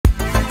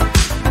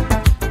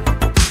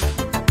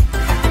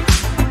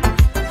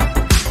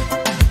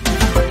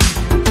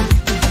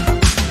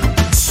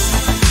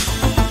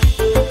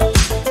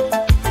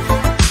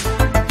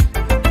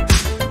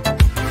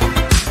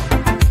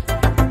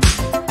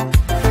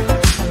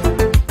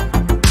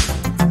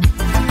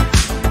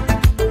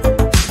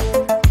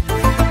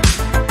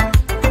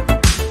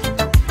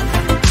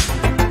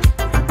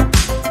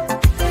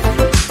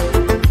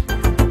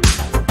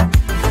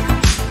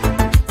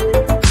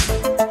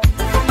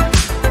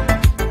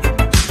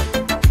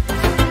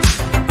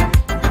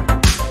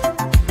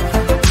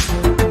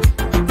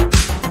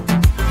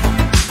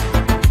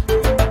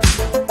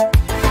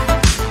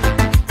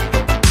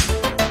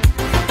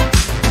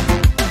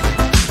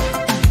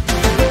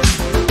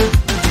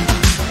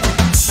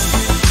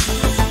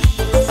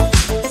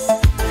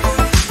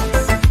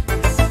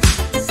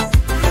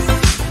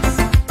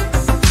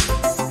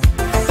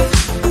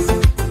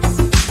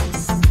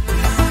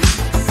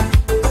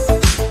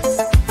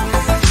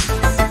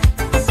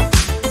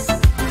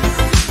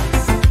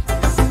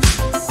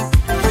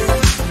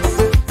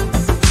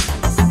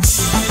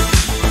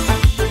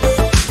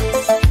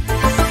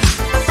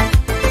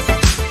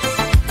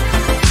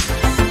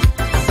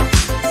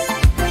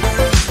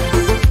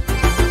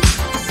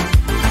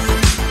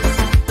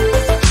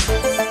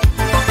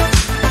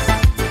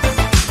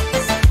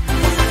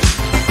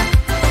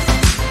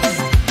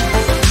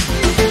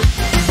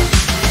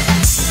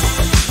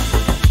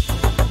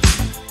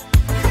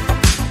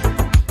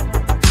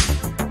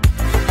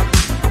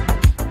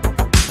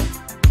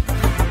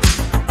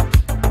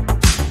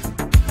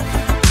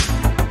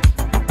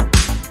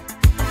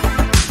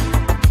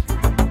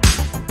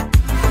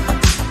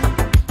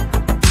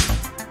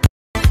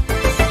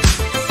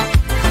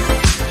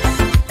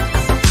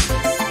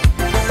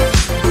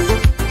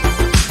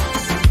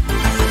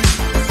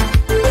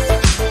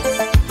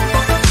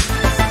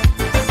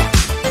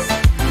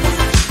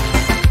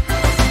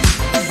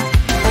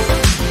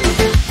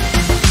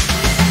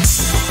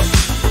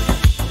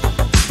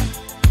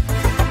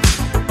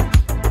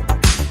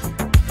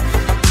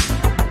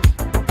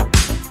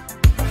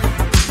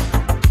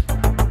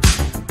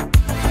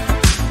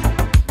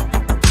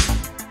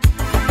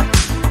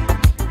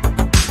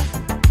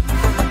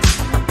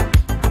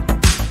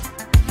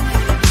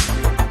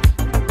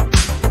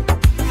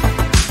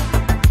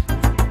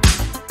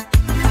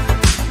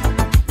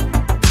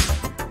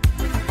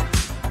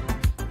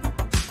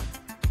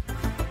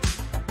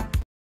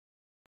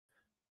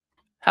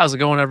How's it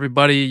going,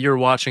 everybody? You're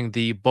watching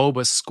the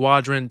Boba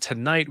Squadron.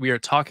 Tonight, we are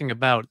talking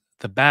about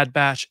The Bad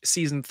Batch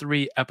Season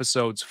 3,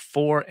 Episodes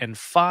 4 and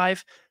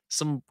 5,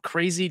 some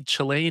crazy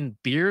Chilean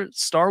beer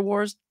Star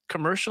Wars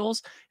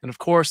commercials, and of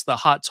course, the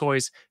Hot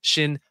Toys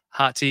Shin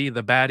Hati,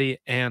 the baddie,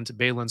 and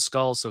Baylan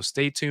Skull. So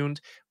stay tuned.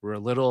 We're a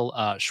little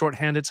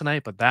shorthanded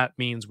tonight, but that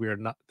means we are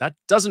not, that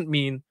doesn't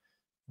mean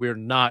we're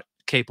not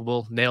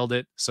capable. Nailed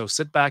it. So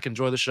sit back,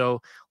 enjoy the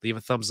show, leave a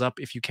thumbs up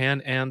if you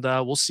can, and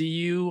we'll see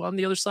you on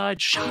the other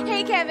side.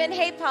 Hey Kevin,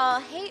 hey Paul,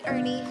 hey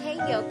Ernie, hey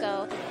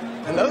Yoko.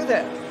 Hello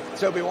there,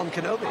 it's Obi-Wan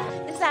Kenobi.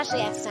 This is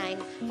Ashley Eckstein,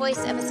 voice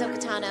of Ahsoka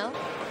Tano.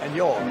 And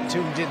you're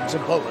tuned in to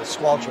Boba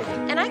Squadron.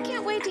 And I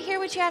can't wait to hear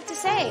what you have to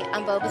say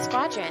on Boba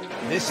Squadron.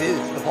 This is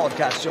the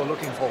podcast you're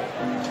looking for.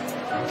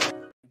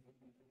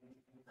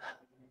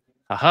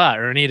 Aha,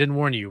 Ernie didn't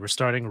warn you. We're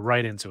starting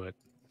right into it.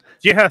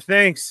 Yeah,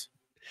 thanks.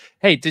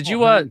 Hey, did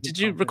you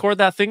record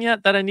that thing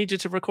yet that I need you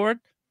to record?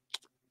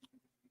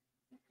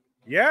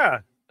 Yeah.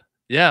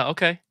 Yeah,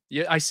 okay.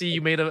 Yeah, I see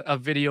you made a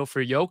video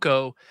for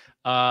Yoko,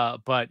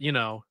 but you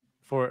know,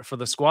 for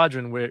the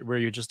squadron where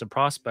you're just a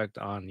prospect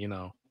on, you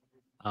know,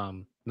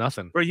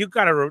 nothing. Bro, you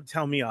gotta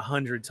tell me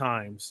 100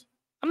 times.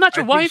 I'm not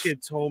your wife. You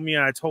told me,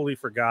 and I totally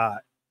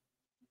forgot.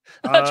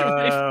 I'm not your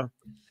wife.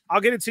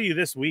 I'll get it to you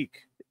this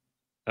week.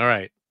 All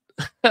right.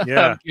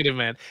 Yeah. I'm kidding,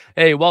 man.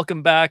 Hey,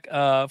 welcome back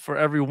for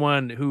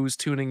everyone who's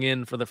tuning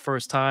in for the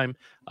first time.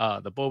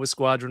 The Boba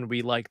Squadron,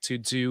 we like to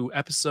do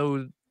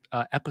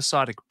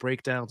episodic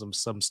breakdowns of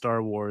some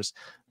Star Wars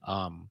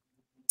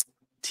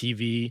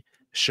TV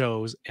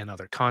shows and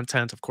other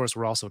content. Of course,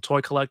 we're also toy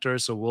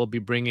collectors, so we'll be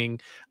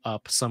bringing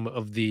up some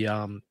of the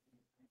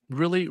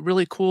really,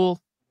 really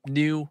cool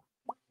new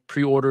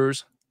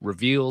pre-orders,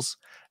 reveals,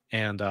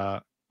 and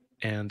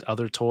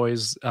other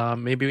toys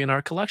maybe in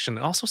our collection.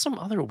 Also some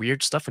other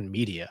weird stuff in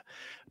media.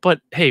 But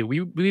hey,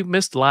 we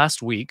missed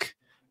last week,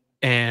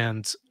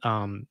 and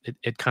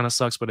it kind of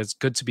sucks, but it's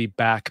good to be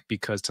back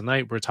because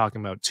tonight we're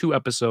talking about 2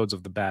 episodes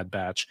of The Bad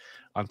Batch.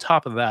 On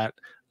top of that,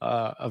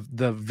 of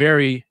the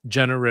very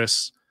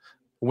generous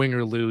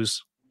Winger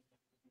Lose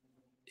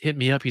hit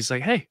me up. He's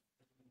like, hey,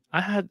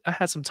 I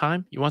had some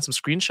time. You want some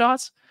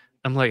screenshots?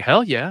 I'm like,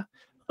 hell yeah.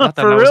 Not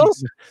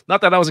that,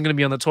 not that I wasn't going to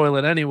be on the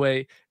toilet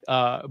anyway,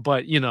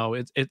 but you know,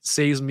 it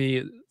saves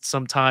me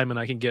some time and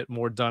I can get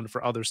more done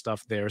for other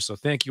stuff there. So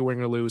thank you,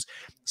 Wing or Lose.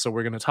 So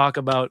we're going to talk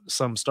about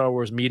some Star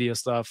Wars media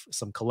stuff,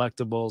 some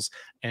collectibles,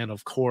 and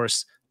of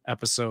course,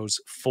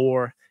 episodes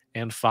 4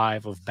 and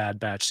 5 of Bad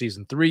Batch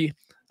Season 3.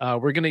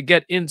 We're going to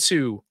get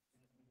into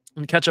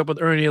and catch up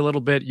with Ernie a little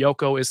bit.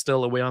 Yoko is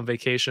still away on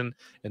vacation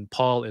and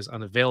Paul is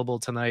unavailable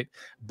tonight,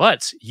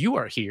 but you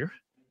are here.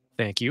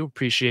 Thank you.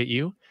 Appreciate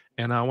you.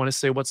 And I want to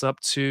say what's up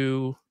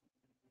to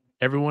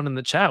everyone in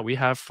the chat. We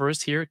have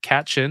first here,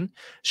 Kat Chin.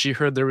 She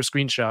heard there were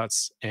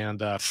screenshots,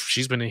 and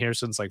she's been in here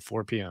since like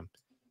 4 p.m.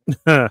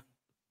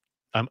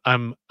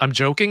 I'm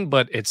joking,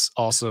 but it's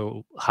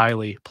also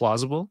highly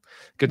plausible.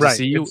 Good to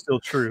see you. It's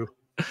still true.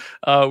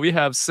 We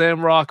have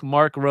Sam Rock,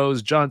 Mark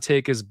Rose, John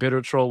Takis,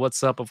 Bitter Troll.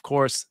 What's up? Of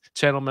course,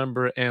 channel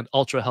member and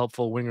ultra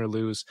helpful Wing or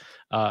Lose.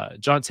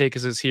 John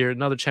Takis is here.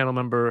 Another channel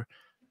member.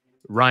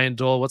 Ryan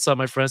Dole, what's up,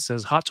 my friend?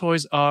 Says hot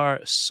toys are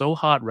so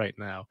hot right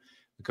now.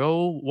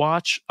 Go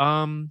watch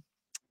Toy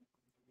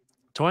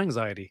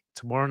Anxiety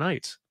tomorrow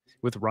night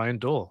with Ryan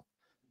Dole.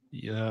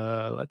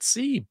 Let's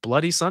see,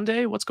 Bloody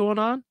Sunday, what's going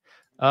on?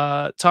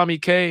 Tommy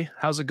K,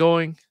 how's it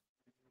going?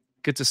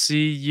 Good to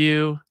see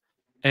you.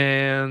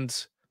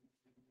 And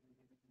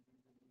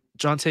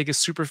John Takis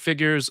Super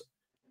Figures.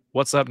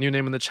 What's up? New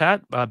name in the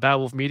chat. Bad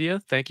Wolf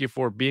Media. Thank you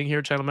for being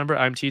here, channel member.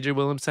 I'm TJ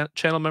Williams,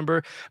 channel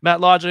member.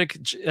 Matt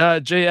Logic,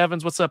 Jay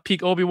Evans. What's up?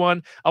 Peak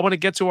Obi-Wan. I want to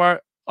get to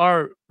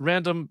our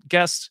random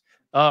guest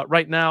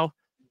right now.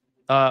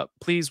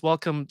 Please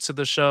welcome to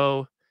the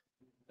show.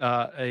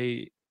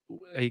 A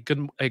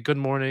good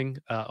morning.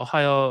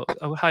 Ohio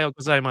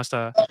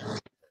gozaimashita.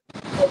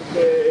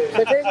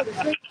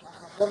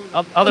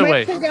 Other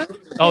way.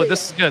 Oh,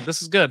 this is good.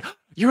 This is good.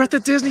 You're at the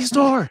Disney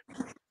store.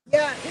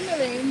 Yeah, in the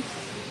rain.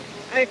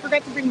 I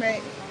forgot to bring my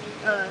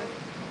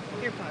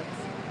AirPods.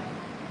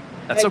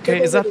 That's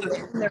okay. Is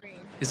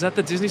that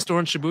the Disney store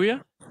in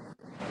Shibuya?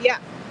 Yeah.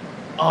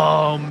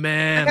 Oh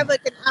man. I have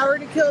like an hour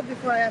to kill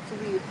before I have to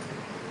leave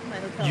my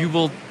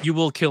hotel. You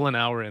will kill an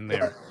hour in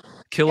there.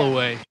 Kill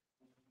away.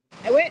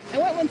 I went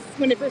once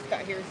when I first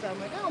got here, so I'm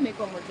like, I'll make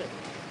one more trip.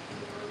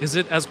 Is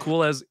it as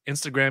cool as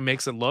Instagram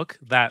makes it look?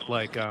 That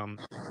like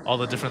all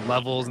the different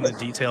levels and the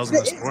details in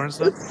the store and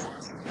stuff?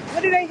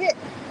 What did I hit?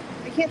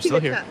 I can't see the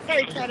here. top.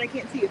 Sorry, Chad, I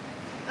can't see you.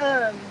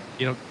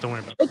 You know, don't worry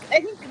about it. I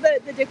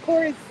think the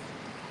decor is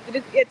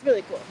it's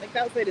really cool. Like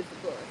the outside is the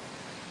coolest.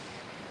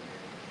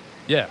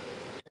 Yeah,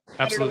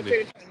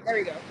 absolutely. There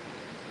we go.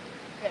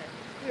 Yeah,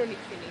 we don't need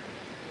to see me.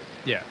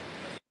 Yeah.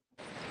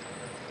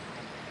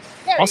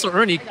 There Also,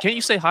 Ernie, can't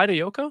you say hi to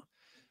Yoko?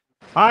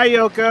 Hi,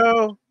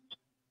 Yoko.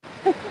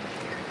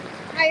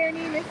 Hi,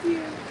 Ernie. Miss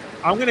you.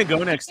 I'm gonna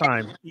go next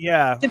time.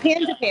 Yeah.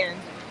 Japan.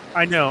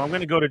 I know. I'm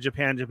gonna go to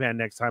Japan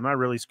next time. I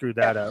really screwed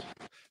that up.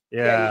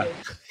 Yeah. he is.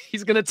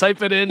 He's gonna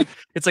type it in.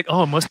 It's like,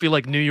 oh, it must be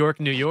like New York,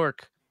 New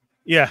York.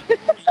 Yeah.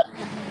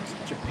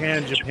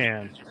 Japan,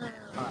 Japan.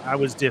 I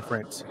was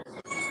different.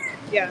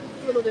 Yeah,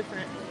 a little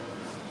different.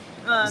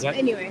 Is that-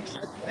 Anyway,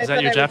 is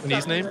that your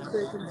Japanese name?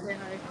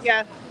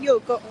 Yeah,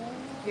 Yoko.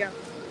 Yeah.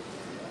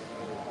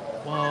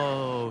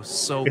 Whoa,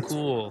 so It's-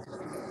 cool.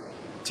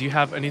 Do you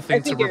have I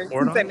anything to figured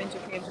report since on? I'm in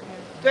Japan.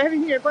 Do I have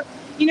anything to report?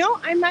 You know,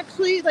 I'm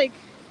actually like,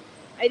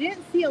 I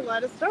didn't see a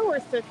lot of Star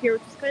Wars stuff here,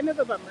 which is kind of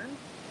a bummer.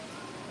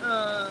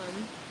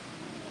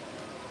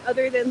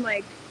 Other than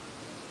like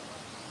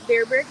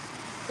Bear Bricks,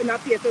 but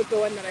not the Ahsoka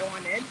one that I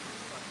wanted.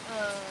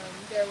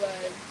 There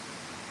was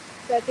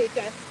the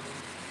SHS,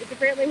 which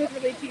apparently was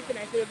really cheap, and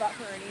I should have bought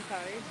for Ernie.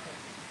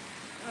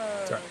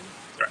 Sorry.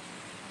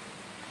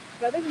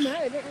 But other than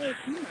that, I didn't really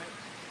see much.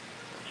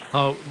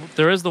 Oh,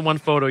 there is the one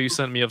photo you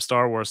sent me of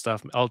Star Wars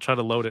stuff. I'll try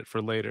to load it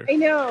for later. I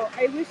know.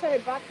 I wish I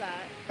had bought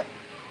that.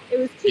 It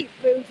was cheap,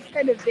 but it was just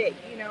kind of big,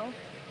 you know?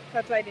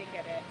 That's why I didn't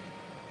get it.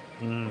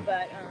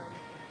 But,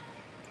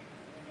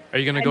 Are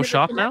you gonna I'd go never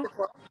shop seen that now?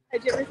 before.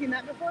 Had you ever seen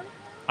that before?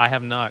 I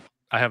have not.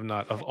 I have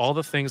not. Of all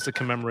the things to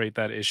commemorate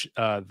that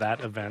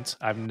that event,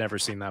 I've never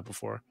seen that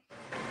before.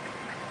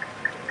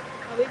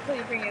 I'll wait till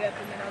you bring it up,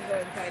 and then I'll go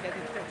inside as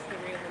it starts to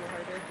read a little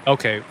harder.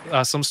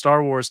 Okay, some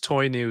Star Wars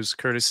toy news,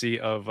 courtesy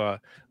of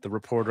the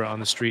reporter on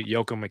the street,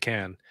 Yoko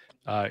McCann.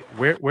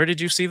 Where did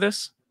you see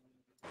this?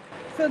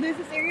 So there's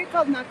this area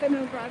called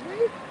Nakano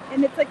Broadway,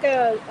 and it's like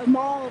a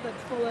mall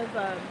that's full of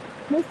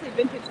mostly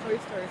vintage toy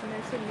stores, and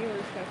there's some newer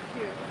stuff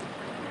too.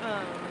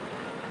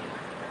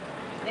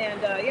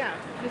 Yeah,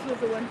 this was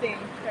the one thing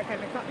that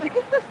kind of caught my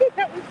eye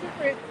that was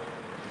different.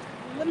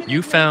 Limited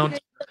You found-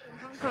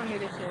 Hong Kong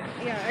edition.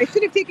 Yeah, I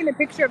should have taken a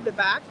picture of the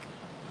back,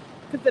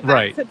 because the back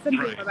Right. said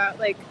something about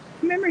like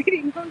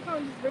commemorating Hong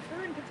Kong's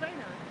return to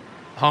China.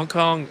 Hong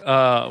Kong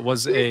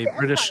was a The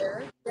British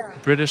Empire. Yeah.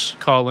 British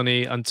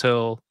colony and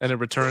it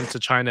returned to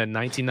China in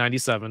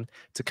 1997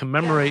 to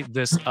commemorate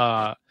this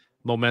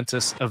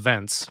momentous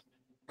event.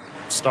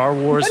 Star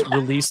Wars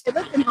released. I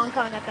lived in Hong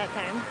Kong at that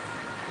time.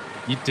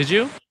 Did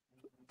you?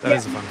 That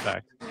is Yeah. a fun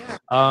fact.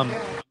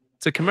 Yeah.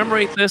 To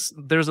commemorate this,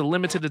 there's a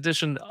limited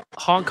edition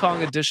Hong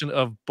Kong edition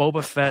of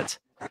Boba Fett,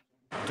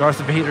 Darth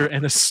Vader,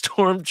 and a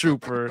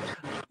Stormtrooper.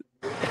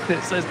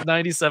 It says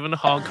 97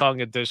 Hong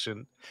Kong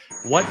edition.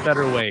 What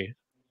better way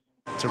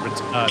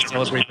to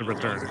celebrate the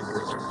return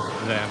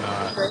than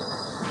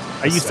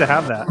I used to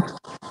have that.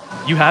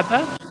 you had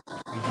that?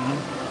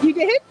 You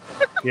did?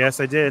 Yes,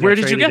 I did. Where I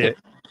did you traded get it?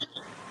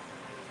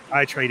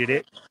 I traded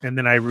it, and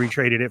then I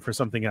retraded it for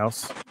something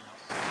else.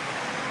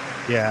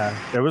 Yeah,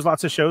 there was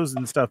lots of shows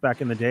and stuff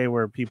back in the day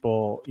where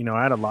people,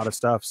 I had a lot of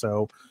stuff.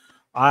 So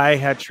I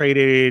had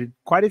traded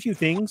quite a few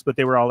things, but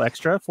they were all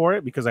extra for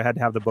it because I had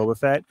to have the Boba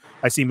Fett.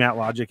 I see Matt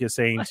Logic is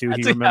saying too,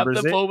 he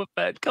remembers the it. Boba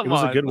Fett. Come It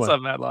was on, a good what's one.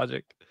 up, Mad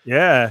Logic?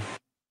 Yeah.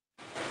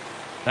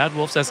 Bad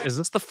Wolf says, "Is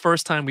this the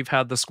first time we've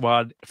had the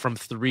squad from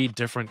 3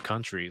 different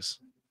countries?"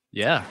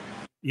 Yeah,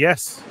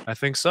 Yes. I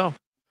think so.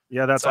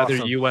 Yeah, that's It's either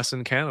awesome. U.S.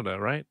 and Canada,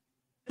 right?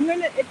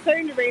 It's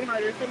starting to rain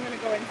harder, so I'm gonna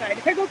go inside.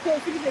 If I go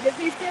closer to the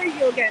Disney store,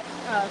 you'll get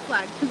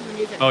flagged because of the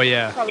music. Oh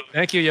yeah. Probably.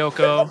 Thank you,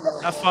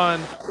 Yoko. Have fun.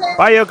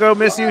 Bye, Yoko.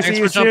 Miss you. Thanks See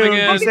for you jumping soon.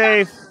 in. Be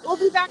safe. We'll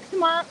be back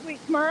tomorrow.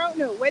 Wait, tomorrow?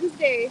 No,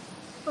 Wednesday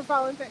for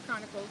Fallen Pet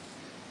Chronicles.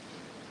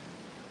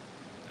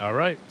 All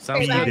right. Sounds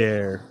Hey, Be good.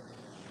 there.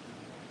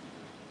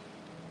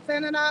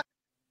 Sayonara.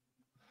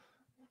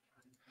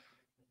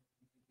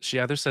 She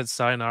either said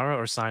sayonara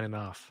or signing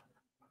off.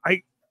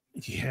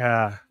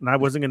 Yeah, and I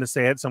wasn't going to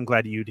say it, so I'm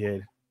glad you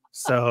did.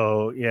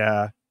 So,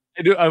 yeah.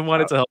 I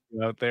wanted to help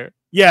you out there.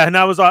 Yeah, and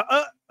I was like,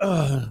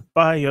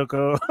 bye,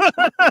 Yoko.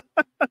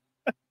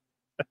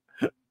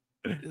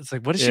 It's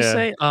like, what did she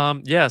say?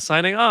 Yeah,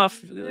 signing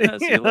off. Yeah,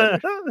 see you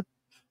later.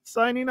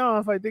 Signing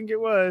off, I think it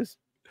was.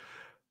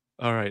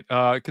 All right.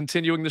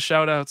 Continuing the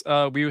shout outs.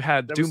 We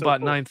had That was so Doombot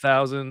cool.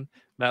 9000,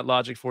 Matt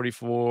Logic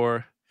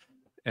 44.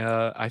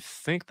 I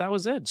think that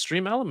was it.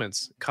 Stream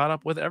Elements caught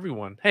up with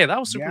everyone. Hey, that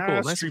was super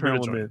cool. Nice Stream of her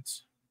to join.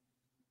 Elements.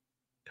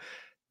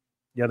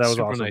 Yeah, that was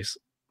Super awesome.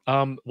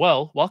 nice.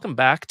 Well, welcome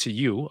back to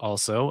you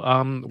also.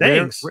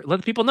 Thanks. Let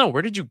the people know,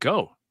 where did you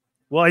go?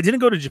 Well, I didn't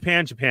go to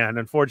Japan,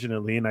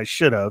 unfortunately, and I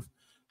should have.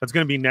 That's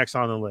going to be next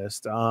on the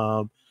list.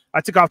 I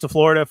took off to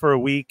Florida for a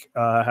week,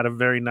 had a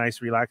very nice,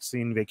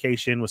 relaxing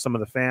vacation with some of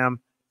the fam.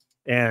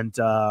 And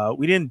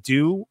we didn't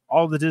do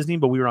all the Disney,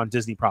 but we were on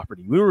Disney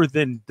property. We were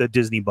within the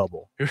Disney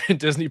bubble. You're in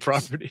Disney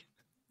property.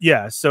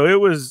 Yeah, so it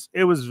was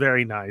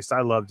very nice.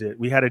 I loved it.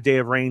 We had a day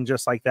of rain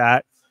just like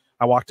that.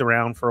 I walked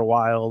around for a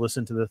while,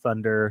 listened to the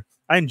thunder.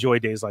 I enjoy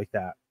days like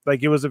that.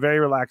 Like, it was a very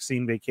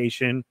relaxing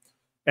vacation,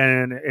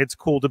 and it's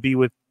cool to be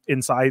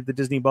inside the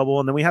Disney bubble.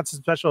 And then we had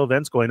some special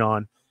events going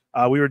on.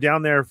 We were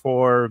down there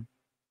for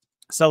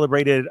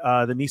celebrated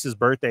the niece's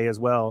birthday as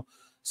well.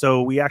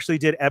 So we actually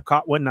did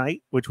Epcot one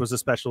night, which was a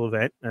special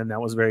event, and that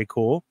was very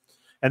cool.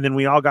 And then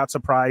we all got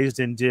surprised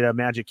and did a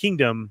Magic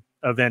Kingdom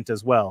event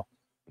as well.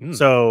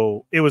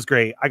 So it was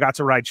great. I got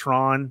to ride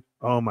Tron.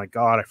 Oh my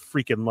God, I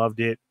freaking loved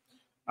it.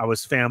 I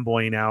was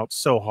fanboying out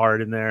so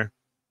hard in there.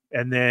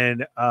 And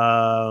then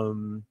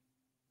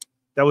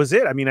that was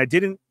it. I mean, I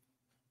didn't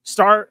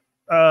Star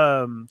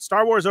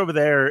Wars over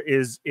there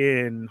is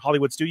in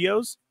Hollywood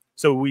Studios,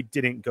 so we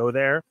didn't go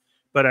there.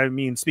 But I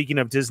mean, speaking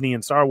of Disney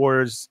and Star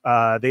Wars,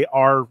 they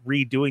are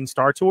redoing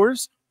Star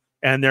Tours,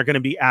 and they're going to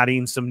be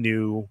adding some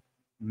new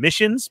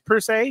missions per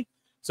se.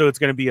 So it's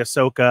going to be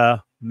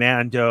Ahsoka,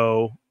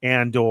 Mando,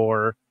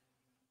 Andor.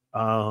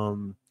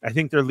 I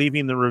think they're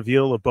leaving the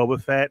reveal of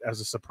Boba Fett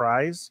as a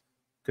surprise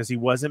because he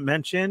wasn't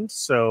mentioned.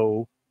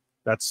 So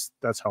that's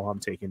how I'm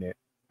taking it,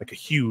 like a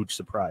huge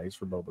surprise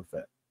for Boba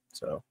Fett.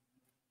 So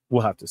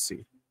we'll have to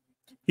see.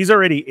 He's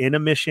already in a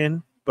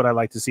mission, but I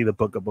like to see the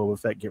Book of Boba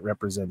Fett get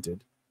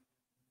represented.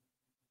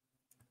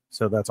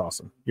 So that's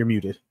awesome. You're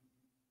muted.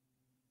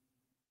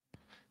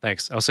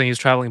 Thanks. I was saying he's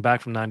traveling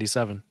back from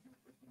 97.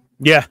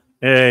 Yeah.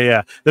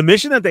 The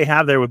mission that they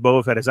have there with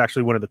Boba Fett is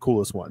actually one of the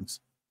coolest ones,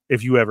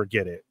 if you ever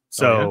get it.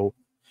 So,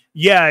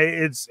 yeah,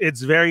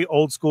 it's very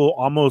old school,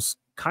 almost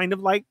kind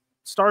of like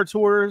Star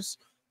Tours.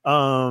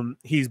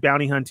 He's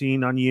bounty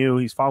hunting on you.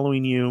 He's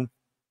following you.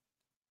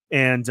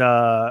 And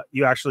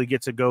you actually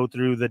get to go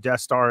through the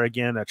Death Star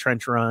again, a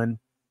trench run.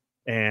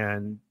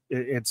 And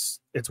it's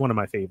one of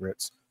my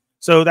favorites.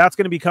 So that's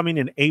going to be coming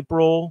in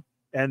April.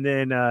 And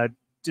then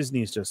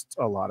Disney's just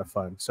a lot of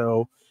fun.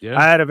 So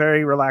I had a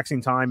very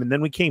relaxing time. And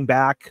then we came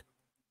back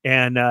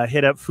and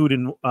hit up food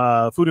and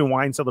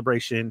wine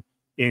celebration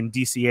in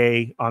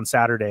DCA on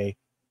Saturday.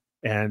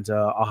 And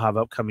I'll have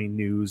upcoming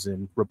news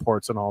and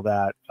reports and all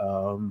that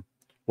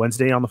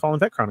Wednesday on the Fallen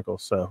Pet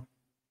Chronicles. So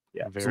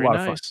yeah, it's a lot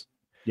of fun.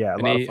 Yeah,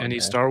 any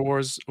Star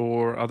Wars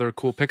or other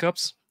cool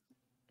pickups?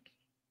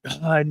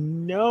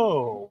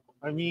 No.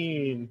 I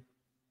mean,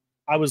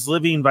 I was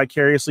living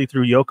vicariously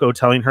through Yoko,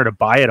 telling her to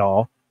buy it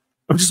all.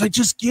 I'm just like,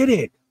 just get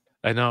it.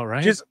 I know,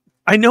 right?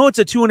 I know it's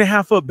a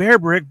 2.5 foot bear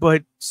brick,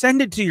 but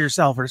send it to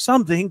yourself or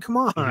something. Come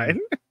on.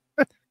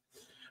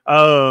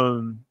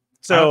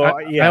 So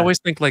I always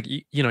think like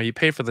you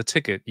pay for the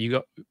ticket, you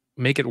go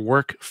make it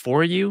work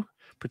for you.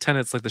 Pretend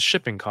it's like the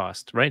shipping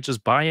cost, right?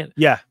 Just buy it.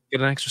 Yeah.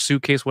 Get an extra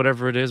suitcase,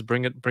 whatever it is.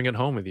 Bring it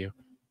home with you.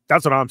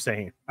 That's what I'm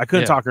saying. I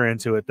couldn't talk her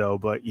into it though,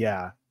 but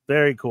yeah,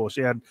 very cool.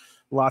 She had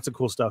lots of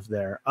cool stuff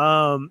there.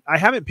 I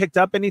haven't picked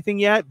up anything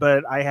yet,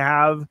 but I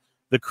have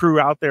the crew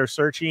out there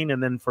searching.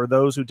 And then for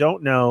those who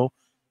don't know,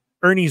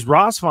 Ernie's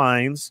Ross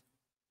Finds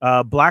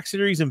Black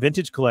Series and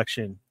Vintage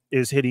Collection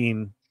is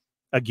hitting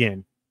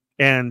again.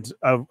 And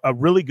a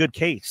really good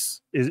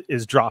case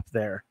is dropped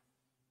there.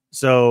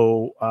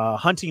 So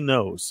hunting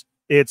those.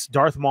 It's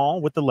Darth Maul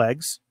with the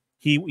legs.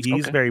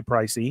 He's very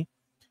pricey.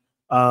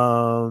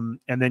 And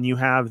then you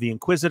have the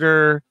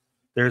Inquisitor.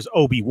 There's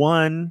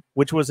Obi-Wan,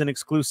 which was an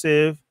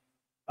exclusive.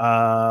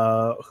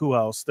 Who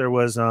else? There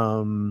was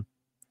a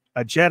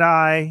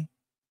Jedi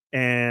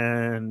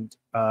and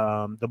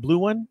the blue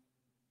one.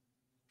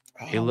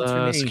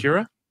 Ayla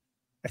Secura?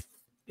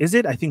 Is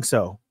it? I think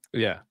so.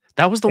 Yeah.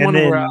 That was the one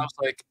where I was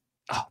like,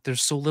 oh,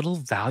 there's so little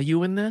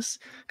value in this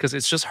because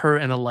it's just her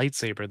and a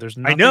lightsaber. There's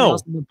nothing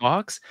else in the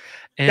box.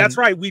 And that's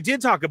right. We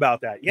did talk about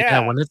that.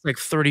 Yeah. When it's like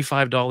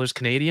 $35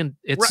 Canadian,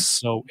 it's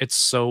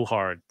so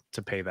hard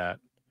to pay that.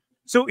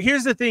 So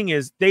here's the thing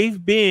is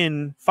they've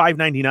been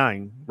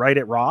 $5.99 right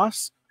at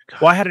Ross.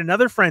 God. Well, I had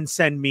another friend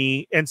send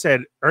me and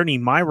said, Ernie,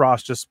 my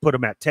Ross just put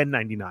them at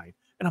 $10.99.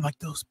 And I'm like,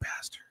 those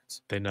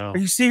bastards. They know. Are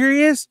you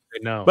serious? They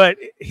know. But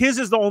his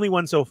is the only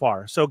one so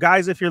far. So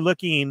guys, if you're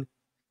looking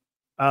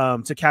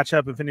to catch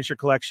up and finish your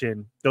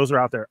collection, those are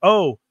out there.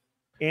 Oh,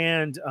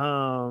 and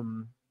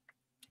who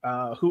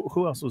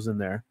else was in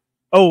there?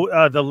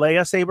 Oh, the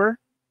Leia saber,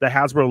 the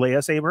Hasbro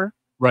Leia saber,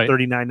 right?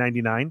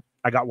 $39.99.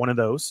 I got one of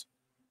those.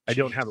 I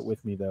don't have it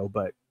with me though,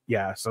 but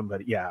yeah,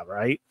 somebody, yeah,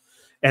 right.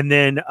 And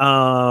then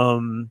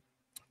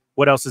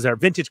what else is there?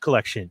 Vintage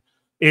collection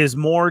is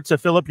more to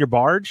fill up your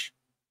barge.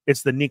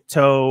 It's the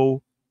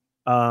Nikto,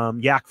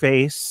 Yak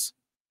Face.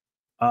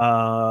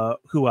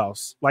 Who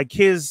else? Like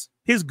his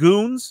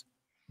goons.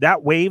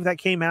 That wave that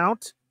came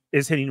out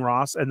is hitting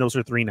Ross, and those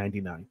are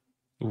 $3.99.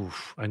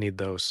 Oof, I need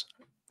those.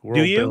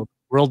 Do you?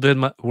 World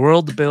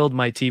build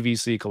my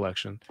TVC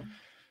collection.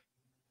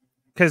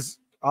 Because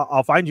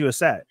I'll find you a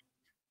set.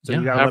 So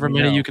you however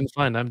many you can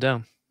find, I'm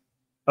down.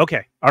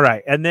 Okay, all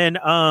right. And then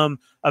a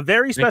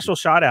very special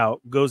shout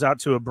out goes out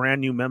to a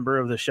brand new member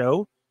of the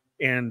show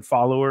and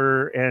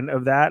follower and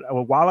of that.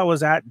 While I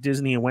was at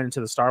Disney and went into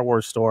the Star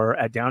Wars store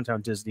at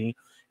Downtown Disney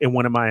in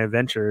one of my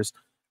adventures,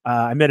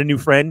 I met a new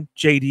friend,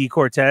 JD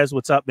Cortez.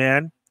 What's up,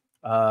 man?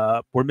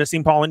 We're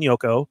missing Paul and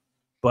Yoko,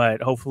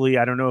 but hopefully,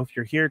 I don't know if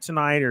you're here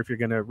tonight or if you're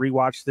going to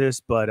rewatch this,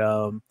 but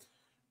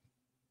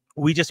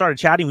we just started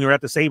chatting. We were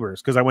at the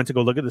Sabers because I went to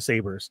go look at the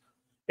Sabers.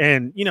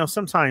 And,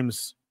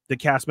 sometimes the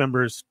cast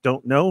members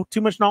don't know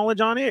too much knowledge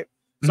on it.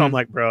 So I'm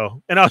like,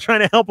 bro, and I was trying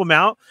to help him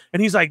out.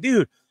 And he's like,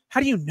 dude, how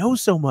do you know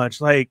so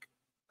much? Like,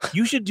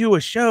 you should do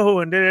a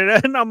show.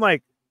 And I'm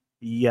like,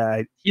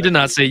 yeah. He did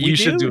not say you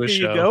should do a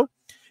show. Go.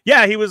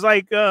 Yeah, he was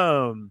like,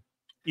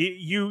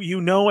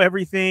 you know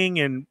everything,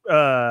 and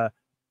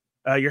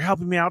you're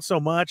helping me out so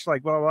much,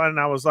 like blah, blah, blah. And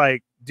I was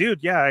like,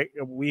 dude, yeah,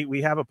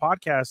 we have a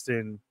podcast,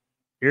 and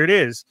here it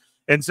is.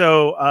 And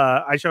so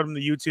I showed him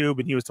the YouTube,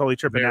 and he was totally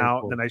tripping Very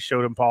out. cool. And then I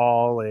showed him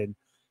Paul, and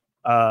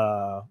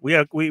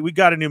we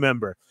got a new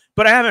member,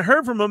 but I haven't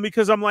heard from him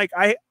because I'm like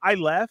I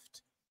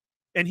left,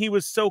 and he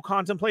was so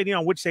contemplating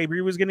on which saber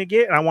he was going to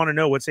get, and I want to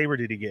know what saber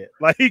did he get.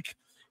 Like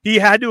he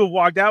had to have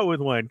walked out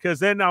with one, because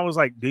then I was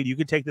like, dude, you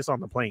could take this on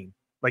the plane,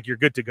 like you're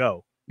good to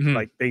go. Mhm.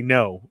 Like they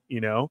know, you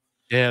know.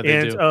 Yeah, they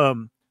And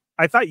do.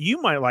 I thought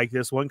you might like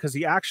this one because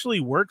he actually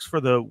works for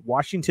the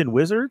Washington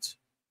Wizards.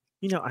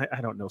 You know,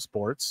 I don't know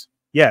sports.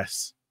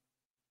 Yes.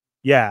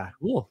 Yeah.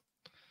 Cool.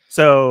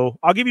 So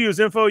I'll give you his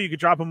info. You could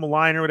drop him a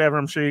line or whatever.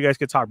 I'm sure you guys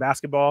could talk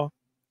basketball.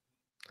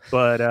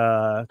 But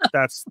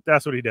that's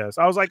what he does.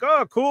 I was like,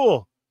 oh,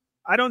 cool.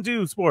 I don't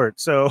do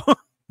sports. So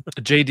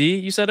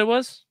JD, you said it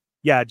was?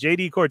 yeah,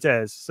 JD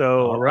Cortez.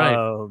 So All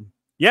right.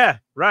 yeah,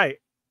 right.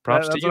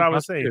 Props to That's you. what I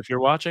was Props to you. saying. If you're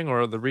watching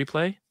or the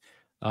replay,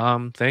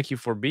 thank you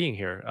for being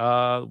here.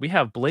 We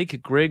have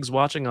Blake Griggs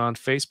watching on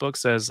Facebook,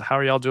 says, how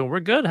are y'all doing? We're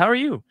good. How are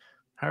you?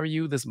 How are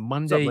you this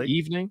Monday Blake?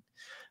 evening?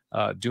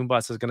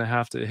 Doombot says, gonna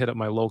have to hit up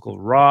my local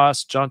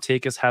Ross. John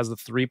Takis has the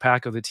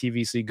 3-pack of the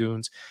TVC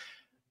Goons.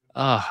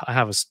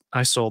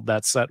 I sold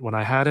that set when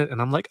I had it,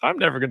 and I'm like, I'm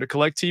never gonna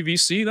collect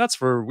TVC. That's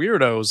for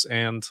weirdos.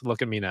 And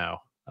look at me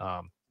now.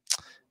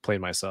 Played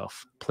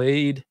myself.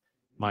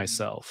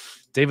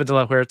 David De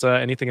La Huerta,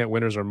 anything at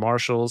Winners or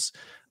Marshalls.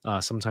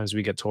 Sometimes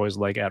we get toys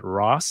like at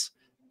Ross.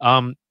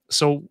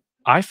 So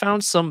I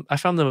found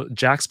the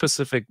Jack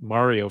Pacific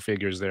Mario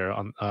figures there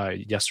on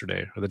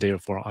yesterday or the day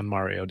before on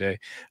Mario Day.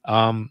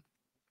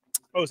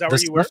 Oh, is that the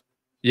where you were? stuff,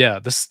 yeah,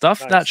 the stuff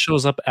that Nice.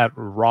 shows up at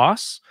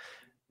Ross,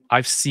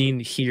 I've seen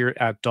here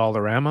at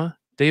Dollarama,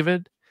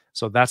 David.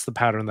 So that's the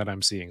pattern that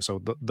I'm seeing.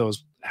 So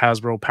those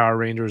Hasbro Power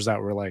Rangers that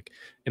were like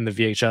in the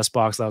VHS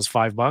box, that was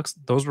 $5.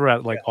 Those were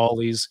at like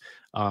Ollie's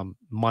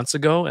months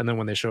ago, and then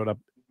when they showed up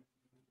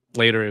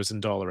later, it was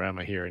in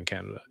Dollarama here in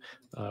Canada.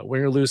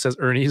 Winger Lou says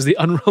Ernie is the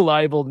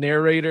unreliable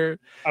narrator.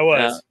 I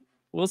was.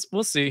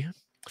 We'll see.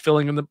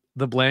 Filling in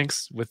the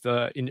blanks with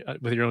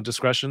with your own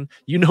discretion.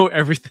 You know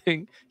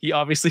everything. He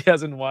obviously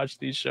hasn't watched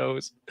these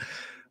shows.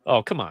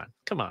 Oh, come on.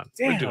 Damn,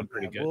 We're doing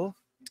pretty good. Rebel.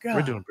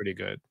 We're doing pretty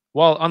good.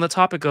 Well, on the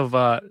topic of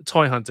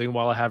toy hunting,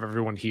 while I have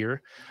everyone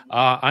here,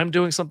 I'm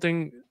doing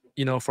something,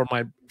 for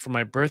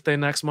my birthday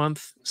next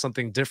month,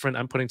 something different.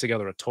 I'm putting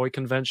together a toy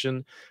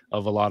convention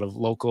of a lot of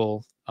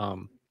local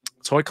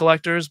toy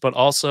collectors, but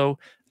also,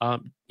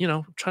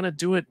 trying to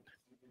do it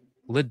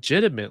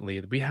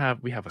legitimately. We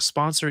have a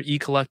sponsor,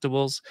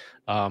 E-Collectibles,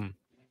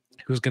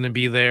 who's going to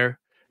be there.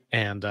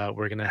 And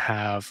we're going to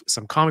have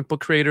some comic book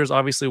creators.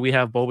 Obviously, we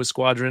have Boba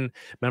Squadron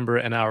member,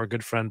 and our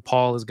good friend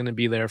Paul is going to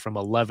be there from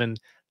 11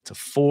 to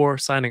 4,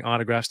 signing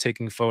autographs,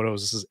 taking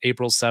photos. This is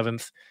April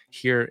 7th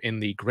here in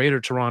the Greater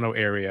Toronto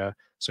area.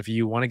 So if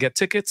you want to get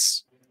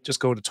tickets,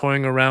 just go to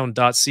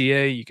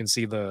toyingaround.ca. You can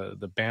see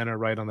the banner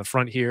right on the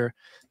front here,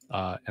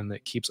 and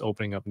it keeps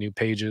opening up new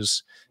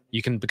pages.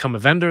 You can become a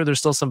vendor. There's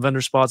still some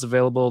vendor spots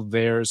available.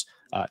 There's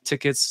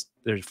tickets.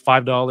 There's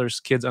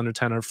 $5. Kids under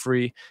 10 are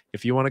free.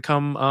 If you want to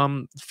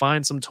come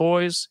find some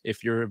toys,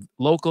 if you're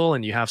local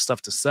and you have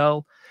stuff to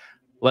sell,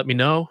 let me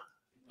know.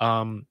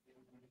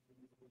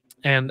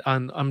 And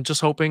I'm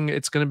just hoping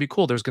it's going to be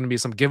cool. There's going to be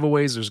some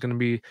giveaways. There's going to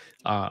be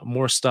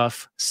more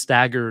stuff,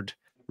 staggered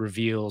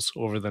reveals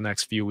over the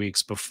next few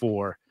weeks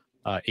before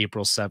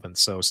April 7th.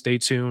 So stay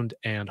tuned.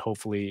 And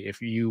hopefully, if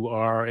you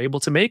are able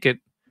to make it,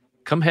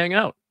 come hang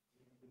out.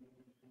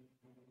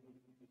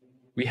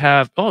 We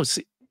have,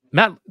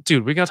 Matt,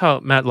 dude, we got to talk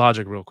about Matt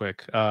Logic real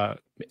quick.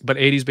 But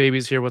 80s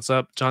Babies here. What's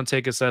up? John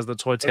Takis says the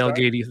toy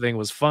tailgatey thing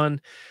was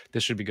fun.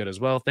 This should be good as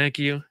well. Thank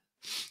you.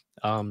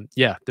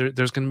 Yeah,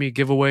 there's going to be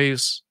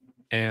giveaways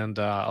and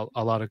a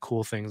lot of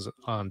cool things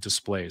on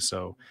display.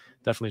 So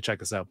definitely check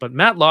this out. But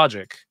Matt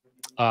Logic,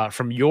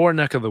 from your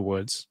neck of the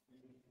woods,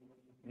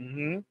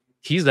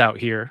 he's out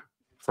here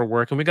for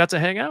work, and we got to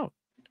hang out.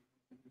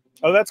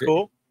 Oh, that's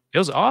cool. It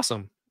was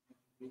awesome.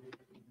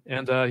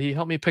 And he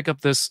helped me pick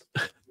up this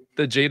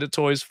the Jada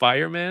Toys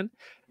Fireman.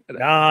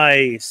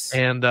 Nice.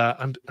 And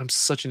I'm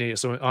such an idiot.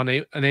 So on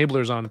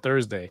Enablers on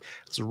Thursday, I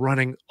was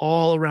running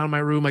all around my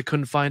room. I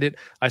couldn't find it.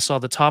 I saw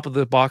the top of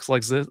the box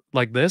like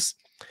this,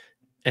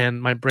 and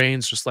my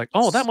brain's just like,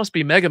 oh, that must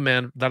be Mega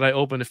Man that I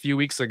opened a few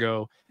weeks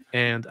ago,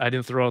 and I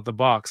didn't throw out the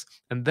box.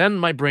 And then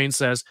my brain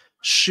says,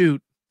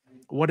 shoot,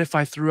 what if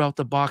I threw out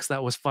the box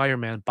that was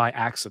Fireman by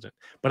accident?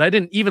 But I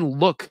didn't even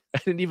look. I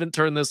didn't even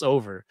turn this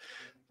over.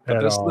 But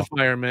this is the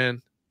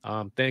Fireman.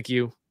 Thank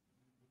you,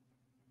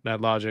 Mad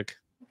Logic.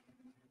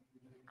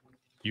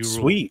 You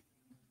sweet.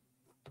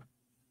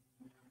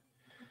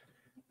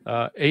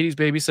 80s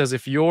Baby says,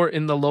 if you're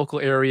in the local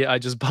area, I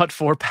just bought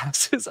 4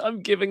 passes I'm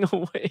giving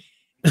away.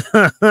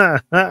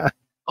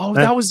 Oh,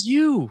 that was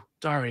you,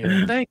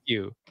 Daria. Thank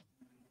you.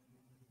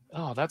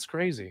 Oh, that's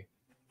crazy.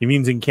 He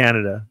means in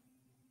Canada.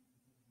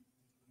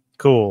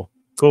 Cool.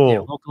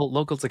 Yeah,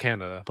 local to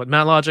Canada. But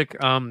Matt Logic,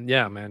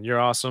 yeah, man, you're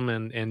awesome.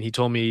 And he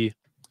told me,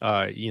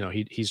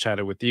 he's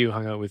chatted with you,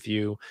 hung out with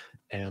you,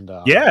 and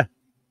yeah,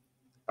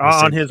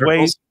 on his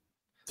way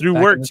through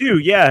work too.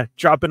 Yeah,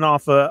 dropping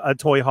off a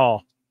toy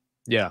haul.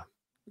 Yeah,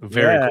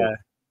 Very Yeah.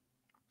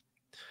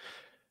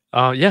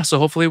 cool. Yeah, so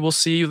hopefully we'll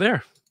see you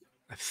there.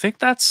 I think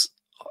that's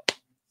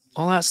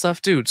all that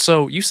stuff, dude.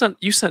 So you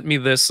sent me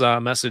this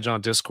message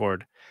on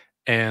Discord,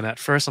 and at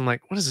first I'm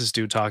like, what is this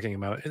dude talking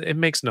about? It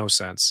makes no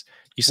sense.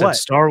 You said What?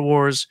 Star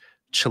Wars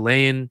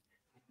Chilean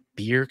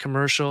beer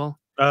commercial.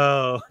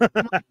 Oh,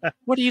 I'm like,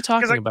 what are you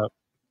talking about?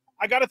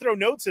 I got to throw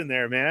notes in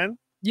there, man.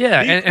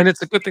 Yeah, Be and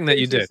it's a good thing that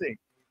you did. interesting.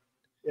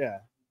 Yeah.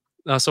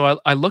 So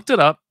I looked it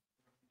up,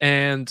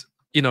 and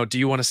do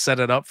you want to set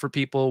it up for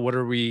people? What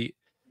are we?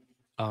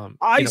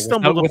 I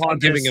stumbled upon without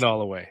giving this. it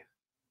all away.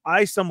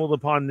 I stumbled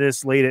upon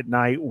this late at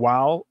night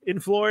while in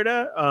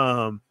Florida.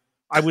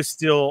 I was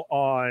still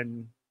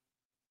on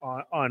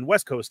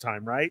West Coast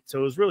time, right? So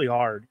it was really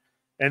hard.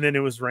 And then it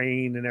was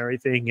rain and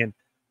everything. And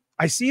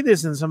I see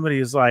this and somebody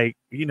is like,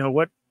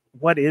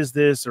 what is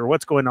this or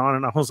what's going on?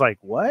 And I was like,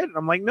 what? And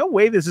I'm like, no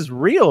way, this is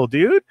real,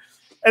 dude.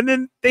 And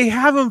then they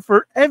have them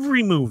for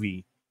every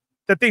movie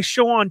that they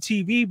show on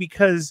TV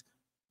because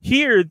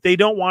here they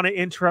don't want to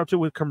interrupt it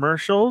with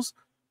commercials.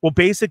 Well,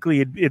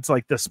 basically, it's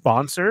like the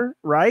sponsor,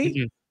 right?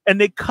 Mhm.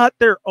 And they cut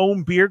their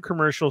own beer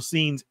commercial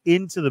scenes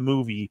into the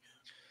movie,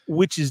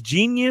 which is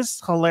genius,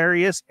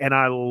 hilarious, and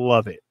I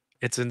love it.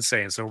 It's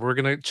insane. So we're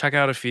gonna check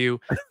out a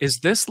few. Is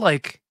this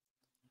like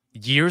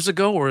years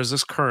ago or is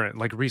this current,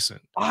 like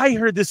recent? I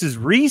heard this is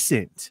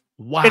recent.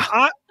 Wow.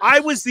 And I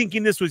was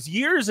thinking this was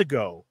years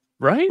ago.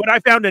 Right? But I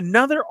found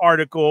another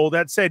article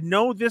that said,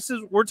 no,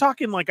 we're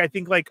talking like, I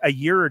think like a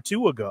year or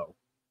two ago.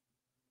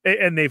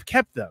 And they've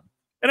kept them.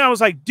 And I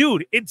was like,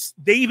 dude,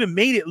 they even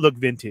made it look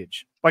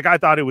vintage. Like I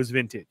thought it was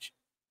vintage.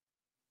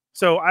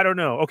 So I don't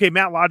know. Okay,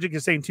 Matt Logic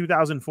is saying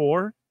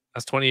 2004.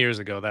 That's 20 years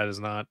ago. That is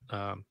not.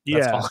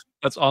 Yeah.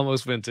 That's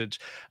almost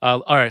vintage.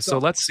 All right. So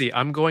let's see.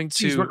 I'm going to.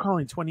 Geez, we're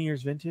calling 20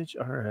 years vintage.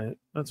 All right,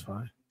 that's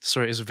fine.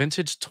 Sorry, is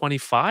vintage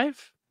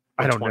 25?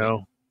 I don't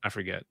know. I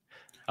forget.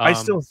 I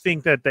still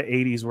think that the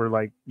 80s were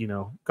like,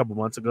 a couple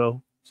months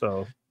ago.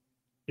 So,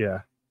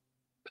 yeah.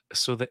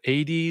 So the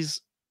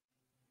 80s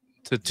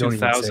to Don't even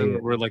say 2000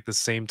 it. were like the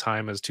same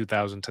time as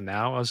 2000 to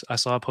now. I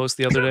saw a post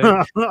the other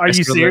day. Are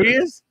you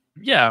serious?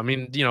 Yeah, I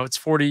mean, it's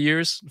 40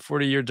 year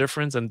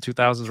difference, and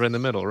 2000's right in the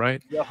middle,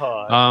 right?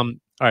 God. All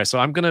right, so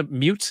I'm gonna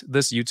mute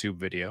this YouTube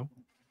video.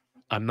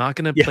 I'm not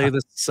gonna play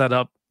this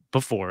setup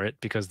before it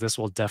because this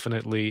will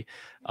definitely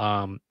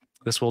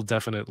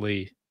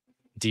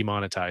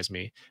demonetize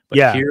me.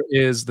 But here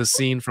is the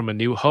scene from A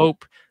New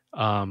Hope.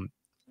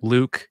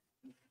 Luke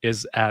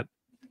is at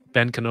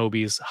Ben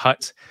Kenobi's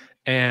hut,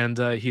 and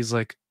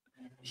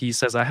he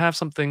says, "I have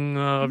something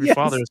of your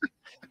father's.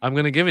 I'm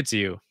gonna give it to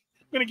you.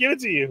 I'm gonna give it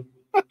to you."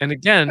 And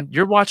again,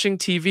 you're watching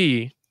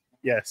TV.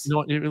 Yes. No,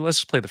 let's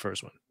just play the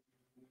first one.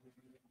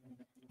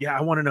 Yeah,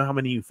 I want to know how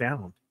many you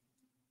found.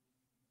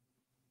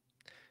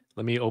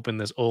 Let me open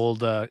this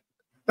old.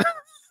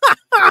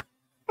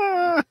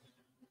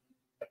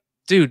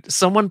 Dude,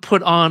 someone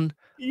put on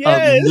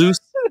a loose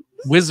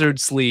wizard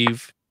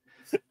sleeve.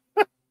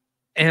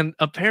 And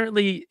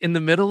apparently, in the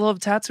middle of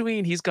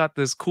Tatooine, he's got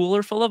this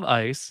cooler full of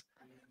ice.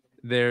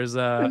 There's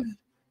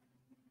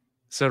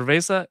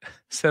cerveza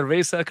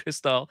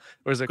cristal,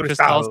 or is it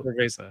cristal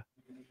cerveza?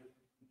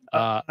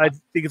 I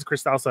think it's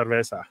cristal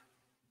cerveza.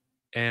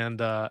 And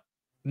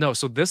no,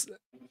 so this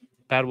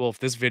Bad Wolf,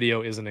 this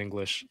video is in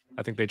English.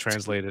 I think they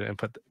translated it and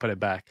put it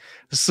back.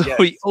 So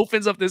he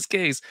opens up this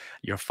case.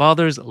 Your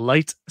father's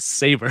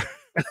lightsaber.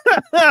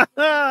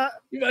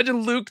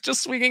 Imagine Luke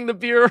just swinging the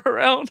beer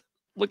around,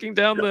 looking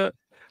down the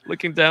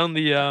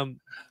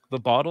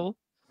bottle.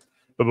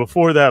 But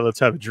before that, let's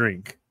have a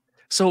drink.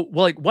 So,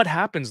 well, like, what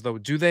happens though?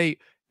 Do they?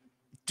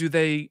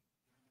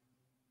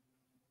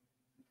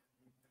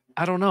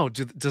 I don't know.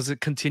 Does it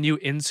continue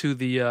into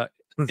the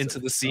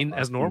scene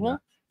as normal?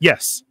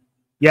 Yes.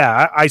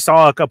 Yeah, I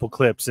saw a couple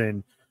clips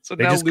and so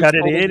they now just Luke's cut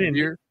it holding in the and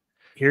beer.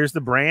 Here's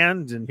the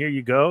brand and here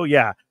you go.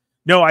 Yeah.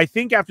 No, I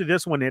think after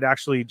this one, it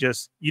actually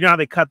just, how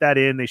they cut that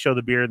in, they show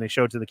the beer and they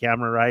show it to the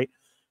camera, right?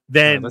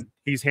 Then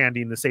he's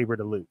handing the saber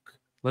to Luke.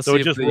 So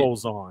it just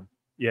rolls on.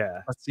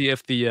 Yeah. Let's see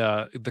if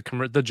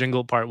the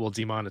jingle part will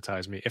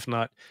demonetize me. If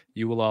not,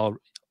 you will all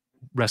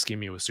rescue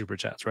me with super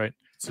chats, right?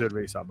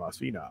 Cerveza más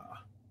fina.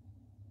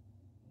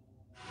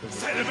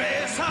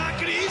 Cerveza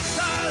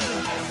cristal.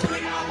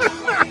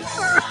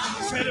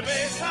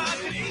 Cerveza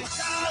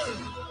cristal.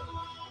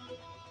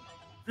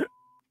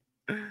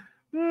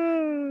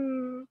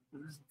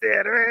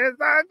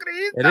 Cerveza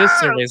cristal. It is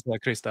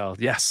cerveza cristal.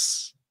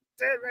 Yes.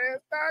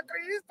 Cerveza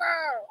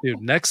cristal.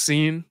 Dude, next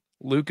scene,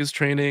 Luke is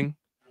training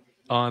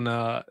on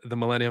the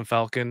Millennium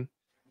Falcon,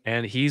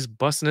 and he's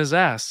busting his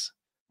ass.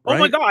 Right? Oh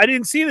my god, I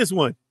didn't see this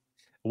one.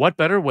 What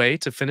better way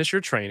to finish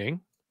your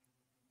training?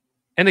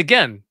 And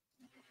again,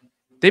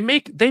 they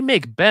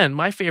make Ben,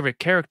 my favorite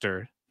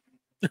character,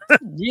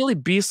 really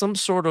be some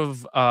sort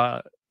of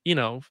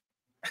degenerate.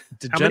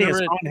 How many has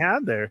Han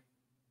had there?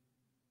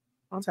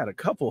 Han's had a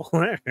couple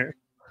there.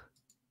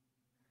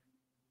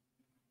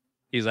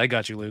 I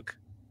got you, Luke.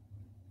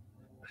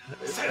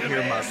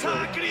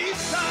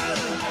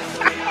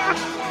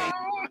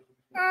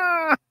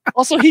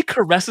 Also, he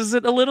caresses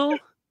it a little.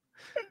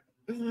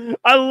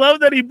 I love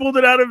that he pulled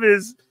it out of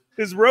his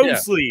robe Yeah,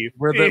 sleeve.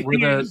 where the He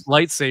just-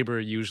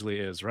 lightsaber usually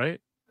is, right?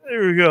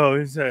 there we go.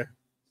 It's a,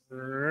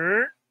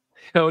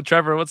 Yo,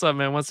 Trevor, what's up,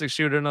 man? 16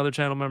 shooter, another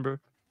channel member.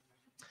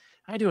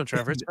 How you doing,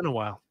 Trevor? It's been a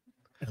while.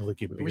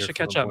 elegant We beer should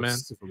from catch a up, more man.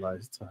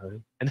 civilized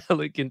time. An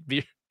elegant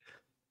beer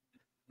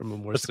from a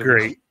more That's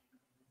civilized-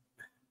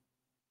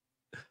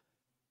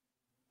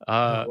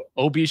 great.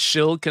 Obi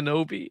Shill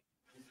Kenobi.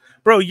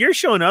 Bro, you're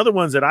showing other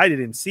ones that I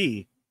didn't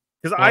see.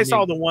 Because Well, I I saw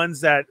mean- the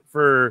ones that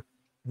for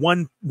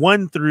one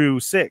through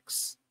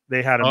 6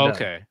 they had them done.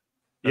 Okay.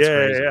 That's Yeah,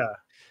 crazy.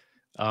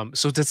 yeah.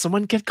 So did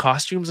someone get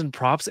costumes and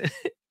props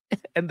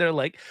and they're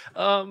like,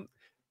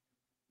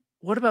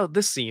 what about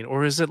this scene?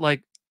 Or is it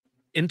like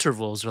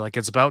intervals? Or like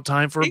it's about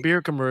time for a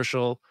beer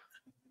commercial?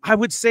 I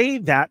would say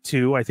that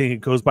too. I think it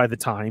goes by the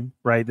time,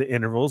 right? The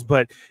intervals.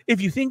 But if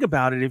you think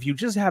about it, if you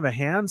just have a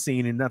hand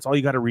scene and that's all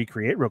you got to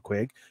recreate real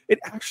quick, it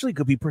actually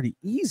could be pretty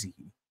easy.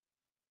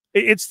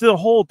 It's the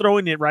whole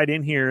throwing it right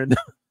in here and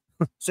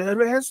that's all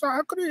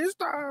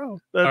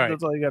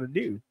you got to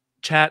do.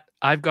 Chat,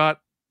 I've got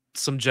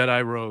some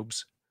Jedi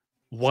robes.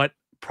 What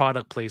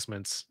product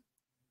placements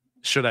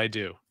should I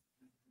do?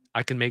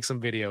 I can make some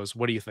videos.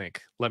 What do you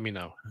think? Let me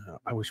know.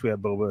 I wish we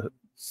had Boba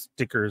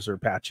stickers or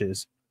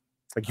patches.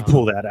 Like you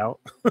pull that out.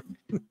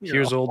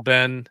 Here's old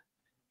Ben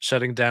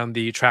shutting down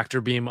the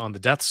tractor beam on the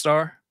Death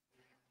Star.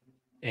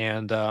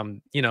 And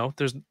you know,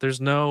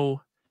 there's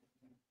no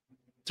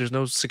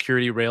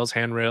security rails,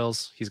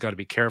 handrails. He's got to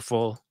be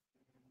careful.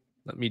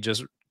 Let me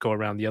just go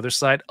around the other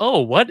side.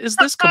 Oh, what is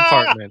this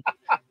compartment?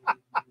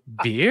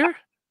 Beer?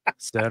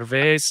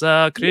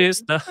 Cerveza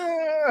Crista.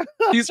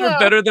 These are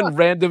better than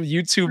random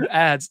YouTube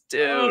ads,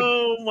 dude.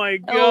 Oh my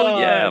god. Oh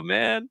yeah,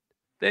 man.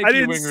 Thank I you,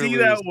 didn't Winger see Liz.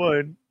 that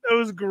one. That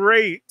was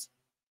great.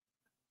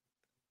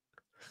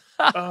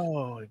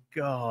 Oh my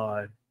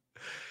god.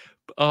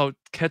 Oh,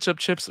 ketchup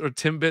chips or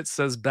Timbits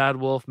says Bad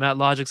Wolf. Matt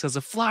Logic says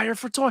a flyer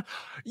for toy.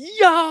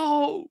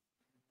 Yo,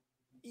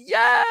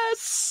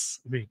 yes,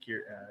 Make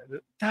your ad.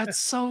 that's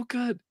so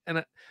good.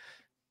 And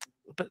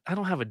but I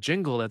don't have a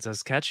jingle that's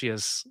as catchy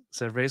as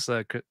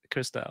Cerveza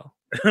Cristal.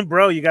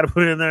 Bro, you got to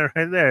put it in there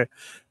right there.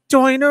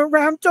 Join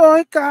Around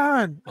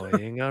Toy-Con.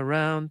 Playing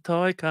Around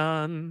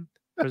Toy-Con,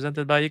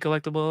 presented by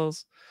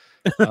E-Collectibles.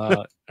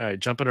 All right,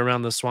 jumping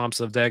around the swamps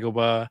of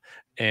Dagobah,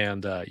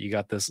 and you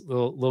got this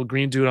little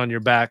green dude on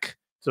your back.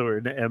 So we're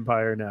in the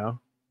Empire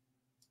now.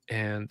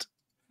 And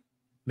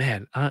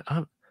man,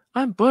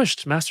 I'm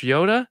bushed, Master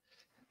Yoda.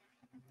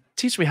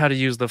 Teach me how to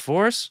use the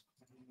Force.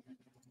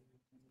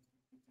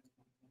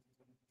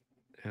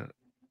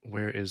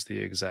 Where is the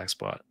exact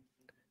spot?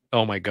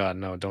 Oh my God,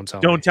 no! Don't tell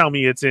me. Don't tell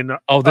me it's in.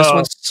 Oh, this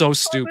one's so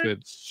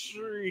stupid.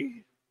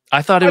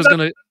 I thought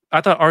I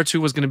thought R2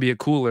 was gonna be a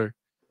cooler.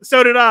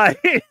 So did I.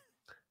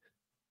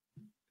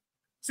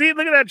 See,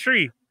 look at that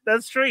tree.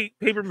 That's straight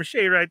paper mache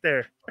right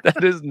there.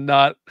 That is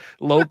not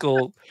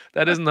local.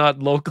 That is not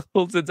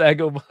local to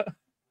Dagobah.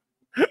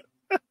 A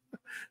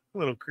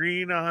little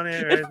green on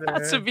it It right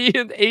has to there. be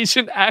an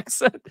Asian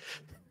accent.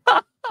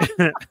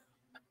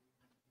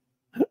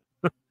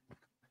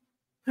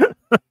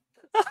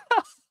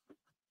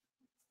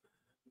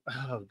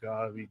 Oh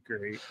god, it'd be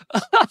great.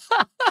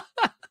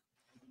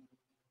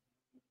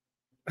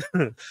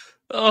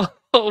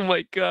 Oh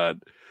my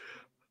God.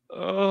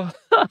 Oh,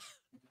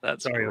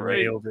 that's Sorry, I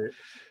great. nailed it.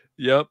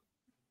 Yep.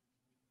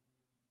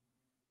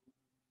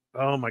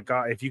 Oh my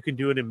god, if you can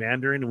do it in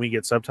Mandarin and we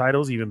get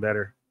subtitles, even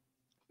better.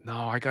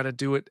 No, I gotta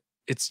do it.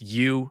 It's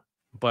you,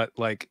 but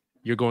like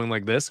you're going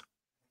like this,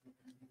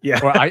 Yeah.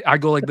 or I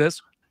go like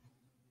this,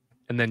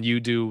 and then you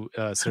do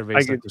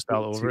Cerveza get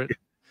Cristal to over it.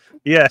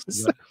 Yes.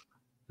 But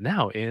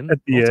now in At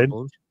the end.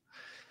 multiple-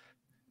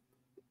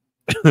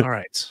 All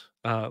right.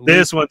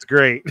 This one's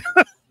great.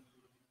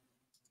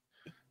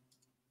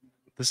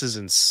 This is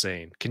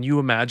insane. Can you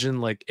imagine,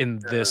 like, in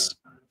this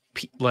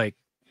like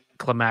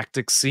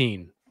climactic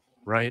scene,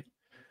 right?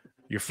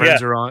 Your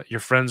friends are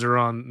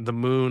on the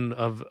moon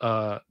of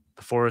the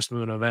forest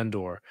moon of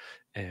Endor,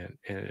 and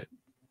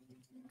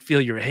feel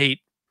your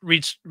hate.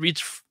 Reach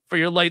for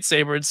your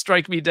lightsaber and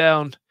strike me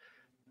down.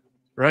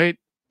 Right?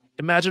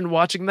 Imagine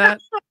watching that.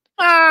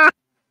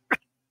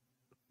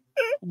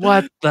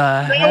 What the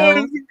That hell?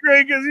 one is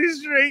great because he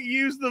straight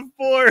used the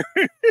Force.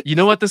 You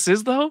know what this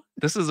is though?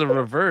 This is a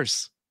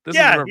reverse. This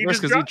Yeah, is a he reverse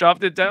just because he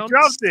dropped it down.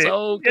 Dropped it.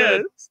 So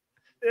good. Yes.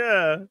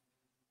 Yeah.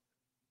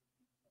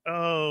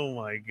 Oh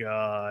my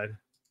god.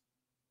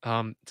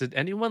 Did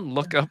anyone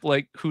look up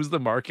like who's the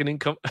marketing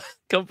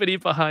company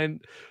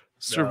behind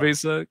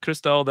Cerveza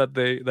Cristal that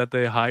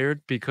they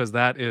hired? Because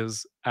that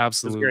is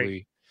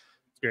absolutely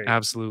Great.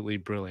 absolutely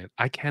brilliant.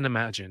 I can't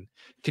imagine.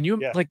 Can you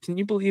Yeah. can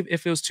you believe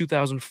if it was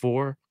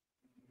 2004?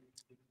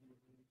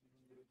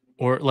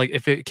 Or like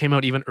if it came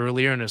out even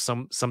earlier and it's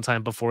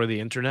sometime before the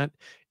internet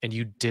and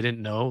you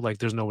didn't know, like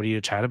there's nobody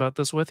to chat about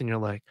this with, and you're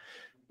like,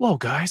 whoa,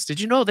 guys, did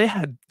you know they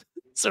had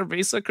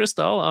Cerveza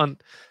Cristal on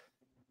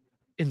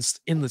in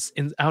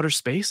outer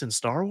space in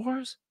Star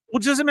Wars? Well,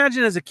 just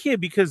imagine as a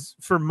kid, because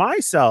for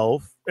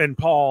myself and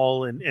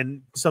Paul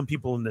and some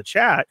people in the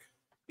chat,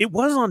 it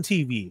was on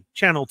TV,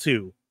 Channel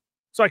 2.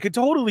 So I could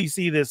totally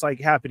see this like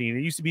happening.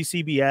 It used to be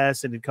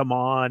CBS and it'd come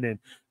on and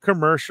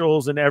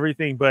commercials and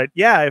everything. But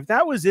yeah, if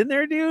that was in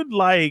there, dude,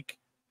 like,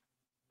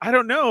 I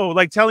don't know,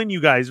 like telling you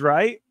guys,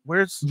 right?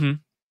 Where's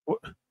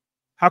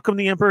how come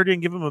the Emperor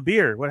didn't give him a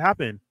beer? What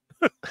happened?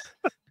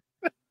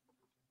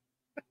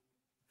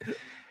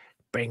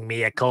 Bring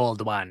me a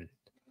cold one.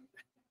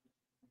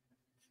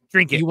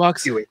 Drink it. He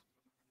walks. Do it.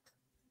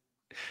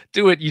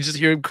 Do it. You just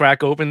hear him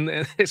crack open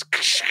and it's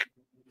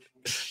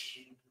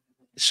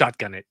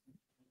shotgun it.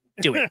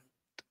 Do it.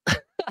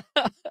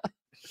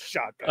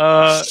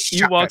 Shotgun.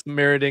 He walks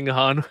meriting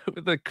Han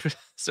with a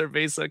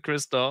cerveza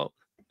cristal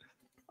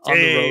on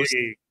the roast.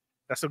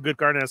 That's some good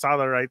carne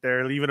asada right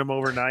there. Leaving him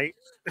overnight.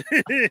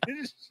 That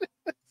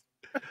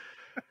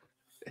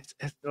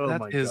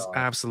is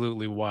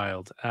absolutely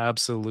wild.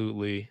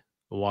 Absolutely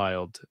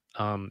wild.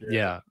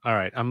 Yeah. All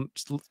right. I'm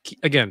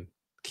again.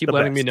 Keep The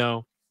letting me best.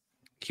 know.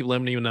 Keep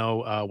letting me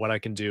know what I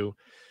can do.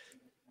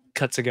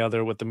 Cut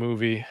together with the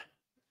movie,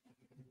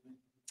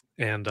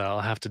 and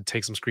I'll have to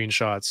take some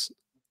screenshots,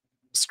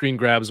 screen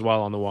grabs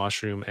while on the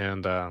washroom,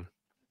 and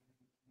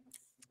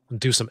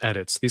do some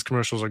edits. These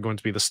commercials are going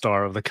to be the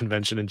star of the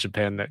convention in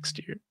Japan next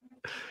year.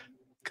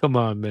 Come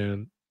on,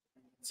 man.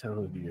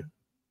 Telling you.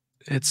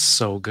 It's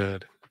so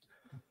good.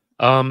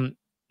 I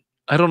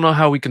don't know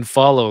how we can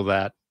follow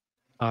that.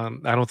 I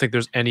don't think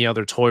there's any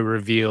other toy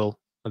reveal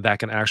that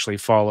can actually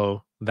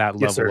follow that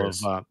Yes, level there of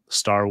is.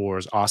 Star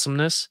Wars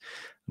awesomeness.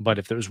 But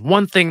if there's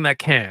one thing that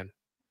can,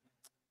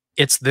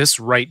 it's this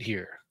right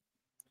here.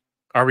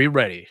 Are we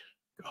ready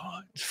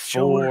God,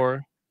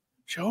 for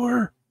show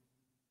her.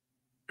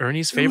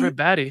 Ernie's favorite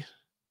baddie,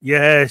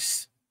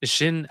 Yes.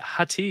 Shin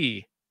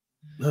Hati?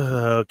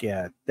 Look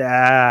at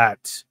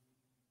that.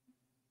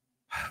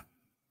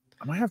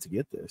 I might have to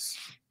get this.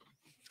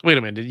 Wait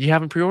a minute, you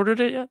haven't pre-ordered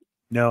it yet?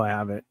 No, I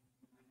haven't.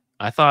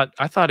 I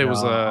thought it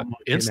was I'm looking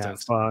at instant.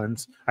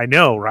 funds. I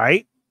know,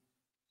 right?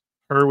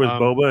 Her with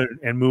Um, Boba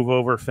and move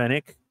over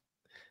Fennec.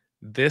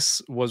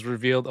 This was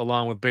revealed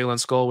along with Baylan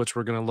Skull, which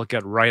we're going to look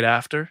at right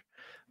after.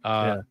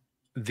 Yeah.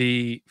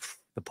 The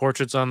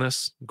portraits on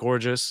this,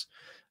 gorgeous.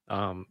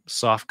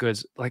 Soft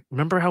goods. Like,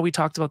 remember how we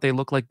talked about they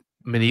look like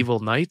medieval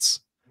knights?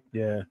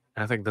 Yeah.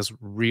 I think this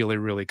really,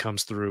 really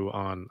comes through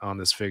on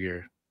this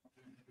figure.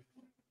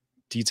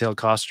 Detailed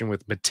costume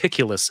with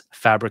meticulous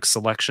fabric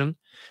selection,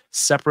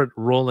 separate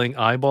rolling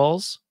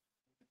eyeballs,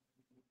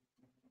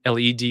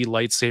 LED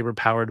lightsaber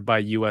powered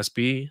by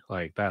USB.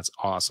 Like, that's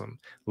awesome.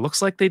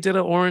 Looks like they did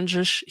an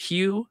orangish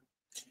hue.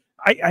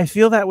 I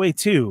feel that way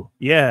too.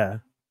 Yeah.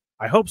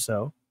 I hope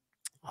so.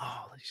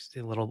 Oh, you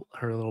see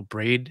her little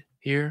braid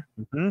here.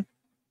 Mm-hmm.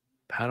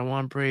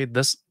 Padawan braid.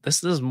 This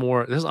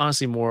is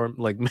honestly more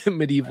like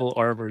medieval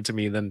armor to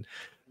me than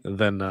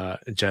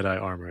Jedi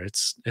armor.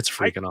 It's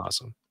freaking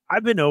awesome.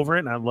 I've been over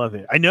it and I love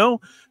it. I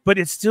know, but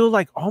it's still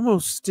like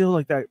almost still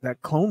like that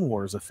Clone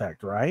Wars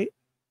effect, right?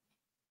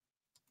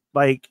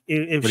 Like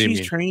if What do you she's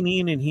mean?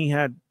 training and he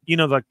had,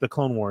 like the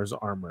Clone Wars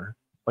armor.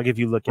 Like if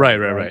you look at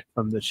Right.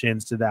 from the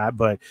shins to that,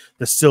 but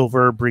the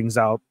silver brings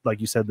out,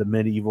 like you said, the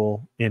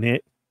medieval in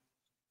it.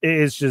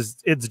 It's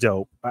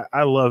dope.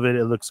 I love it.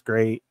 It looks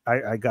great.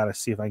 I gotta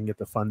see if I can get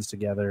the funds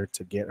together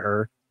to get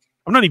her.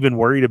 I'm not even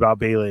worried about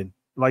Baylan.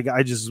 Like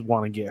I just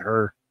want to get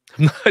her.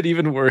 I'm not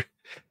even worried.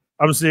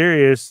 I'm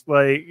serious.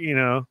 Like,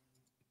 because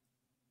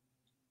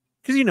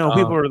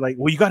people are like,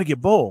 well, you got to get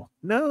Bull.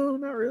 No,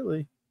 not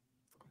really.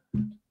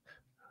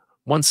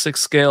 1/6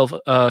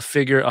 scale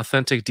figure,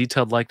 authentic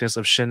detailed likeness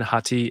of Shin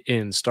Hati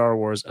in Star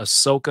Wars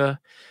Ahsoka.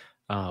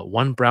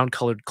 One brown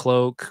colored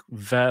cloak,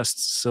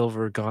 vest,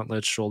 silver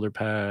gauntlets, shoulder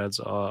pads,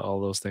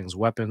 all those things.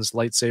 Weapons,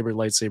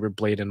 lightsaber,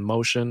 blade in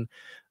motion.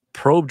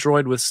 Probe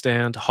droid with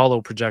stand, hollow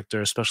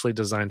projector, specially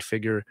designed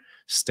figure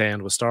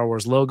stand with Star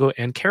Wars logo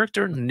and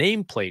character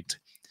nameplate.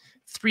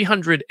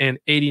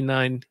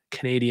 389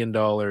 Canadian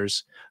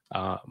dollars.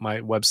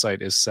 My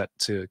website is set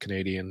to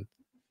Canadian,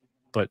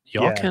 but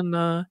y'all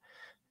can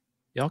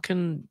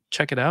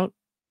check it out.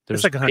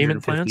 There's It's like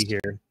payment 150 plans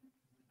here.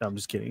 No, I'm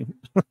just kidding.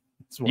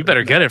 You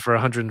better get it for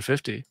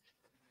 150.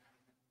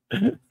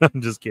 I'm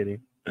just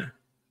kidding.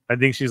 I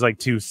think she's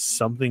like what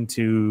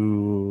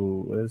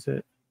is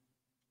it?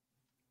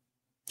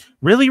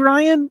 Really,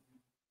 Ryan?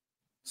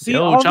 See,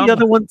 Yo, all Chamba. the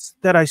other ones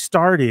that I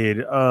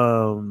started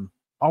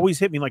always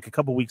hit me like a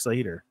couple weeks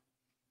later.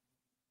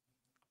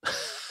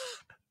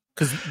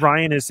 Because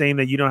Ryan is saying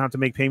that you don't have to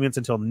make payments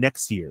until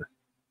next year.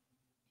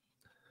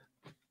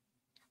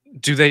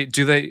 Do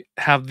they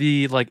have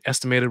the like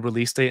estimated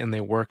release date and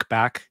they work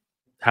back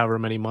however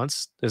many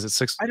months? Is it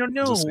 6? I don't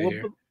know. Does it say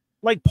here?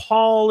 Like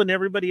Paul and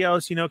everybody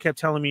else, kept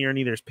telling me,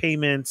 Ernie, there's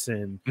payments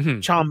and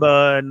Mhm.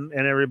 Chamba and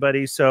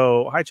everybody.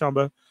 So hi,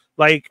 Chamba.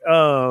 Like,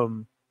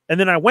 and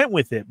then I went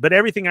with it. But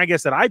everything I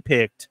guess that I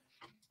picked,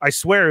 I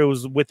swear it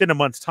was within a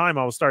month's time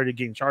I was started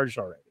getting charged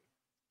already.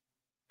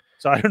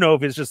 So I don't know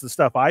if it's just the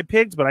stuff I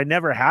picked, but I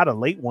never had a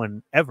late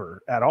one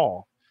ever at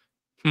all.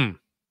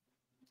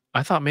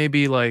 I thought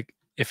maybe like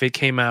if it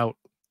came out,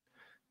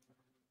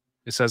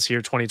 it says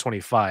here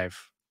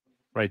 2025.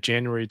 right?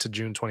 January to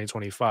June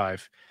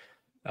 2025.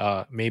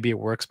 Maybe it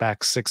works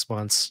back 6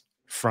 months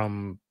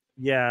from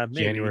Yeah,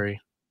 maybe.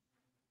 January,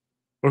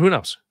 or who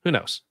knows? Who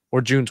knows?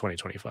 Or June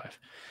 2025.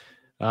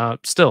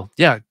 Still,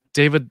 yeah,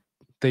 David,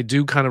 they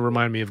do kind of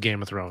remind me of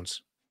Game of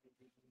Thrones,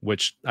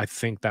 which I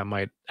think that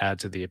might add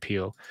to the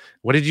appeal.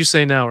 What did you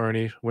say now,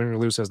 Ernie? Win or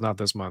lose says not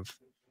this month.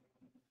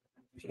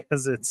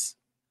 Because it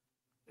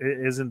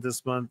isn't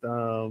this month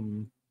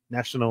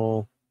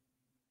National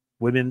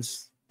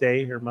Women's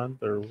Day or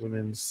month or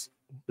women's,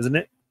 isn't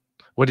it?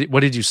 What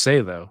did you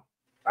say though?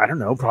 I don't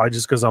know. Probably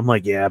just because I'm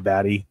like, yeah,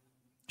 baddie,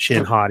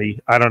 Shin Hati.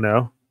 I don't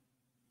know.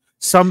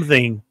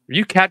 Something. Are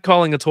you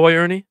catcalling a toy,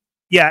 Ernie?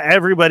 Yeah,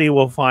 everybody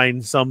will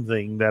find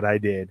something that I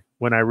did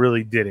when I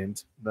really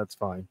didn't. That's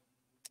fine.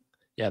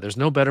 Yeah, there's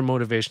no better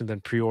motivation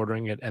than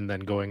pre-ordering it and then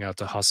going out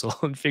to hustle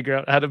and figure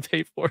out how to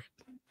pay for it.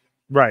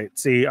 Right.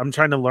 See, I'm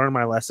trying to learn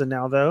my lesson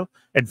now, though,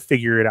 and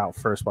figure it out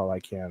first while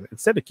I can,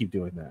 instead of keep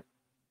doing that.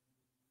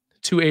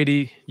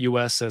 280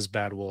 US says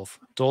Bad Wolf.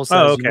 Dole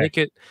says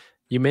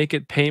you make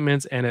it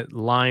payments and it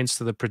lines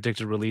to the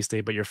predicted release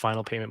date, but your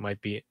final payment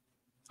might be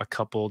a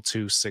couple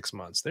to 6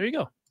 months. There you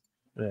go.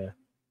 Yeah.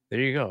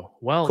 There you go.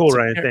 Well, Cool,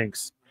 Ryan.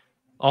 Thanks.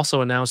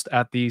 Also announced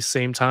at the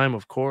same time,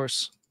 of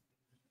course,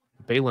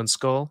 Baylan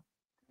Skull.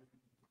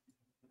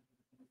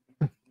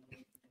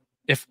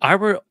 If I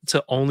were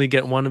to only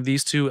get one of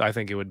these two, I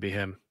think it would be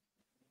him.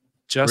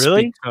 Just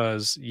really?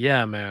 Because,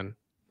 yeah, man.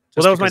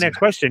 Well, that was my next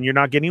question. You're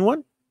not getting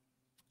one?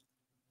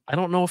 I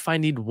don't know if I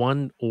need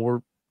one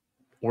or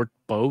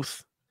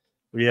both.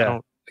 Yeah.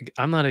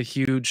 I'm not a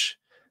huge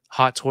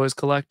Hot Toys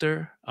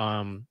collector.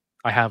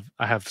 I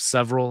have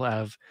several.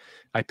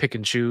 I pick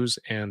and choose,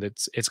 and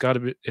it's got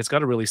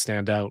to really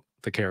stand out,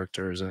 the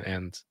characters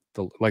and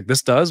the like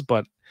this does,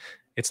 but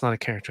it's not a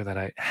character that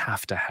I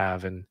have to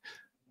have in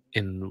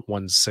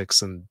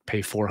 1/6 and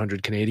pay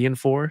 400 Canadian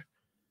for.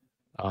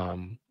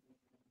 I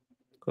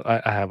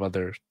have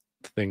other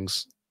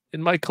things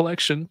in my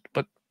collection,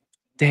 but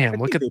damn,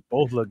 look at they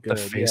both look good.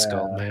 The face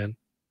sculpt, man.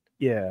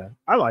 Yeah,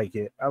 I like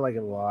it. I like it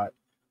a lot.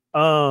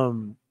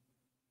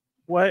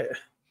 What?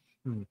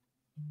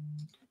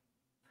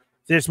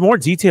 There's more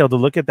detail to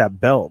look at that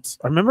belt.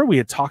 I remember we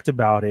had talked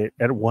about it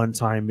at one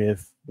time.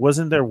 If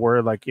wasn't there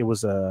word like it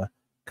was a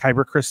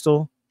kyber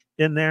crystal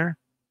in there?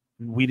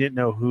 We didn't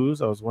know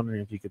whose. I was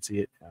wondering if you could see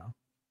it now.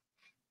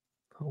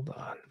 Hold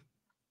on,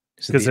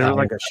 because there's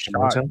like a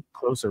shot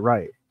closer.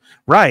 Right.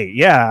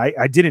 Yeah,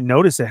 I didn't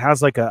notice it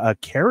has like a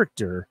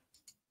character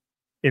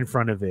in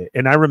front of it,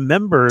 and I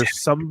remember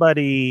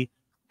somebody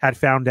had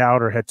found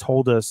out or had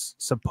told us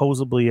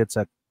supposedly it's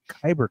a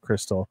kyber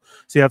crystal.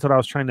 See, that's what I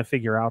was trying to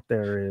figure out.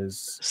 There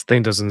is this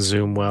thing doesn't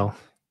zoom well.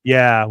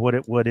 Yeah,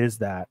 what is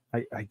that?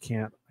 I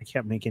can't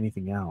make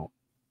anything out.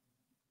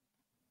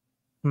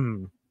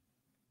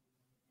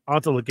 I'll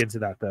have to look into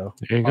that though.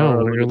 There you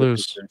go. Win or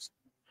lose.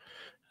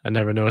 I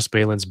never noticed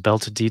Baylan's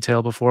belt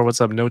detail before. What's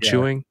up? No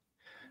chewing.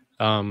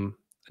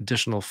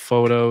 Additional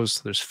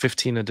photos. There's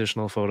 15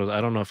 additional photos.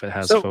 I don't know if it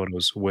has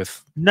photos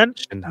with none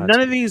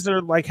of these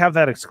are like have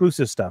that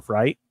exclusive stuff,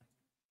 right?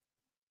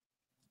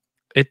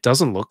 It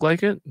doesn't look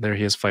like it. There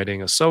he is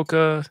fighting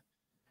Ahsoka.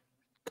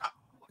 Oh,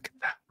 look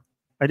at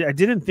that. I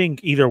didn't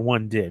think either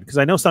one did, because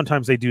I know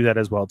sometimes they do that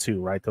as well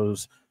too, right?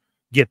 Those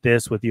get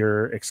this with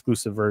your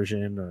exclusive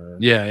version, or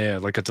yeah,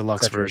 like a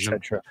deluxe version.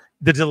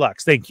 The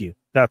deluxe. Thank you.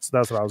 That's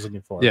what I was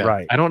looking for. Yeah,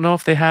 right. I don't know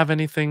if they have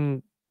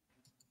anything.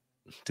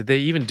 Did they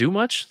even do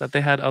much that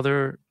they had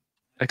other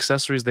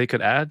accessories they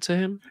could add to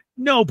him?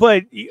 No,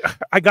 but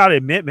I gotta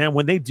admit, man,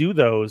 when they do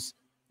those,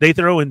 they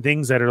throw in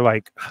things that are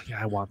like, oh,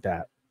 yeah, I want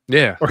that.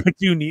 Yeah. Or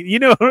you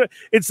need,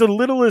 it's the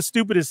littlest,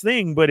 stupidest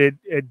thing, but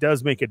it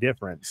does make a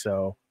difference.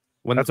 So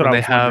that's what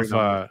they have,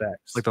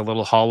 like the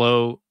little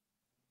hollow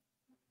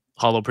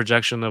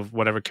projection of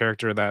whatever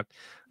character that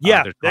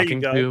they're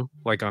talking to,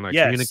 like on a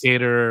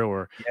communicator,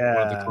 or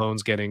one of the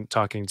clones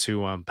talking to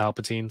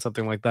Palpatine,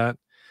 something like that.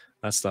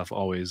 That stuff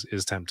always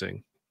is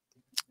tempting.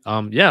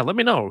 Let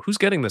me know who's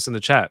getting this in the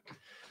chat.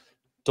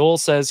 Dole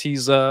says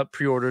he's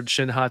pre-ordered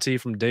Shin Hati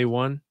from day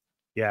one.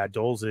 Yeah,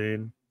 Dole's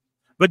in.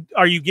 But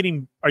are you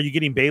getting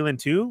Baylan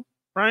too,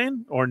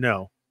 Ryan, or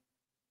no?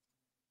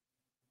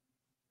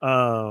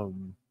 Or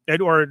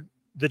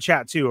the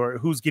chat too, or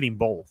who's getting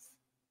both?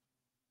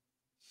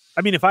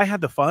 I mean, if I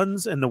had the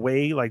funds and the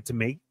way like to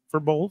make for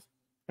both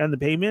and the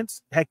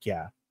payments, heck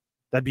yeah,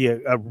 that'd be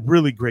a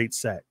really great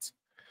set.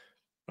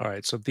 All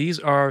right, so these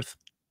are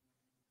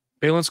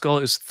Baylan Skull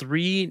is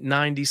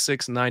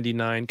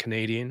 $396.99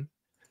 Canadian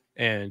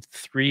and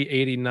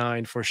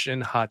 $389 for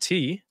Shin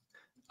Hati.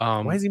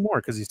 Why is he more?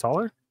 Because he's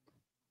taller?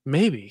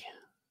 Maybe.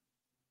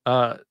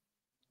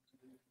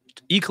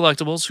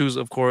 E-Collectibles, who's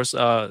of course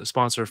a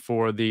sponsor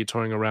for the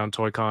Touring Around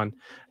Toy-Con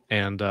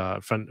and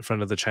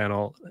friend of the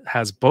channel,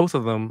 has both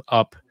of them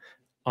up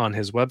on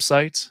his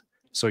website,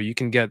 so you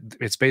can get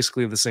it's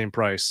basically the same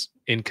price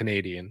in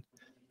Canadian.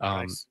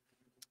 Nice.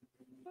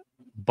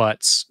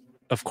 But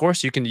of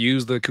course, you can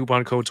use the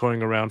coupon code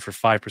Touring Around for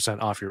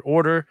 5% off your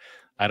order.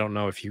 I don't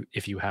know if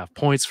you have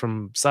points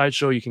from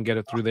Sideshow, you can get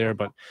it through there,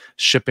 but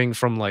shipping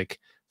from like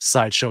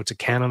Sideshow to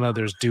Canada,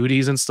 there's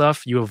duties and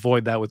stuff. You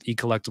avoid that with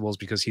eCollectibles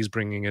because he's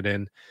bringing it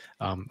in.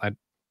 I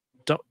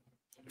don't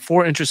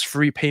 4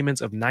 interest-free payments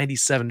of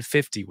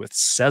 $97.50 with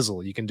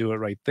Sezzle. You can do it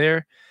right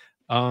there.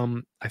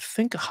 I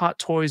think Hot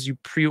Toys you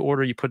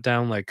pre-order, you put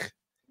down like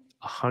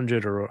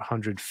 100 or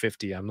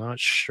 150. I'm not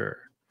sure.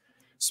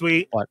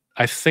 Sweet. But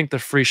I think the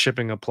free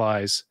shipping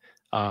applies.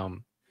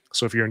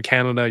 So if you're in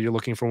Canada, you're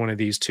looking for one of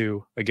these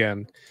two,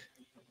 again,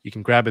 you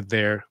can grab it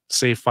there,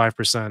 save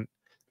 5%.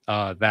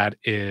 That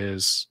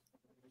is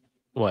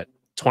what,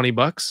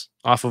 $20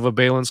 off of a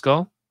Baylan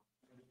skull?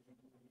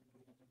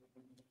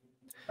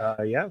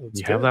 Yeah, that's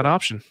You have that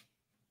option.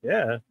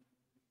 Yeah.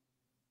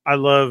 I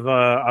love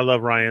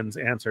Ryan's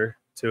answer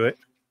to it.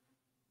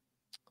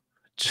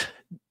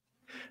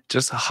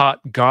 Just a hot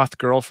goth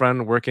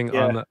girlfriend working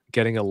on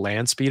getting a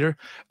land speeder.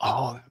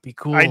 Oh, that'd be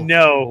cool. I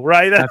know,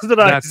 right? That's what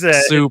I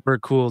said. Super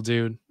cool,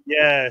 dude.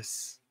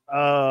 Yes.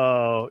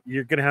 Oh,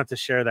 you're gonna have to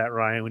share that,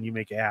 Ryan, when you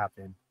make it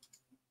happen.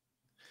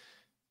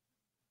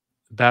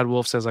 Bad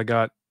Wolf says I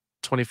got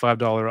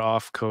 $25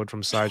 off code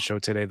from Sideshow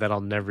today that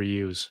I'll never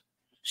use.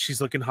 She's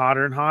looking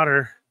hotter and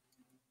hotter.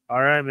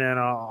 All right, man.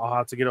 I'll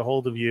have to get a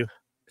hold of you.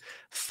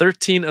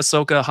 13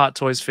 Ahsoka Hot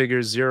Toys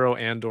figures, 0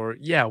 Andor.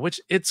 Yeah, which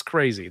it's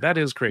crazy. That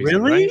is crazy.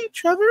 Really, right?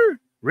 Trevor?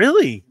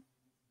 Really?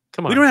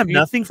 Come on. We don't have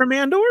nothing from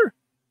Andor?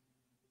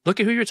 Look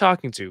at who you're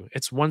talking to.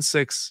 It's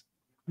 1/6.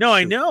 No,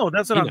 I know.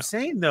 That's what I'm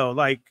saying, though.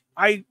 Like,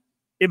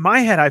 in my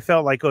head, I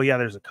felt like, oh, yeah,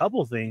 there's a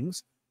couple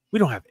things. We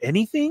don't have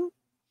anything?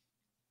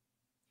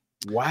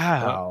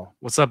 Wow.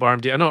 What's up,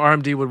 RMD? I know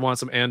RMD would want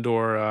some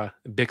Andor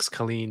Bix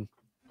Colleen.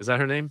 Is that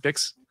her name?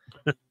 Bix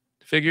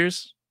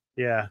figures?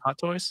 Yeah. Hot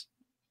Toys?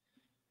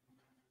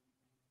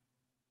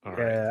 All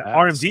yeah.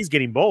 Right, RMD's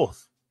getting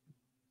both.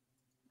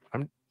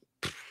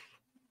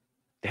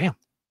 Damn.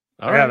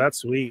 All right. That's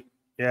sweet.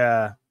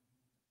 Yeah.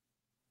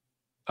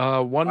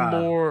 One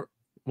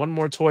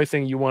more toy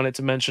thing you wanted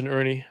to mention,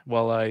 Ernie,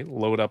 while I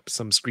load up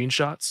some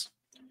screenshots.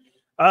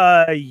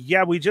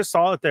 Yeah, we just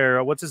saw it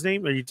there. What's his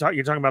name? You're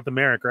talking about the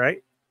Merrick,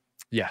 right?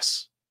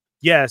 Yes.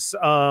 Yes.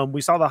 We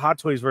saw the Hot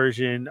Toys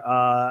version.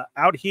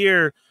 Out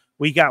here,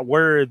 we got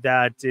word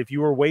that if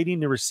you were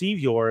waiting to receive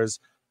yours,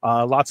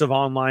 lots of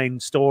online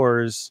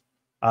stores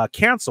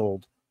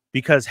canceled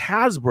because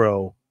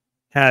Hasbro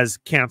has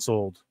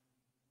canceled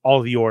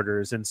all the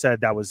orders and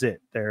said that was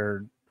it.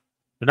 They're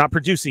not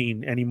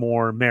producing any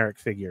more Merrick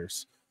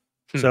figures.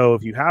 So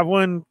if you have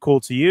one, cool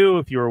to you.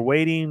 If you were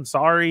waiting,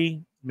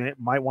 sorry.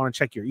 Might want to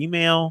check your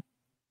email.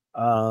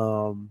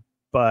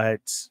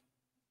 But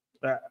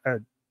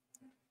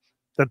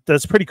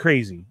that's pretty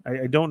crazy.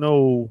 I don't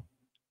know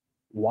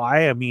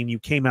why. I mean, you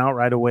came out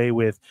right away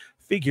with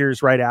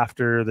figures right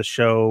after the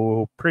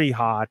show, pretty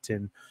hot,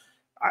 and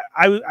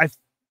I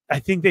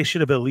think they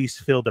should have at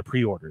least filled the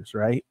pre-orders,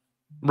 right?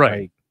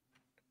 Right. Like,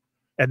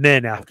 and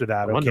then after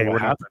that, okay,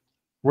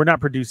 we're not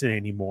producing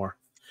anymore.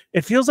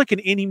 It feels like an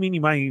any, meeny,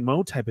 miny,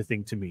 mo type of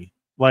thing to me.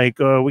 Like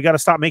we got to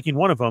stop making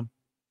one of them,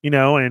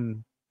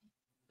 and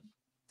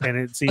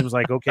it seems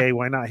like, okay,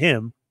 why not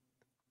him?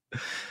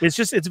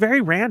 It's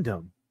very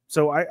random.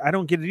 So I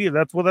don't get it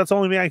either. That's the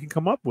only thing I can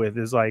come up with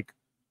is like,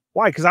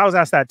 why? Because I was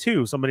asked that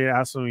too. Somebody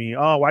asked me,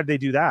 oh, why did they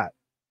do that?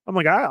 I'm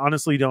like, I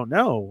honestly don't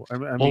know. I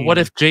mean, what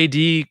if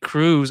JD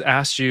Cruz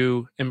asked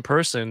you in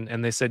person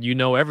and they said, you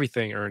know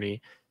everything,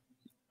 Ernie?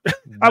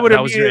 I would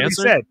have immediately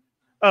said,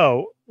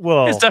 oh,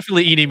 well. It's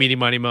definitely Eeny, Meeny,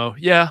 Miny, Mo.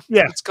 Yeah.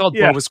 It's called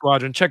Boba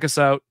Squadron. Check us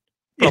out.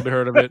 Probably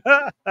heard of it.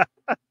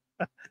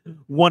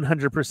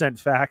 100%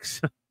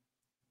 facts.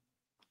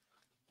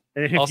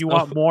 And if you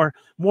want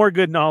more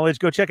good knowledge,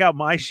 go check out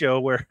my show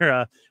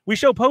where we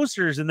show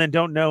posters and then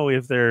don't know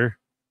if they're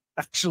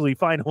actually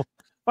final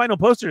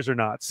posters or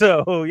not.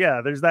 So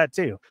yeah, there's that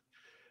too.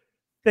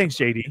 Thanks,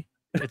 JD.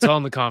 It's all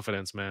in the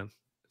confidence, man.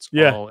 It's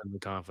all in the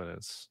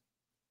confidence.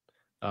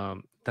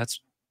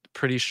 That's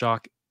pretty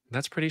shocking.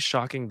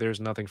 There's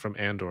nothing from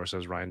Andor,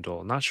 says Ryan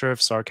Dole. Not sure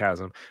if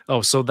sarcasm.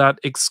 Oh, so that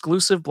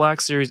exclusive Black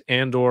Series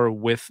Andor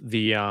with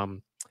the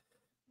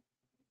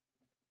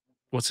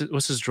what's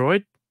his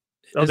droid?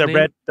 Oh,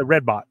 the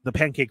red bot, the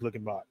pancake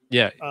looking bot.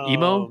 Yeah,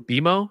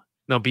 BMO.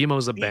 No,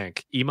 BMO's a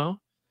bank. Emo.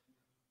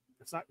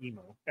 It's not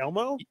Emo.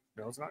 Elmo?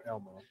 No, it's not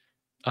Elmo.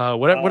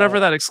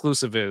 Whatever that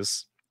exclusive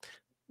is,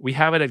 we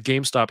have it at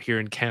GameStop here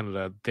in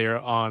Canada.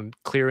 They're on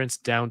clearance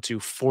down to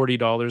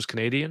 $40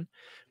 Canadian,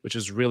 which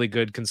is really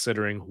good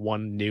considering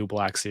one new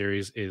Black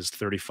Series is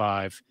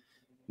 $35.99.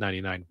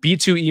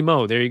 B2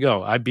 Emo. There you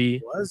go.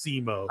 Was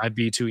Emo. I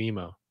B2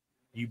 Emo.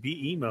 You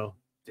beat Emo.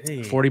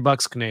 Dang.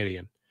 $40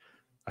 Canadian.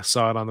 I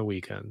saw it on the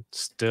weekend.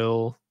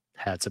 Still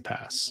had to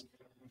pass.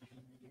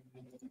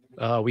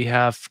 We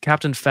have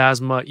Captain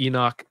Phasma,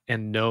 Enoch,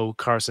 and no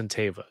Carson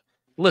Teva.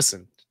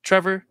 Listen,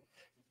 Trevor,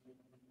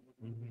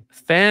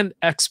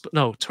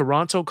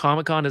 Toronto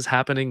Comic-Con is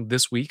happening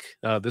this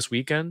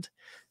weekend.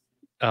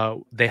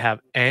 They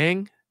have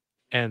Aang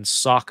and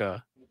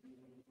Sokka.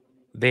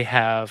 They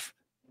have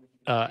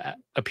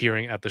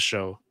appearing at the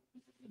show.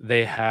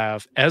 They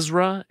have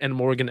Ezra and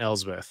Morgan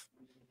Elsbeth.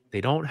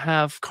 They don't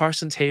have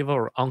Carson Teva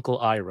or Uncle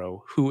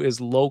Iroh, who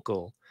is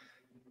local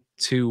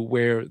to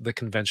where the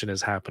convention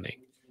is happening.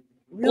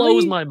 Really?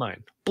 Blows my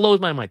mind. Blows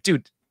my mind,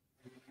 dude.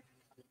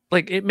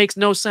 Like, it makes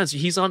no sense.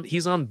 He's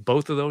on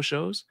both of those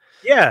shows,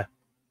 Yeah.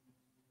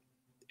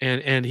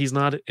 and he's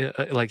not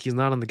he's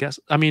not on the guest.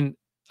 I mean,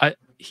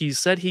 he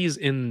said he's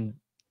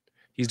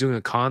doing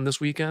a con this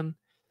weekend.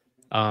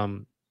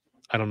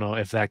 I don't know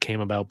if that came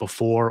about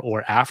before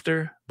or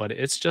after, but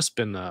it's just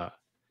been a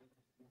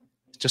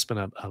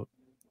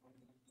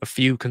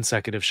few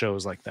consecutive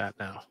shows like that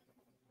now.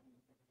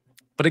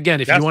 But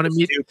again, if you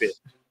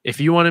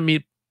want to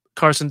meet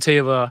Carson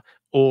Teva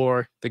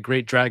or the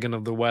Great Dragon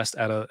of the West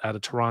at a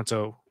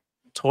Toronto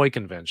toy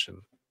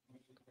convention,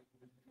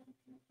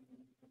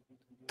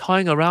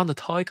 toying around the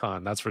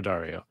Toy-Con, that's for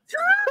Dario.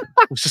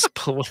 We'll just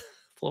pull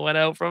it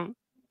out from.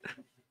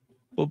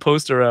 We'll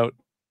post her out.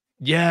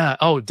 Yeah.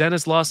 Oh,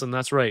 Dennis Lawson.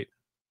 That's right.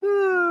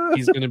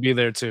 He's going to be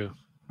there too.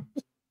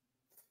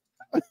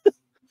 I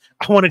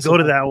want to go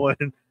to that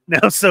one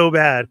now so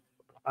bad.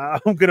 I'm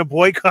going to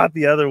boycott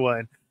the other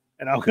one,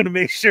 and I'm going to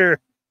make sure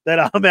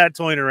that I'm at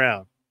Toying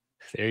Around.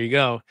 There you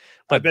go.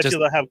 But I bet you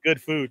they'll have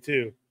good food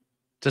too.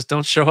 Just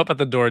don't show up at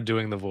the door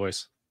doing the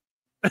voice.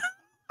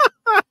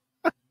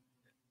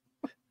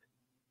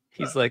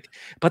 He's like,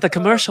 but the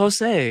commercials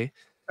say.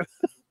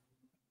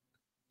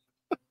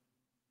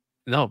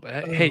 No,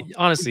 but hey,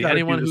 honestly,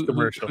 anyone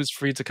who's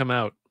free to come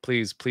out,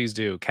 please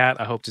do. Kat,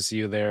 I hope to see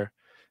you there.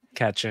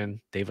 Kat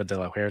Chin, David De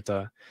La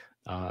Huerta.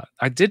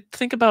 I did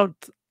think about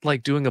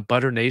like doing a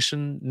Butter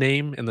Nation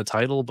name in the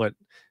title, but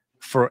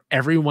for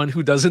everyone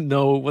who doesn't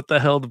know what the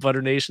hell the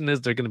Butter Nation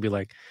is, they're going to be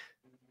like,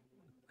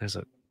 "There's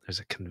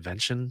a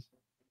convention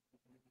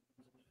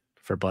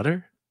for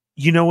butter."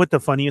 You know what the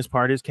funniest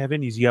part is,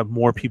 Kevin? Is you have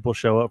more people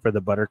show up for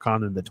the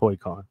ButterCon than the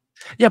Toy-Con.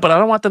 Yeah, but I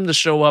don't want them to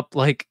show up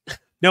like.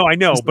 No, I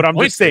know, but I'm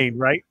just saying,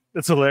 right?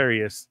 That's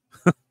hilarious.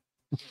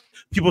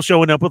 People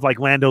showing up with like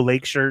Lando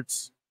Lake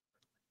shirts.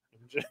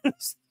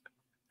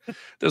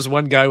 There's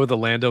one guy with a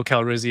Lando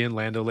Calrissian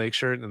Lando Lake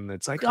shirt, and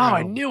it's like, oh,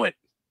 I knew it.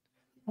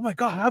 Oh my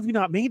God, how have you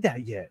not made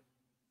that yet?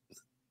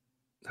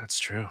 That's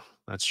true.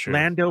 That's true.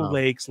 Lando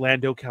Lakes,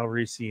 Lando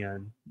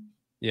Calrissian.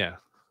 Yeah.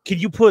 Can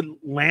you put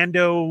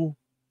Lando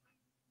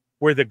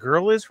where the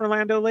girl is for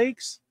Lando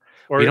Lakes?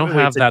 Or we don't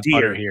have that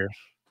butter here.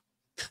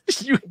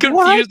 You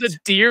confused a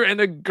deer and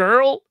a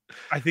girl?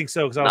 I think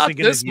so, because I was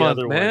thinking this of the month,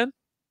 other man.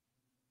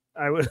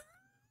 One. I would.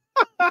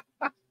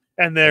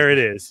 And there it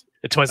is.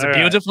 It was a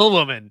beautiful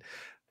woman.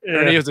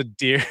 Ernie was a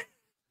deer.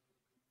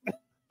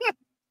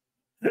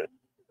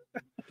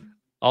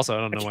 Also,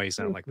 I don't know why you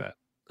sound like that.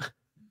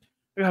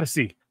 I gotta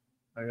see.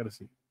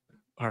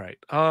 All right.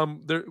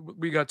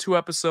 We got 2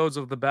 episodes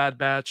of The Bad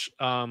Batch.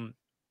 I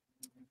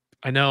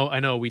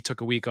know we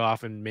took a week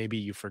off and maybe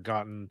you've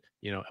forgotten,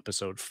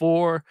 episode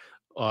 4.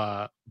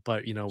 But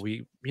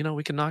we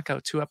can knock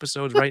out 2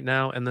 episodes right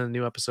now, and then a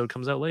new episode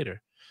comes out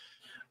later.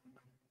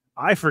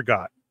 I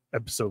forgot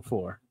episode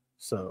 4.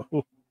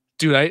 So,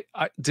 dude,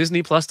 I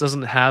Disney Plus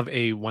doesn't have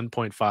a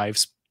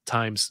 1.5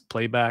 times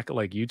playback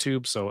like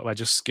YouTube, so I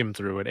just skimmed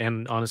through it,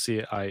 and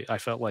honestly, I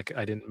felt like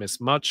I didn't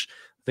miss much.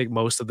 I think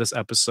most of this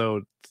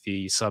episode,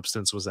 the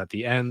substance was at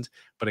the end.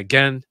 But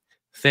again,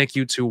 thank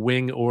you to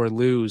Wing or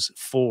Lose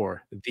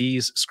for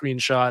these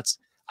screenshots.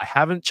 I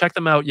haven't checked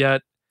them out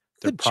yet.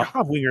 Good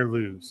job, Wing or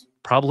Lose.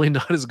 Probably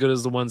not as good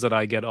as the ones that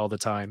I get all the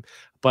time.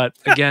 But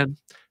again,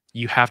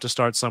 you have to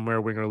start somewhere,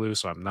 Wing or Lose,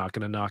 so I'm not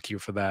going to knock you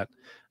for that.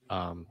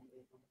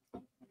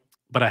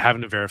 But I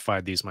haven't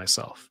verified these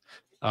myself.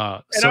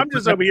 And I'm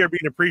just over here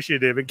being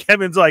appreciative. And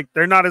Kevin's like,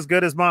 they're not as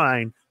good as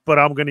mine, but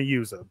I'm going to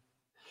use them.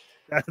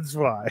 That's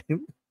why.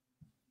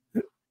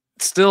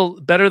 Still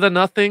better than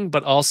nothing,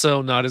 but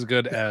also not as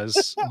good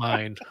as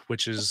mine,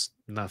 which is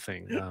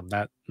nothing.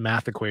 That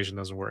math equation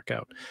doesn't work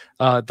out.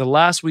 The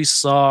last we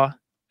saw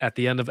at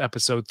the end of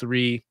episode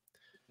 3,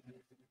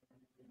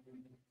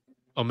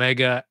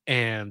 Omega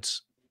and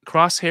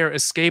Crosshair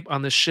escape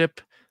on the ship.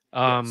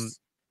 Yes.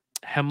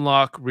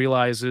 Hemlock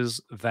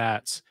realizes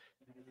that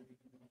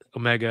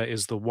Omega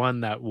is the one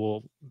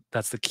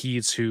that's the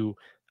key to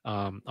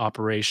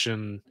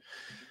Operation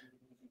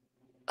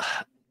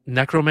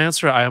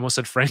Necromancer. I almost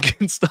said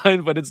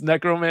Frankenstein, but it's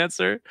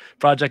Necromancer,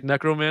 Project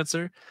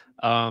Necromancer.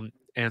 And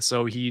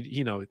so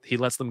he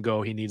lets them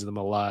go. He needs them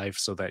alive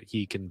so that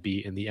he can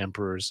be in the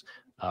Emperor's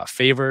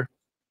favor.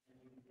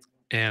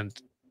 And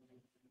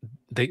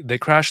they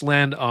crash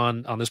land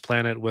on this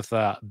planet with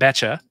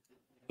Betcha,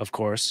 of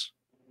course.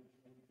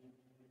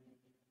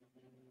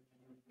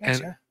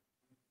 Betcha.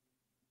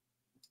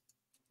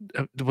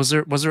 And was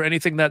there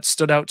anything that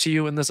stood out to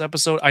you in this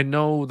episode? I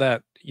know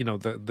that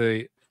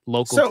the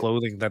local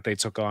clothing that they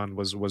took on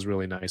was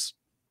really nice.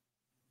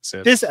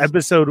 This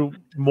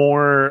episode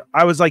more,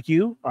 I was like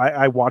you.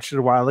 I watched it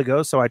a while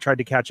ago, so I tried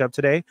to catch up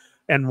today.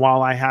 And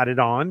while I had it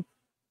on,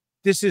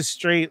 this is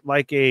straight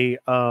like a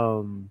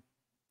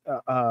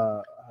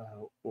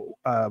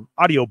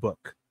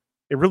audiobook.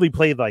 It really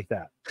played like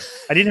that.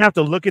 I didn't have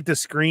to look at the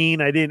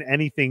screen. I didn't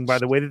anything by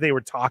the way that they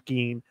were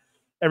talking,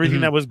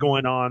 everything that was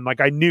going on. Like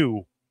I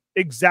knew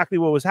exactly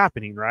what was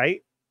happening,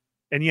 right?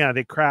 And yeah,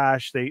 they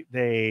crash.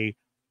 They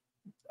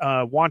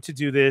want to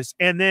do this.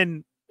 And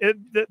then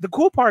the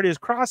cool part is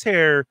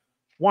Crosshair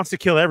wants to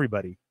kill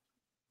everybody,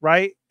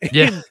 right?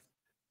 Yeah.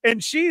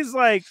 And she's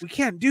like, we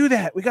can't do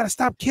that. We got to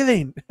stop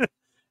killing.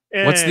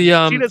 What's And the she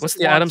doesn't what's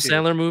the want Adam to.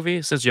 Sandler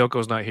movie? Since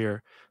Yoko's not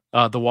here,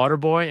 the Water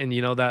Boy, and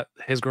you know that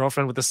his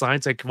girlfriend with the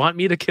signs like, "Want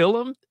me to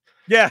kill him?"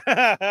 Yeah.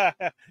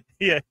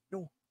 Yeah.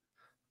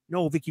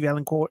 No, Vicky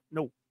Valancourt.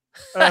 No.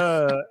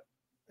 Uh,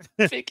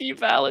 Vicky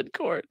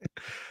Valancourt.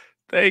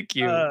 Thank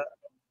you.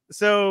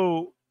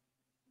 So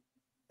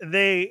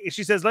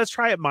she says, let's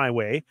try it my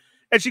way.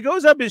 And she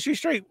goes up and she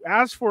straight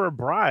asks for a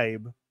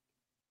bribe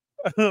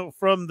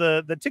from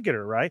the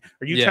ticketer, right?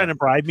 Are you Yeah. trying to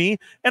bribe me?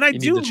 And I You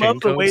need do the chain love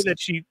the way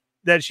codes?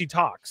 that she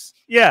talks.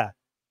 Yeah.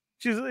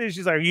 She's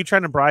like, are you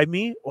trying to bribe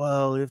me?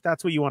 Well, if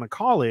that's what you want to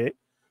call it.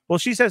 Well,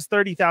 she says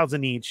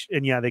 30,000 each,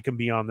 and yeah, they can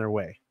be on their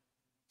way.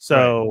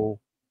 So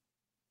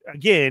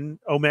again,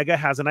 Omega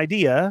has an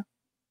idea,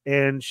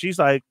 and she's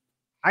like,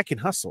 I can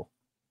hustle.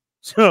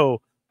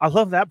 So I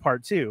love that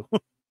part too.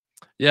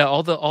 Yeah,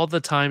 all the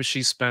time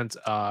she spent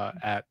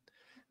at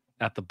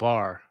the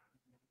bar,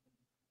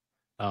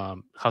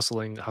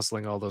 hustling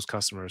all those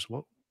customers.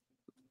 What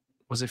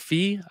was it?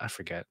 Fee? I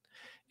forget.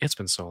 It's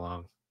been so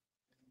long.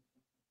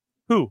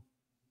 Who?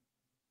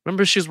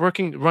 Remember, she's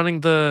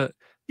running the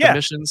Yeah.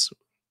 missions.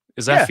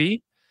 Is that Yeah.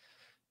 Fee?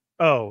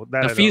 Oh,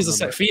 that No, I Fee don't is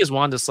remember. Fee is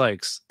Wanda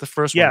Sykes, the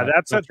first Yeah, one.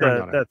 that's that at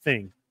turned on her. the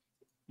thing.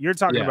 You're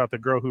talking Yeah. about the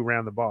girl who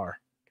ran the bar.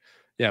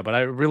 Yeah, but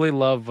I really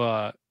love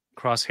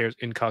Crosshair's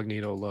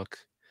incognito look.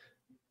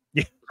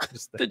 Yeah,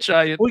 The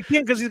giant. Well, he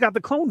can't because he's got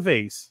the clone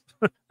face.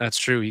 That's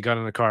true. He got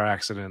in a car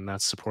accident, and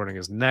that's supporting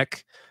his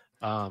neck.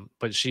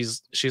 But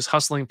she's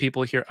hustling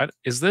people here.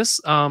 Is this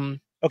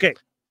Okay,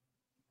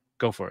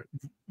 go for it.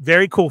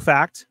 very cool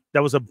fact.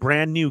 That was a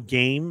brand new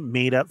game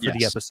made up for the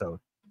Yes. episode.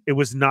 It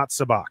was not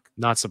Sabak.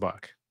 Not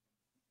Sabak.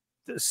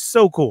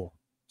 So cool.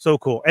 So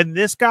cool. And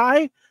this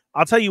guy,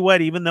 I'll tell you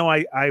what, even though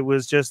I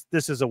was just,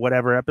 this is a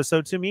whatever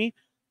episode to me,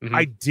 Mhm.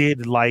 I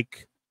did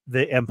like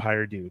the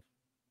Empire dude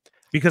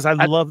because I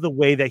love the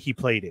way that he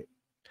played it.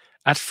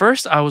 At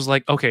first, I was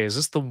like, okay, is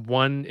this the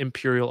one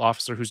Imperial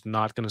officer who's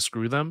not going to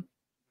screw them?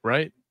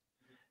 Right?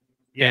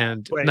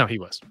 And but- no, he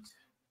was.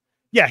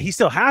 Yeah, he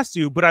still has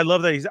to, but I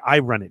love that I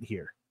run it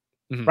here.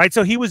 Mhm. Right?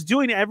 So he was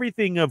doing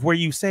everything of where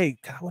you say,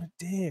 God, what a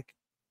dick.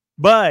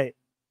 But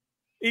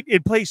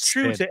it plays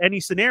true Sid. to any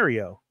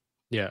scenario.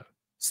 Yeah.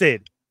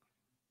 Sid.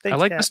 I Thanks,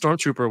 like Kat. the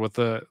stormtrooper with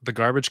the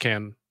garbage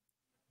can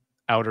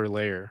outer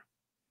layer.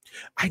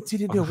 I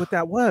didn't know what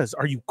that was.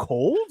 Are you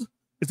cold?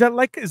 Is that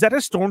a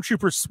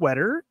stormtrooper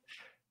sweater?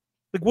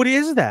 Like, what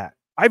is that?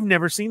 I've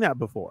never seen that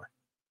before.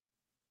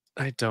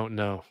 I don't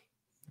know.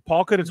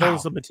 Paul could have told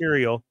us No. the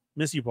material.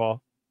 Miss you,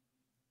 Paul.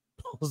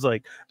 Paul was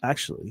like,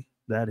 actually,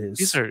 that is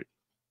These are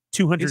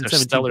 217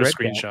 stellar thread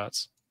count.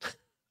 screenshots.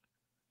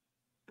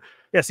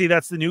 Yeah, see,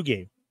 that's the new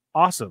game.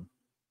 Awesome.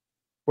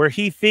 Where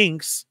he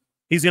thinks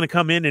he's going to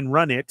come in and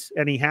run it,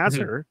 and he has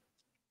Mhm. her,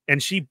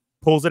 and she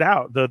pulls it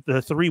out.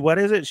 The three, what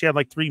is it? She had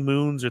like 3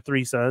 moons or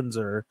 3 suns,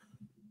 or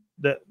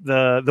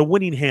the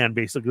winning hand,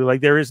 basically.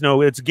 Like, there is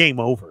no, it's game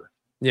over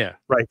Yeah.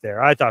 right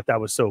there. I thought that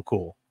was so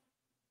cool.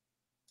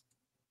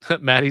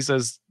 Maddie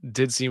says,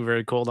 did seem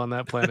very cold on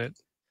that planet.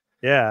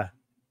 Yeah.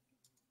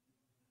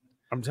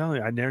 I'm telling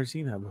you, I'd never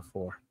seen that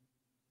before.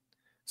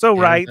 So,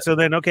 And, right. So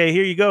then, okay,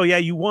 here you go. Yeah,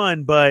 you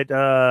won, but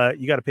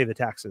you got to pay the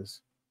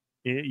taxes.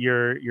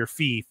 Your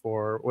fee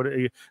for what?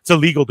 It's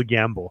illegal to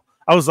gamble.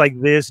 I was like,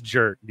 this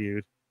jerk,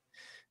 dude.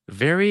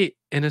 Very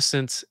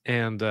innocent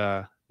and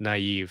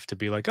naive to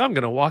be like, I'm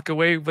going to walk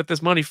away with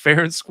this money fair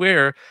and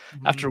square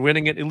after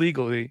winning it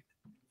illegally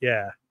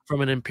Yeah.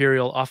 from an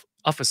Imperial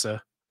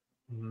officer.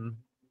 Mhm.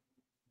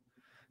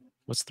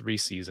 What's 3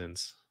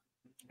 seasons?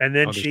 And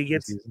then Oh, there's she 3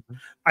 gets, seasons.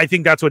 I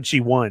think that's what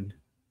she won.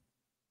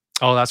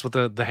 Oh, that's what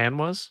the hand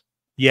was?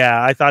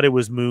 Yeah, I thought it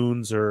was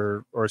moons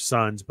or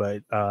suns,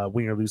 but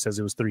Winger Lou says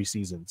it was 3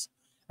 seasons,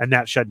 and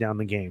that shut down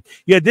the game.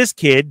 You had this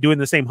kid doing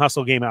the same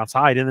hustle game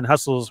outside, and then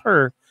hustles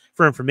her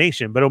for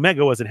information, but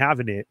Omega wasn't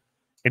having it,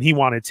 and he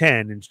wanted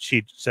 10, and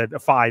she said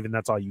 5, and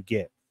that's all you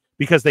get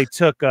because they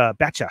took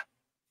Betcha.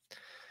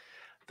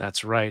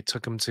 That's right.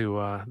 Took him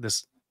to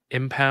this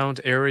impound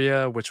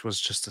area, which was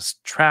just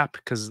a trap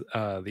because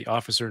the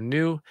officer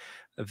knew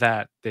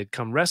that they'd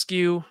come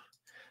rescue.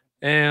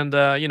 And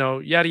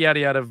yada yada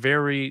yada,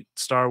 very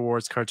Star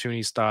Wars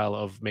cartoony style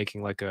of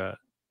making like a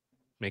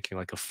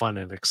fun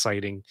and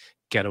exciting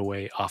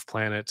getaway off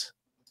planet.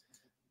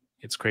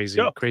 It's crazy,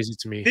 Yo, crazy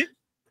to me.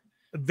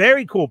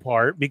 Very cool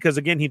part because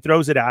again he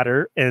throws it at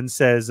her and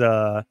says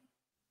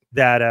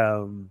that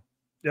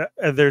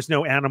there's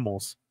no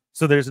animals,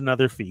 so there's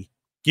another fee.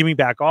 Give me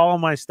back all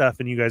my stuff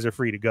and you guys are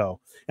free to go.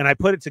 And I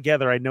put it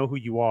together. I know who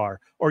you are,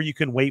 or you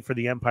can wait for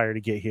the Empire to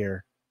get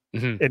here.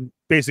 Mhm. And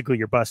basically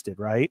you're busted,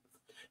 right?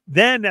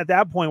 Then at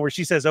that point where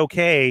she says,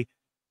 okay,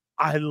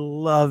 I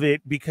love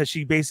it because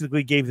she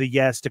basically gave the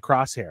yes to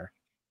Crosshair.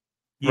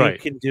 You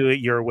Right. can do it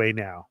your way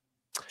now.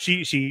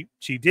 She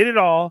did it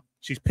all.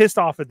 She's pissed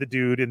off at the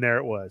dude, and there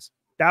it was.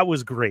 That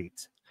was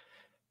great.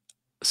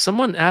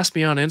 Someone asked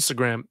me on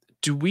Instagram,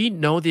 do we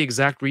know the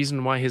exact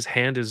reason why his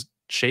hand is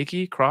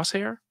shaky,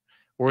 crosshair?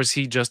 Or is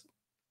he just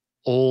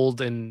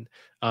old and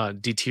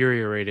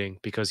deteriorating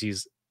because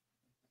he's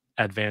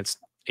advanced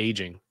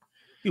aging?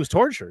 He was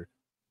tortured.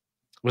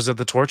 Was it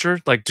the torture?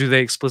 Like, do they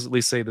explicitly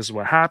say this is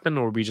what happened,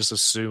 or we just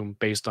assume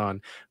based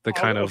on the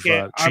kind of Okay,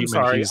 I'm treatment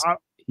sorry.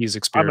 he's I'm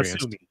experienced?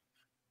 assuming.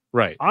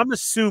 Right. I'm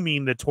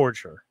assuming the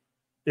torture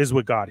is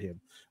what got him.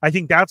 I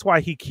think that's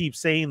why he keeps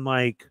saying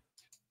like,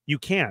 "You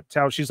can't."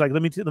 Tell she's like,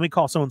 "Let me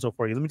call so and so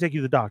for you. Let me take you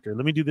to the doctor.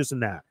 Let me do this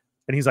and that."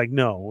 And he's like,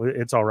 "No,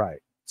 it's all right."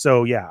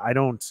 So yeah, I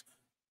don't.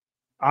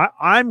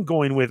 I'm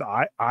going with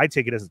I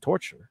take it as a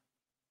torture.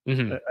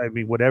 Mhm. I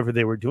mean, whatever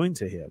they were doing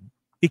to him,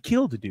 he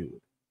killed a dude.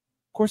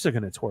 Of course, they're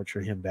going to torture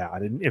him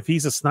bad. And if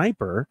he's a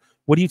sniper,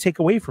 what do you take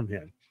away from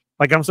him?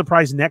 Like, I'm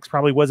surprised next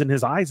probably wasn't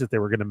his eyes that they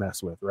were going to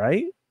mess with,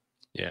 right?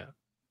 Yeah.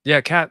 Yeah,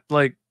 Cat,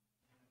 like,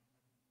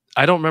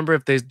 I don't remember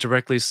if they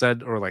directly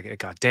said or like it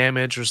got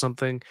damaged or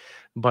something,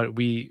 but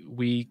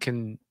we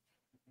can,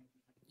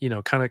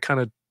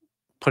 kind of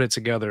put it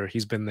together.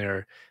 He's been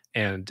there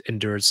and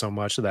endured so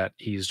much that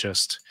he's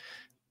just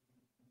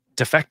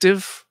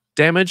defective,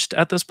 damaged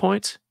at this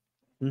point.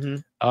 Mm-hmm.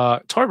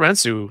 Tor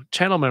Rensu,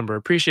 channel member,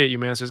 appreciate you,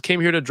 man. Says came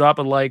here to drop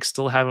a like.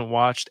 Still haven't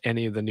watched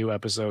any of the new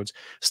episodes.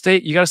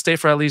 You gotta stay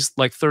for at least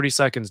like 30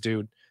 seconds,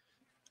 dude.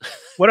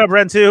 What up,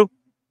 Rentu?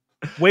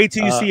 Wait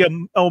till you see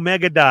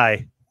Omega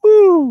die.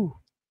 Woo!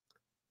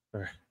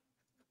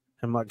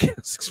 I'm not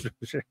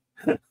exposure.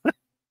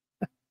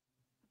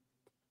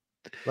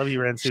 Love you,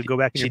 Rensu. Go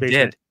back in your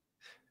basement.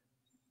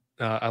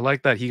 Did. I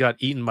like that he got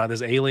eaten by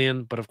this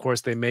alien, but of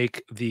course they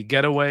make the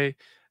getaway,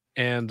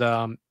 and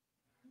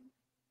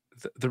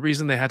the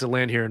reason they had to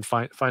land here and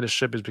find a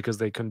ship is because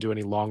they couldn't do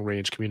any long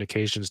range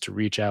communications to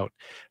reach out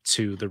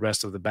to the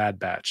rest of the Bad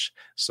Batch.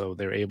 So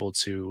they're able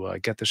to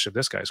get the ship.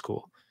 This guy's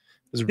cool.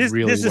 This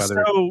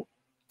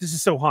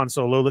is so Han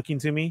Solo looking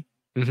to me,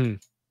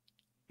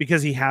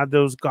 because he had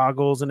those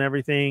goggles and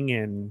everything,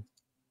 and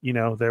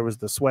there was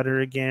the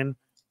sweater again.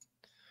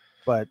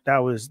 But that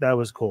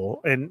was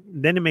cool. And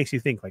then it makes you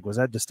think, like, was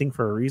that distinct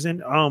for a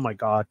reason? Oh my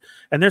god!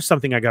 And there's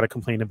something I got to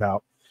complain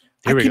about.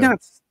 I cannot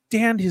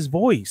stand his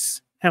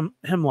voice.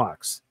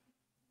 Hemlock's.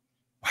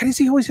 Why does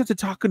he always have to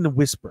talk in the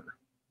whisper?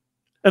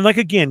 And like,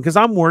 again, because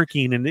I'm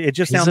working and it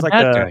just sounds like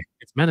guy.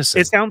 It's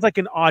menacing. It sounds like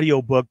an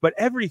audiobook, but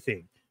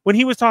everything. When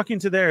he was talking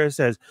to there, it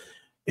says,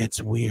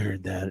 "It's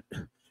weird that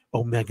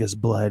Omega's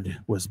blood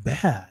was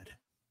bad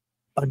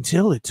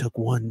until it took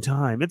one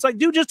time." It's like,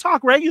 dude, just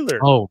talk regular.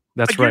 Oh,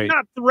 that's like, right. You're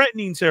not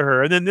threatening to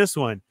her. And then this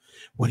one,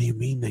 what do you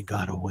mean they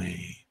got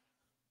away?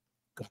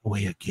 Got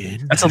away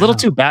again? That's a little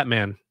too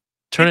Batman.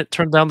 Turn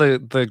down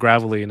the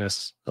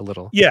graveliness a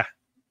little. Yeah.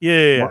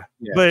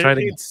 But try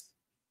to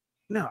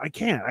no, I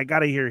can't. I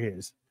gotta hear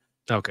his.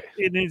 Okay.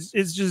 It's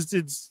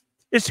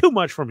too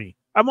much for me.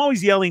 I'm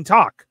always yelling,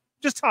 talk.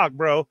 Just talk,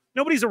 bro.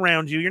 Nobody's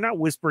around you. You're not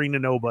whispering to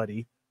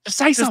nobody. Just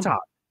say something.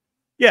 Talk.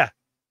 Yeah.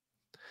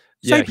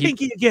 Say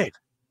pinky again.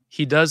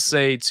 He does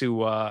say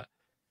to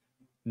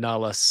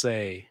Nala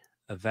say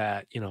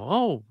that,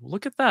 oh,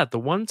 look at that. The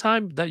one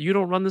time that you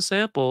don't run the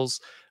samples,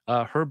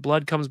 her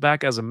blood comes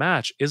back as a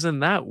match. Isn't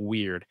that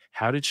weird?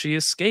 How did she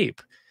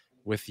escape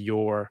with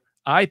your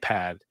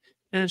iPad?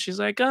 And she's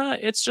like,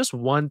 it's just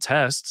one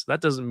test. That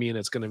doesn't mean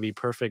it's going to be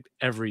perfect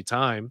every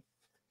time.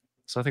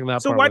 So I think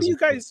that. So why do you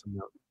guys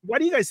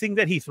think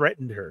that he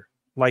threatened her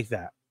like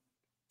that?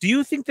 Do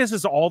you think this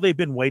is all they've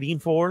been waiting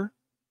for?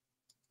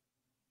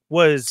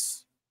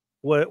 Was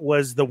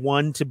the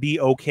one to be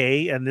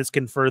okay, and this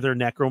can further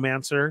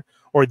Necromancer,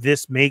 or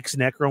this makes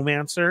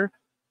Necromancer?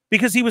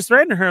 Because he was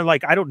threatening her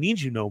like, I don't need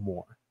you no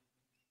more.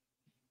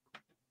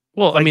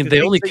 Well, like, I mean,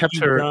 they only kept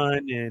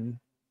her.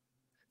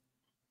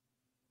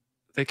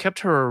 They kept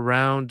her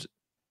around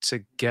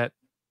to get.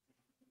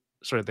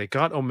 Sorry, they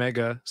got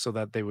Omega so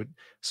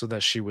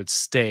that she would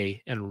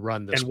stay and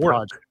run this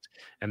project.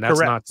 And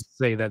that's not to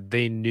say that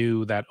they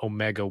knew that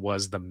Omega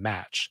was the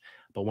match.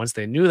 But once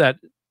they knew that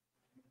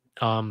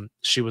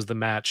she was the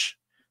match,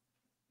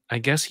 I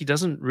guess he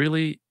doesn't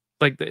really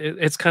like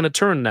it's kind of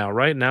turned now,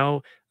 right?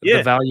 Now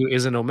the value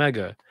isn't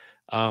Omega.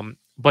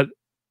 But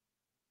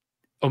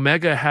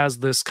Omega has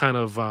this kind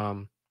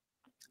of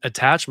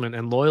attachment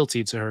and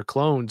loyalty to her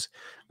clones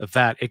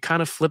that it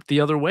kind of flipped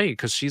the other way,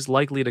 because she's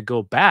likely to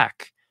go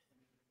back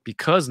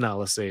because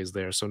Nala Se is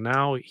there. So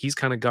now he's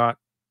kind of got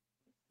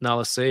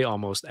Nala Se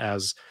almost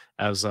as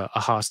a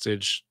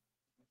hostage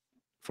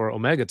for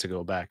Omega to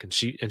go back, and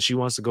she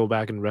wants to go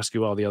back and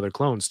rescue all the other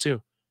clones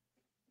too.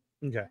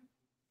 Okay.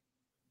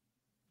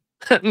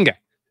 Okay.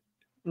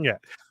 Yeah.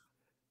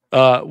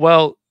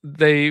 Well,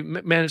 they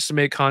managed to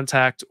make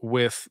contact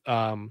with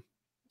the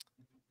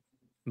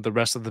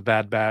rest of the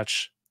Bad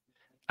Batch.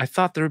 I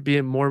thought there would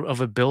be more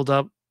of a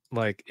build-up,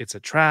 like it's a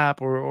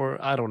trap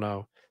or I don't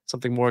know,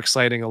 something more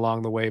exciting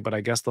along the way, but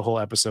I guess the whole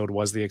episode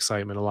was the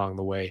excitement along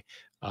the way.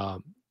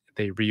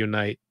 They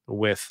reunite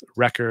with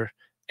Wrecker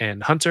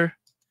and Hunter.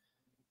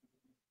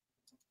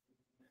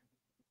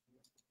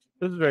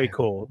 This is very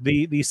cool.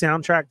 The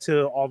soundtrack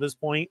to all this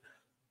point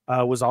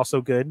was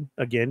also good.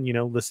 Again,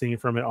 listening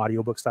from an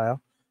audiobook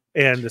style.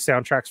 and the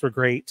soundtracks were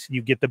great.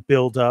 You get the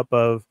build up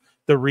of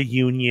the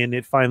reunion.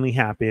 It finally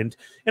happened.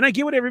 And I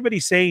get what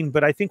everybody's saying,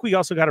 but I think we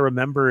also got to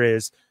remember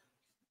is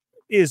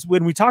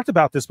when we talked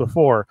about this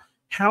before,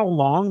 how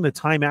long the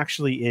time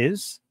actually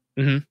is,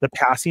 the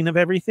passing of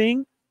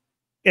everything.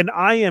 And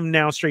I am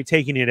now straight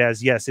taking it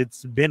as, yes,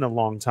 it's been a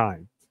long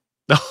time.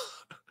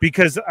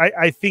 Because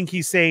I think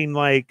he's saying,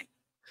 like,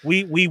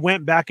 we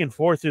went back and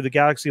forth through the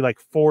galaxy like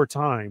 4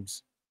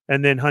 times,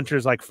 and then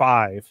Hunter's like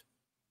 5.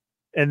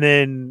 And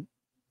then,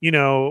 you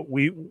know,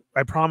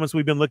 I promise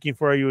we've been looking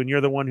for you, and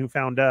you're the one who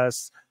found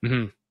us.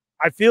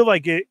 I feel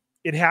like it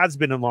has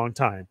been a long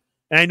time.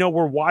 And I know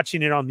we're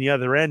watching it on the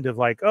other end of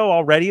like, oh,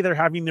 already they're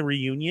having the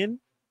reunion.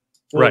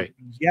 Well, right.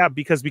 Yeah,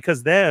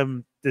 because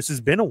them, this has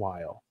been a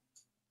while.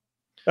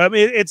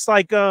 It's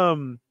like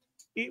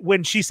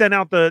when she sent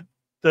out the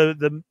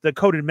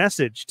coded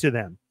message to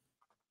them,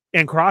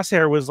 and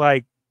Crosshair was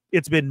like,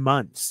 it's been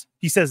months.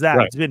 He says that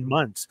it's been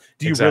months.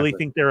 Do you really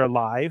think they're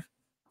alive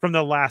from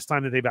the last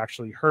time that they've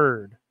actually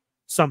heard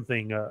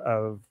something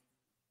of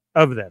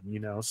them, you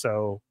know?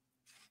 So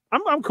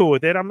I'm cool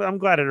with it. I'm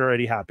glad it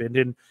already happened.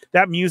 And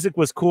that music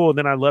was cool. And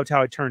then I loved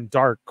how it turned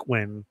dark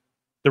when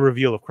the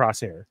reveal of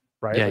Crosshair,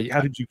 right? Yeah. Like,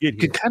 how did you get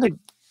here? You kind of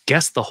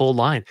guess the whole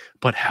line,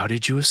 but how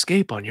did you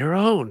escape on your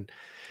own?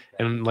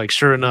 And like,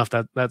 sure enough,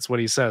 that's what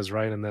he says,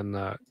 right? And then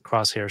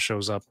Crosshair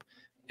shows up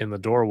in the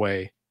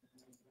doorway.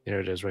 There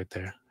it is right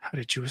there. How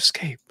did you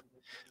escape?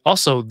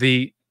 Also,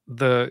 the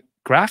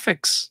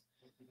graphics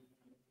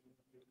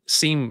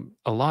seem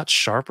a lot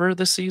sharper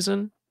this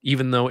season,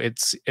 even though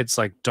it's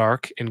like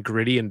dark and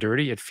gritty and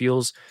dirty. It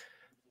feels,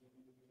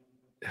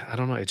 I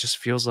don't know, it just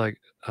feels like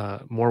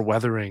more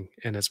weathering,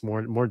 and it's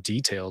more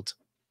detailed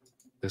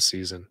this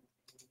season.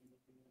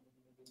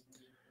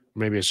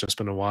 Maybe it's just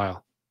been a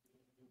while.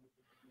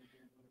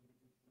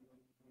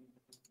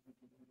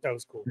 That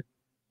was cool.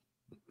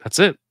 That's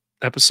it.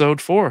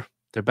 Episode 4.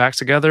 They're back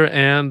together,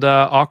 and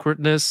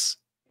awkwardness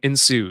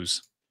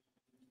ensues.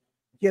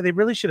 Yeah, they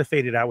really should have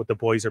faded out with the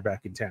boys are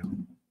back in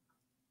town.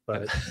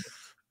 But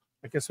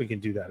I guess we can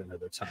do that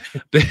another time.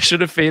 They should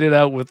have faded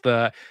out with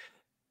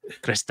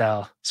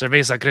Cristal.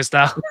 Cerveza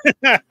Cristal.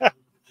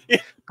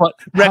 But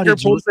Wrecker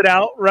pulls it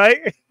out,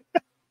 right?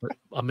 But,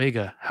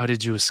 Omega, how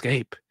did you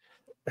escape?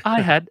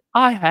 I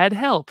had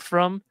help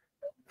from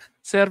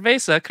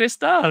Cerveza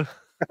Cristal.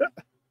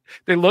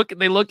 They look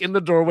in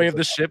the doorway of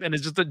the ship, and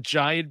it's just a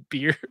giant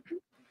beer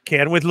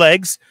can with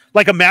legs,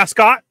 like a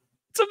mascot.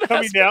 It's a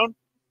coming mascot. down.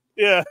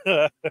 Yeah.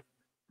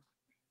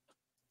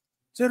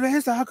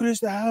 Cerveza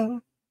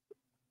Cristal.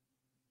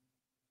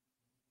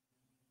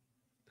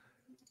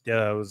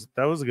 Yeah,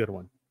 that was a good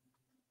one.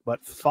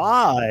 But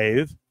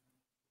 5,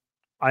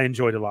 I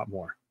enjoyed a lot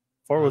more.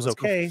 4 was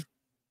okay. It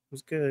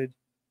was good.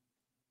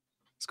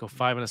 Let's go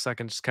 5 in a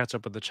second. Just catch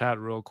up with the chat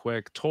real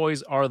quick.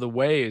 Toys Are the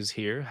Way is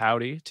here.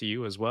 Howdy to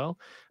you as well.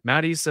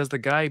 Maddie says the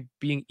guy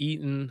being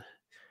eaten,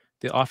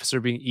 the officer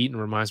being eaten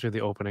reminds me of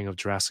the opening of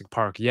Jurassic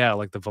Park. Yeah,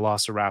 like the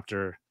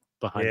velociraptor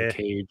behind the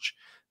cage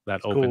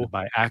that opened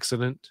by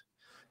accident.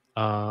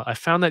 I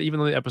found that even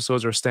though the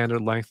episodes are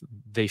standard length,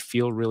 they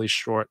feel really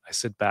short. I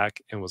sit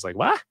back and was like,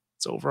 what?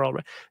 It's over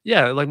already.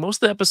 Yeah, like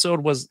most of the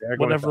episode was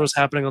whatever was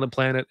happening on the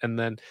planet, and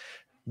then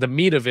the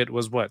meat of it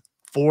was what?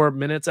 4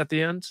 minutes at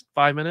the end?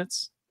 5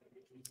 minutes?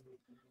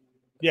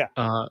 Yeah.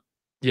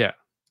 Yeah.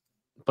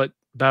 But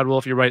Bad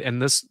Wolf, you're right.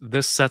 And this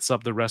sets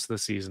up the rest of the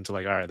season to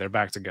like, all right, they're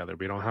back together.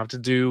 We don't have to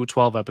do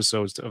 12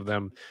 episodes of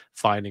them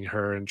finding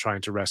her and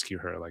trying to rescue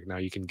her. Like now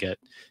you can get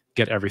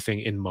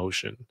everything in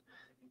motion.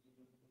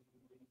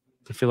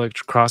 I feel like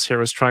Crosshair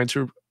is trying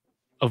to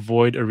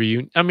avoid a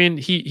reunion. I mean,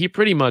 he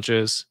pretty much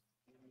is.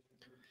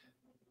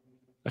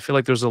 I feel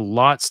like there's a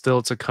lot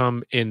still to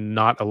come in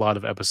not a lot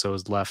of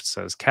episodes left,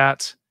 says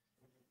Kat.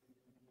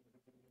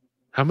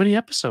 How many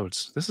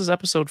episodes? This is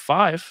episode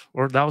 5,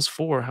 or that was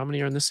 4. How many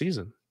are in this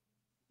season?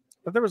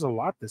 But there was a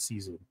lot this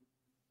season.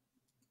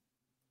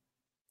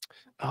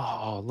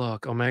 Oh,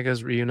 look,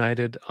 Omega's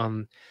reunited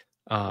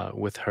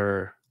with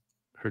her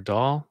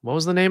doll. What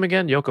was the name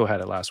again? Yoko had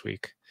it last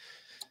week.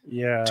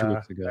 Yeah, 2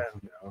 weeks ago. I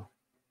don't know.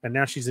 And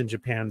now she's in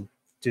Japan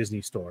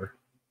Disney store.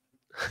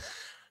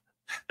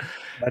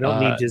 I don't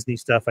need Disney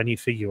stuff. I need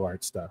figure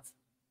art stuff.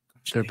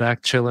 They're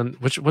back chilling.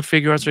 What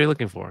figure arts are you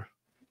looking for?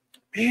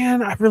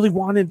 Man, I really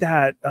wanted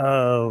that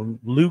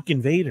Luke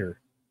and Vader.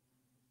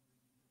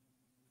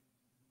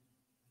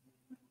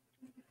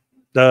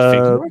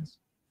 The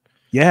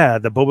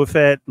Boba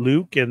Fett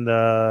Luke and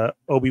the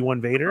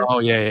Obi-Wan Vader. Oh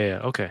yeah.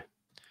 Okay.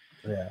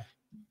 Yeah.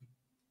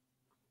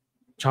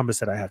 Chamba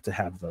said I have to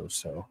have those,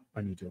 so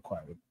I need to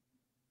acquire them.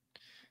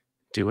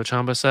 Do what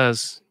Chamba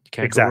says. You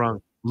can't go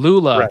wrong.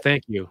 Lula, right.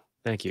 Thank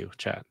you,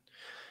 chat.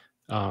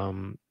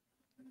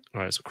 All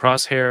right, so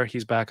Crosshair,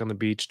 he's back on the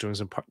beach doing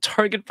some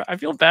target. I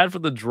feel bad for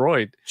the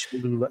droid.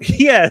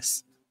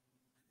 Yes,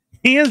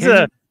 he's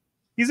a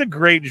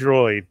great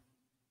droid.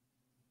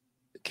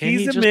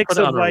 He's a mix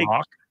of like,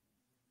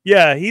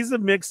 yeah, he's a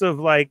mix of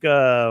like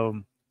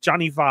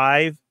Johnny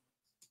 5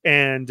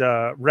 and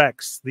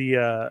Rex,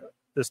 the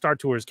Star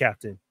Tours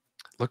captain.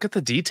 Look at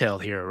the detail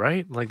here,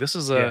 right? Like this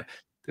is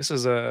This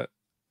is a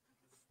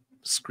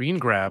screen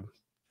grab.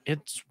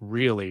 It's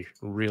really,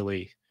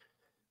 really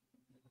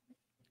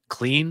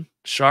clean,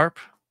 sharp,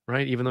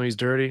 right? Even though he's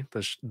dirty,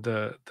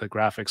 the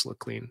graphics look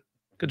clean.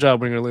 Good job,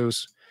 Bring Her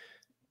Loose.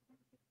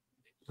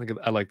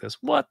 I like this.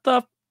 What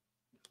the?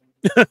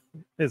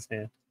 His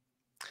hand.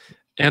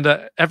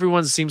 And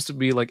everyone seems to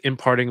be like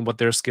imparting what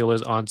their skill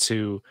is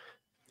onto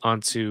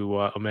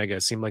Omega.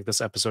 It seemed like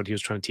this episode he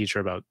was trying to teach her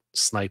about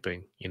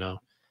sniping. You know,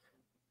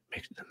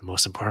 the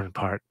most important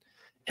part,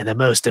 and the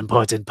most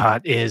important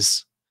part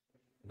is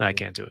I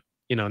can't do it.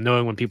 You know,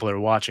 knowing when people are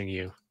watching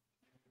you.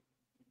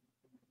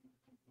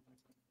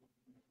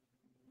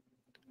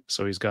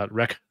 So he's got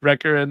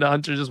Wrecker and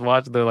Hunter just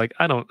watching. They're like,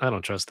 I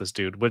don't trust this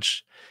dude,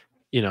 which,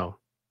 you know,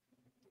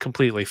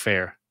 completely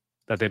fair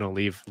that they don't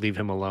leave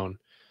him alone.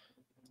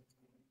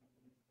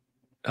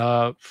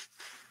 And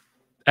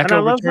Echo I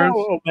love returns.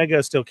 how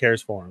Omega still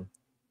cares for him.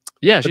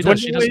 Yeah, she does.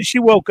 She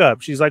woke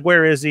up. She's like,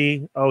 "Where is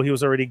he? Oh, he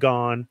was already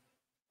gone.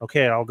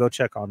 Okay, I'll go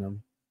check on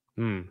him."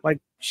 Like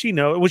she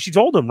knows. Well, she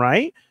told him,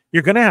 right?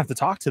 You're gonna have to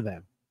talk to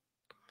them.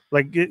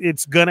 Like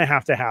it's gonna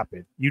have to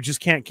happen. You just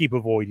can't keep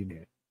avoiding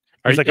it.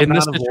 Are like, in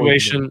this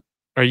situation?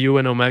 Are you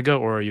an Omega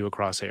or are you a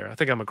Crosshair? I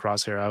think I'm a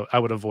Crosshair. I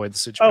would avoid the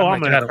situation. Oh,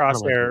 I'm a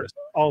Crosshair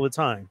all the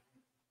time.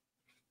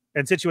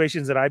 And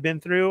situations that I've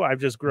been through, I've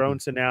just grown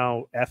to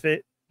now F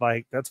it.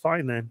 Like, that's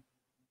fine then.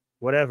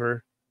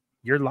 Whatever.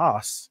 You're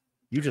lost.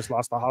 You just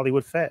lost the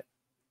Hollywood Fet,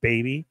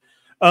 baby.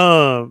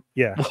 Yeah.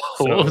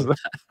 What was that?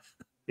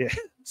 Yeah.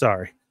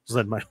 Sorry.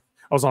 I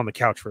was on the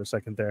couch for a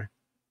second there.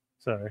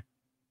 Sorry.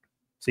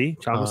 See,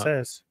 Chamba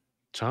says.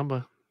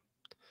 Chamba.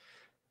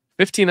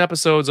 15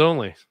 episodes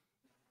only.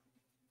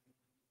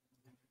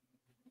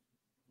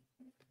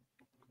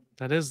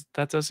 That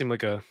does seem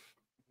like a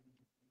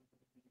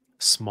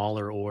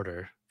smaller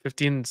order.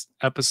 15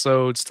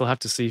 episodes, still have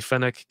to see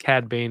Fennec,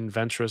 Cad Bane,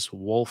 Ventress,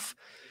 Wolf,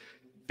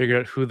 figure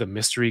out who the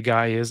mystery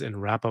guy is,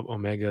 and wrap up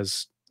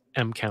Omega's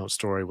M count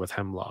story with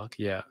Hemlock.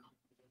 Yeah.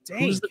 Dang,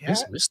 who's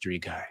this mystery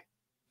guy?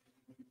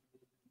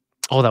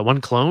 Oh, that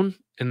one clone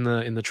in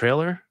the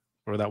trailer?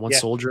 Or that one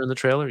soldier in the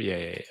trailer?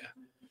 Yeah.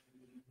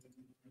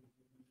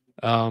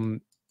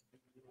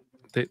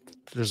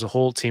 There's a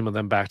whole team of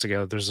them back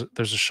together. There's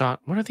a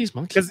shot. What are these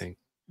monkey things?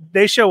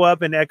 They show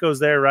up and Echo's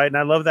there, right? And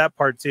I love that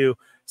part too.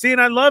 See,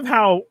 and I love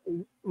how,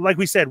 like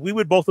we said, we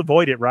would both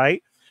avoid it,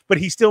 right? But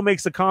he still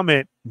makes a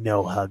comment,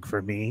 "No hug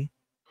for me."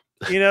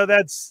 You know,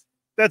 that's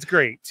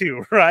great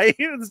too, right?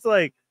 It's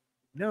like,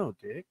 no,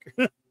 dick.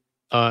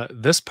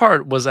 This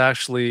part was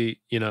actually,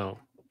 you know,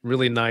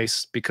 really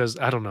nice because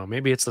I don't know,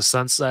 maybe it's the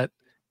sunset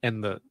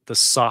and the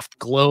soft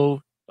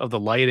glow of the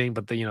lighting,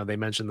 but they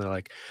mentioned they're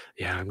like,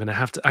 yeah,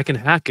 I can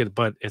hack it,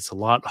 but it's a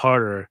lot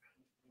harder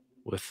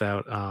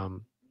without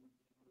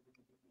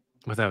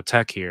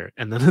tech here.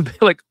 And then they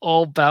like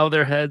all bow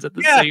their heads at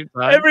the same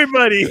time.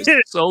 Everybody.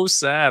 It's so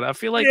sad. I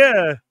feel like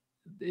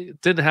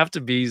it didn't have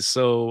to be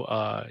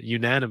so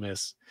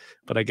unanimous,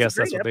 but I guess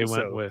that's what they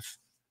went with.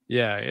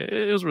 Yeah,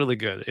 it was really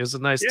good. It was a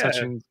nice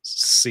touching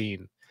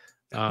scene.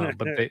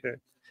 But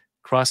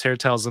Crosshair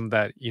tells them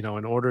that, in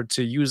order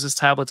to use this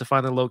tablet to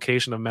find the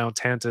location of Mount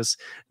Tantus,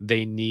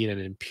 they need an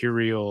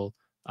Imperial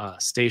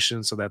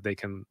station so that they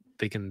can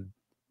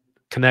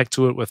connect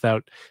to it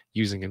without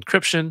using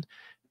encryption.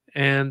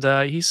 And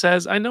he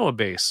says, I know a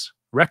base.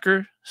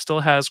 Wrecker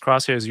still has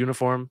Crosshair's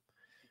uniform.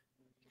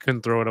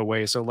 Couldn't throw it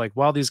away. So, like,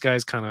 while these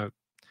guys they're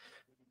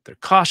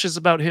cautious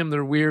about him,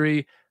 they're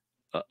weary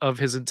of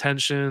his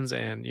intentions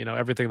and,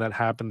 everything that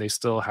happened, they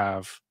still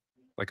have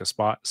like a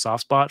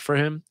soft spot for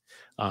him.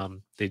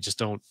 They just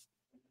don't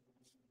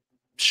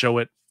show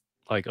it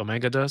like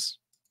Omega does.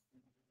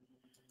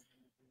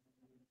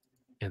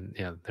 And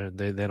yeah,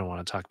 they don't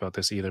want to talk about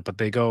this either, but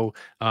they go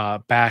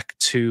back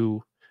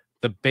to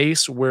the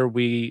base where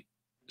we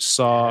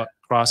saw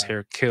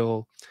Crosshair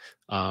kill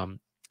an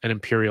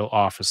Imperial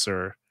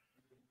officer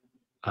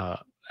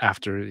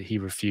after he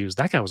refused.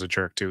 That guy was a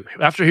jerk too.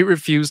 After he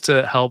refused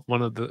to help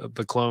one of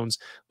the clones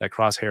that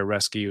Crosshair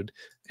rescued,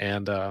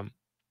 and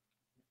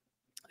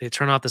they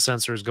turn off the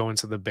sensors, go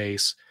into the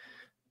base,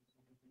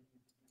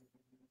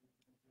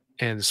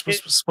 and it's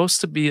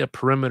supposed to be a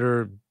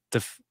perimeter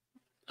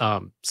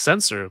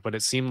sensor, but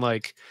it seemed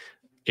like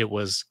it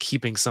was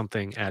keeping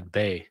something at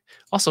bay.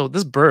 Also,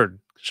 this bird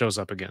shows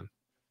up again.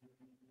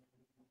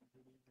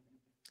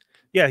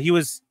 Yeah, he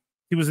was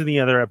in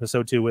the other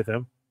episode too with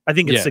him. I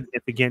think it's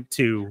significant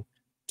to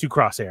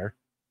Crosshair,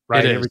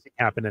 right? Everything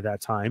happened at that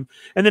time.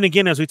 And then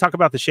again, as we talk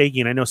about the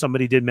shaking, I know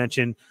somebody did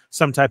mention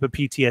some type of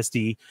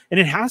PTSD, and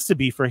it has to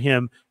be for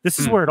him. This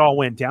is where it all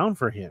went down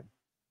for him.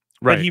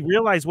 Right. But he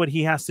realized what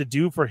he has to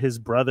do for his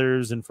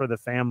brothers and for the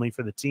family,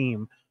 for the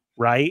team,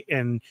 right?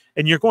 And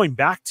you're going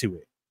back to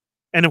it.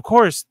 And of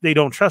course, they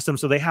don't trust him,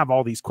 so they have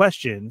all these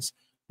questions.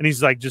 And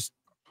he's like, just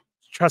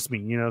trust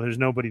me, there's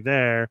nobody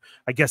there.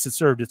 I guess it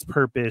served its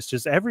purpose,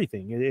 just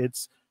everything.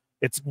 It's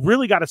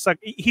really got to suck.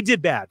 He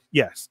did bad.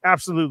 Yes,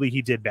 absolutely.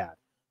 He did bad.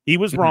 He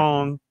was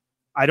wrong.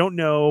 I don't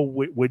know.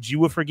 Would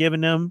you have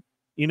forgiven him?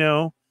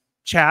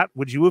 Chat,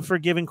 would you have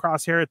forgiven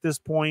Crosshair at this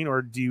point?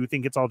 Or do you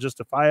think it's all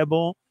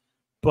justifiable?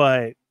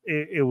 but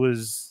it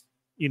was,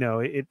 you know,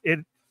 it.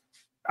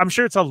 I'm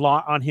sure it's a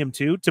lot on him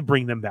too to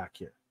bring them back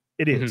here.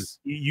 It is.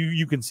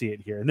 You can see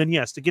it here, and then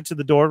yes, to get to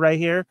the door right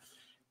here.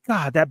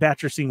 God, that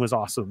Batcher scene was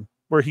awesome.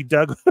 Where he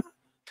dug,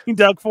 he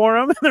dug for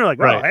him, and they're like,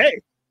 "Oh,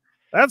 hey,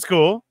 that's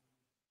cool."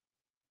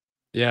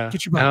 Yeah,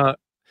 get your butt.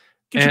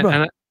 Get your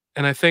butt.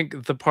 And I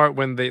think the part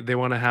when they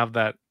want to have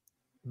that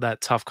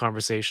tough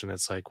conversation,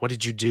 it's like, what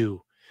did you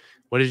do?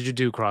 What did you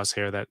do,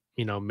 Crosshair, that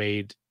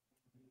made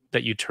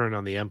that you turned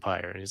on the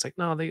Empire? And he's like,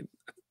 no,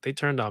 they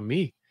turned on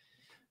me,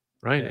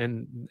 right? Yeah.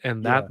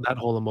 And that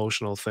whole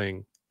emotional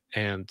thing,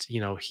 and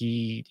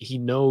he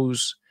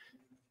knows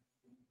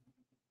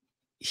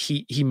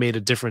he made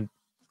a different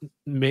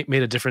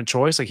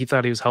choice. Like he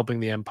thought he was helping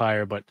the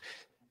Empire, but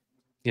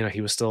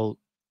he was still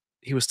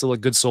a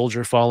good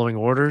soldier following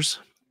orders.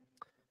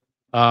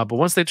 But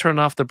once they turned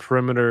off the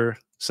perimeter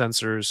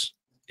sensors,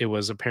 it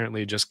was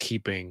apparently just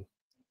keeping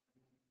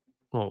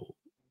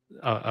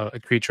a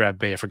creature at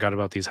bay. I forgot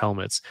about these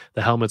helmets.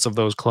 The helmets of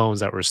those clones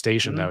that were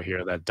stationed out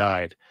here that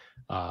died.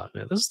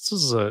 This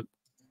is a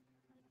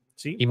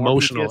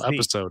emotional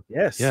episode.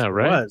 Yes, yeah,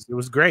 right. It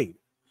was great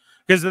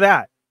because of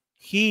that.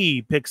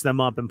 He picks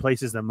them up and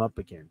places them up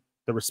again.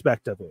 The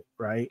respect of it,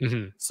 right?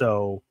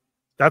 So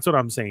that's what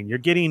I'm saying. You're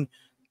getting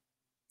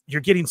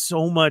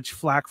so much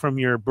flack from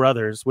your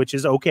brothers, which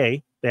is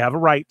okay. They have a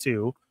right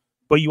to,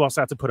 but you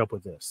also have to put up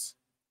with this.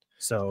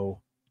 So,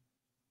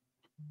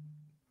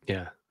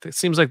 yeah, it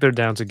seems like they're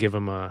down to give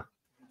him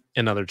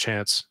another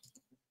chance.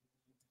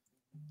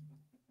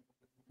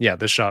 Yeah,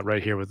 this shot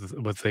right here with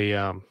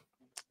the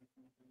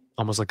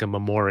almost like a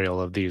memorial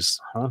of these.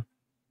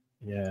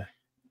 Yeah.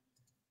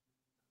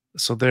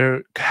 So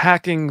they're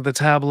hacking the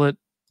tablet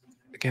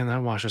again. I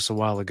watched this a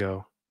while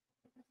ago.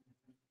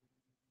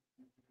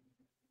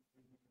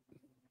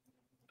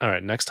 All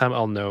right, next time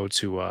I'll know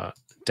to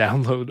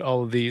download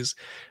all of these.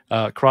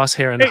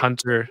 Crosshair and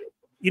Hunter.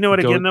 You know what?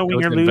 Again, though, when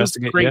you're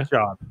losing, great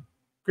job.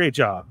 Great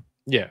job.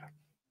 Yeah.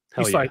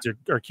 These sites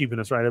are keeping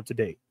us right up to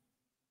date.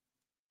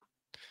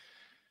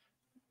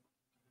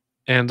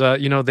 And,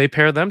 they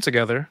pair them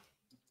together,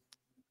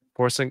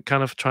 trying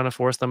to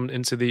force them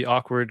into the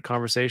awkward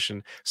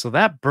conversation. So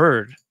that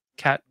bird,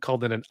 Cat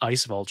called it an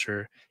ice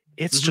vulture.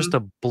 It's just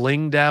a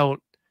blinged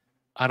out,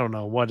 I don't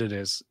know what it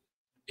is.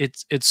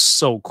 It's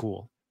so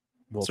cool.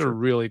 Vulture. It's a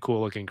really cool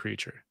looking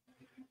creature.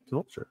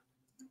 Vulture.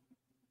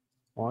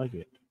 I like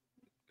it.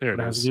 There it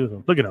is.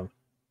 Look at him.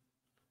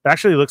 It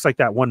actually looks like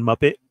that one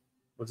Muppet.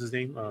 What's his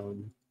name?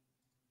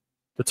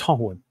 The tall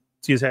one.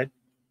 See his head?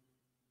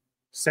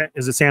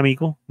 Is it Sam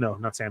Eagle? No,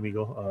 not Sam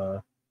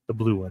Eagle. The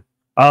blue one.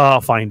 I'll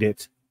find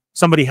it.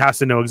 Somebody has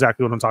to know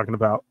exactly what I'm talking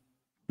about.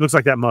 It looks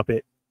like that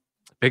Muppet.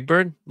 Big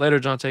Bird? Later,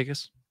 John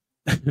Takis.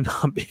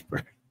 Not Big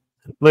Bird.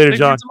 Later, Big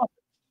John.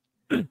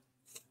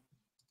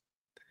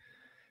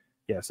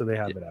 Yeah, so they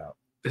have it out.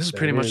 This is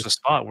pretty much the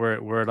spot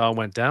where it all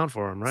went down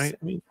for him, right?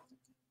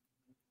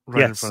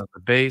 Right in front of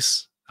the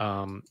base.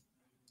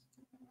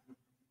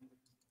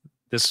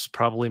 This is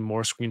probably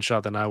more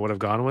screenshot than I would have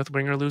gone with,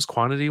 win or lose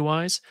quantity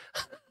wise.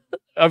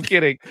 I'm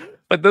kidding,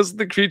 but this is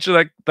the creature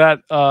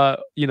that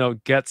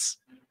gets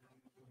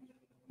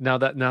now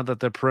that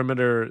the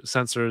perimeter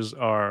sensors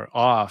are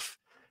off,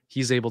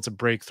 he's able to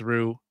break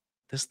through.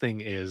 This thing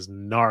is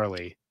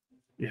gnarly.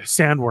 Yeah,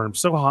 sandworm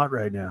so hot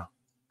right now.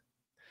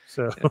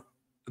 So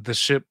the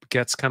ship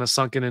gets kind of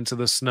sunken into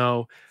the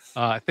snow.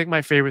 I think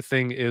my favorite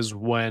thing is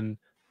when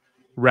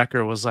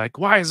Wrecker was like,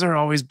 "Why is there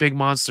always big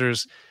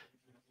monsters?"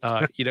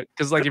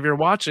 Because like if you're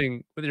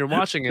watching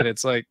it,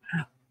 it's like,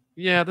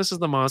 yeah, this is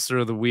the monster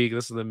of the week.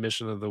 This is the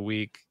mission of the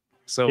week.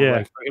 So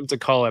like for him to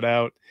call it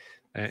out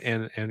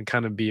and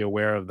kind of be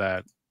aware of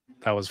that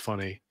was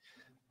funny.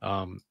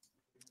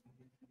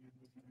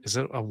 Is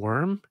it a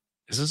worm?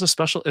 Is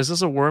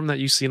this a worm that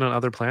you've seen on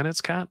other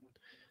planets, Kat?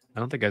 I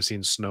don't think I've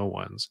seen snow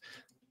ones.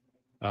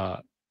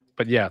 But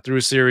yeah, through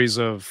a series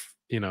of,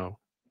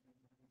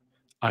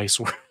 ice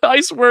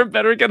worm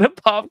better get a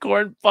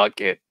popcorn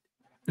bucket.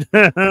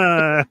 Can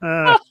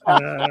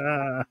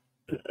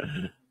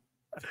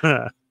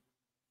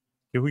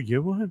we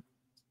get one?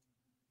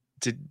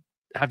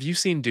 Have you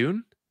seen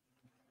Dune?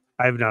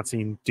 I have not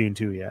seen Dune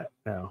 2 yet.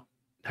 No.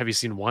 Have you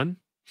seen 1?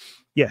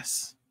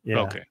 Yes. Yeah.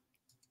 Okay.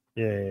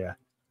 Yeah.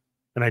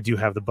 And I do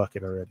have the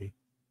bucket already.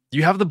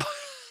 You have the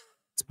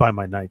It's by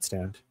my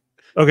nightstand.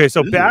 Okay,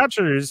 so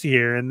Batcher's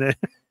here and then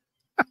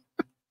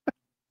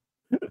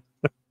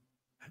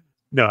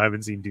No, I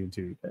haven't seen Dune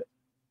 2 yet.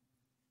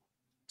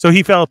 So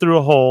he fell through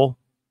a hole.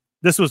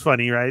 This was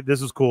funny, right?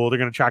 This was cool. They're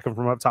going to track him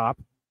from up top.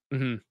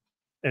 Mm-hmm.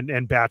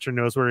 And Batcher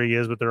knows where he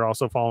is, but they're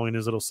also following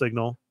his little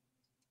signal.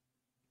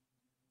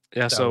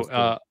 Yeah, so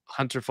cool.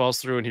 Hunter falls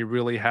through, and he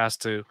really has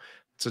to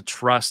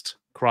trust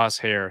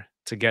Crosshair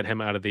to get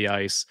him out of the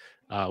ice,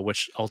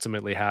 which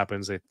ultimately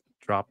happens. They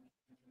drop.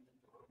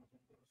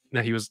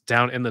 Now he was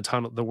down in the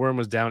tunnel. The worm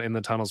was down in the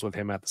tunnels with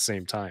him at the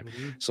same time.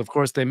 Mm-hmm. So of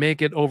course they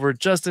make it over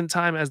just in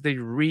time as they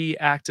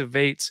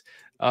reactivate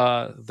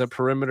the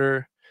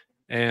perimeter,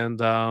 and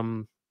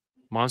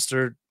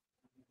monster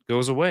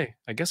goes away.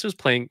 I guess it was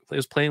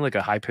playing like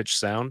a high pitched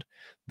sound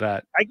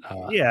that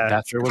yeah,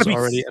 Thatcher it's was gotta be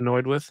already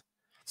annoyed with.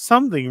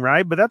 something,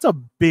 right? But that's a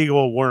big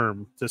old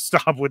worm to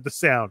stop with the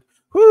sound.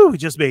 Whoo, we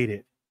just made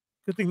it.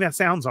 Good thing that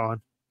sound's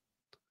on.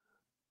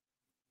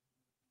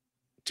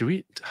 Do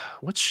we?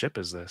 What ship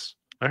is this?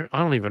 I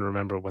don't even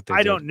remember what they I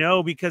did. don't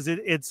know because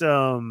it's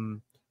I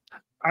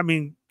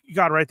mean, you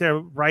got it right there,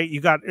 right? You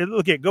got it.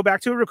 Look at go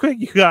back to it real quick.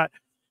 You got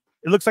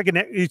it looks like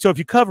so if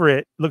you cover it,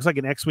 it looks like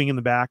an X-wing in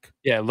the back.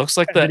 Yeah, it looks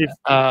like And then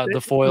the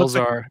it foils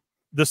looks like are.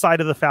 the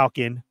side of the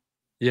Falcon.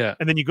 Yeah,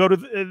 And then you go to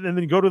and then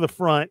you go to the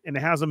front and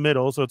it has a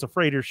middle, so it's a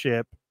freighter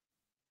ship.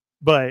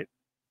 But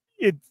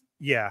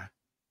yeah,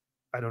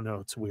 I don't know.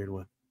 It's a weird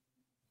one.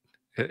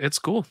 it's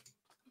cool.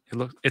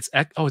 It's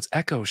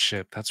Echo's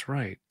ship. That's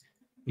right.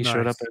 He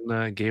showed up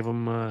Nice. and gave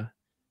him a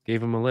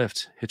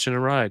lift, hitching a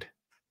ride.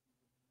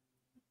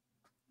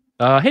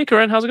 Hey,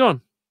 Corinne, how's it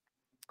going?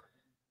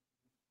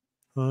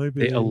 Hi,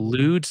 They babe.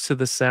 allude to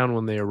the sound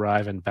when they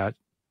arrive, and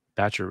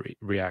Batcher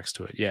reacts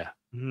to it. Yeah,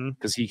 Mhm.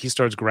 because he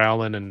starts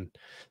growling and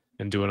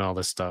doing all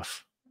this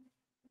stuff.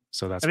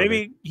 So that's And why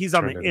maybe he's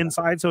on the turned it on.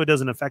 inside, so it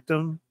doesn't affect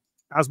him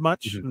as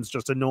much. Mhm. And it's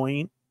just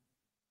annoying.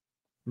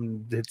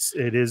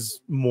 It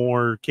is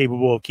more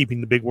capable of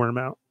keeping the big worm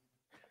out.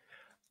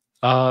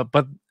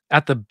 But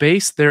at the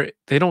base, they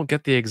don't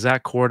get the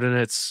exact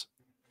coordinates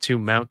to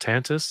Mount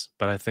Tantus,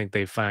 but I think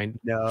they find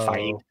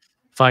No,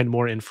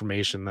 more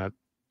information that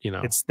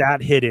it's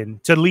that hidden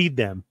to lead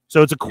them.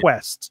 So it's a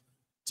quest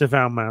to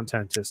found Mount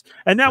Tantus,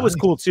 and that was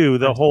Nice. cool too.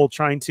 The Nice. whole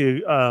trying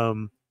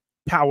to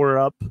power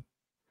up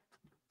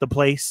the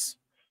place,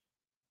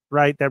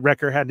 right? That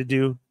Wrecker had to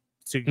do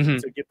to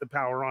get the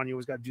power on. You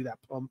always got to do that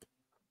pump.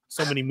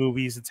 So many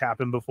movies it's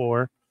happened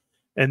before,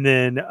 and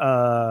then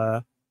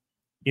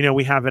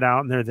we have it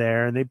out and they're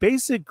there, and they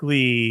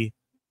basically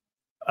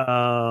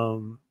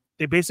have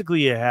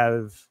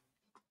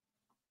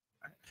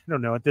I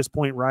don't know at this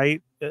point,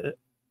 right?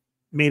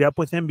 Made up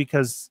with him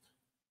because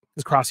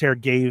his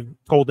Crosshair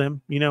told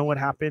him, what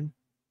happened,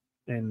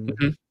 and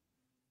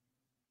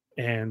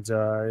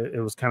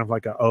it was kind of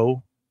like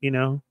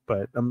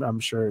but I'm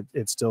sure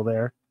it's still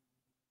there,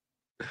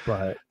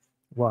 but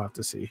we'll have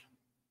to see.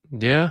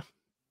 Yeah,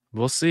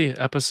 we'll see.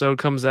 Episode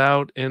comes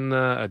out in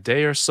a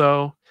day or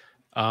so,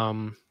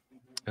 and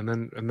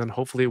then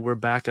hopefully we're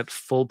back at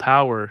full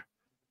power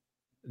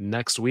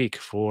next week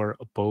for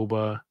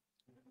Boba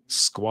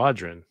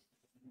Squadron.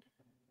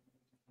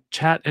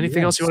 Chat,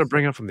 anything else you want to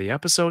bring up from the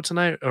episode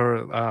tonight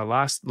or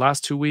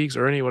last 2 weeks?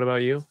 Ernie, what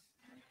about you?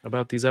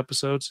 About these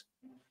episodes?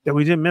 That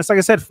we didn't miss. Like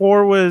I said,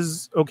 4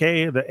 was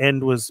okay. The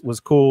end was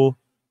cool.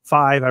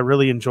 5, I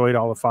really enjoyed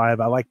all of 5.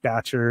 I like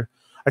Batcher.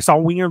 I saw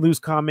Winger Loose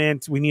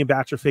comment, we need a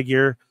Batcher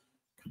figure.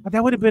 But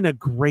that would have been a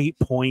great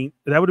point.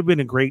 That would have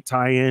been a great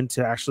tie-in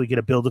to actually get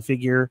a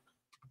Build-A-Figure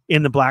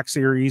in the Black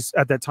Series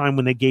at that time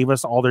when they gave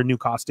us all their new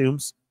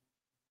costumes.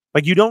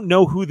 Like, you don't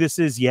know who this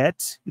is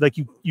yet. Like,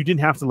 you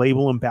didn't have to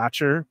label him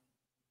Batcher,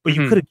 but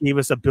you could have gave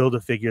us a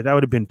Build-A-Figure. That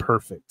would have been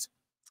perfect.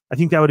 I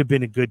think that would have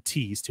been a good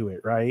tease to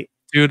it, right?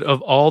 Dude,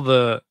 of all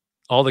the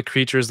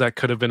creatures that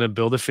could have been a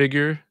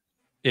Build-A-Figure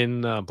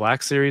in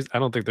Black Series, I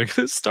don't think they're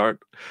gonna start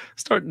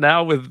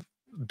now with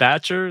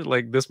Batcher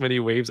like this many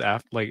waves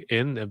after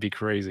it'd be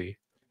crazy.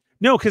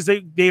 No, because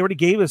they already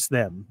gave us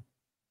them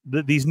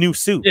these new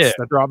suits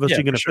that they're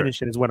obviously going to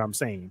finish it is what I'm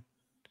saying.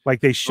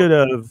 Like they should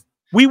have.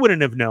 We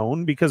wouldn't have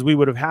known because we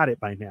would have had it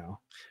by now.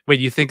 Wait,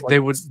 you think they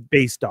would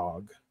Space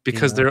Dog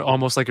because they're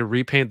almost like a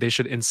repaint? They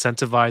should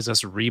incentivize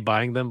us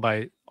rebuying them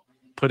by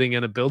putting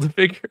in a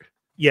Build-A-Figure.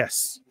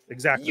 Yes,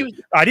 exactly.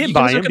 I didn't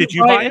buy him. Did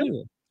you buy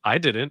him? I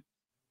didn't.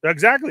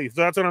 Exactly.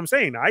 So that's what I'm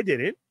saying. I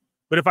didn't.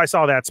 But if I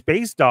saw that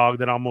Space Dog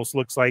that almost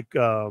looks like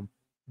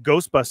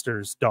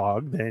Ghostbusters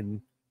dog,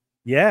 then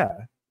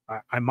yeah,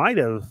 I might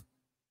have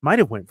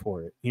went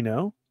for it.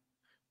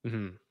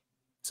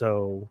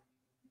 So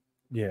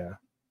yeah.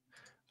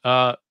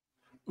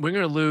 Win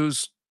or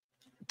lose,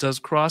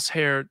 does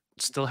Crosshair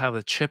still have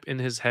a chip in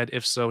his head?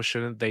 If so,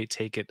 shouldn't they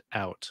take it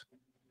out?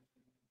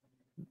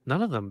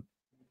 None of them.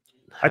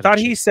 I thought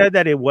he said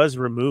that it was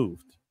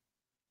removed.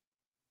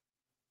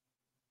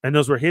 And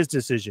those were his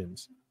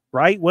decisions,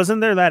 right?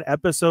 Wasn't there that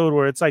episode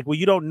where it's like, well,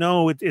 you don't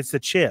know it's a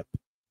chip.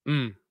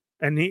 And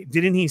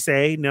didn't he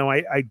say, no,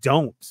 I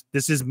don't.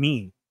 This is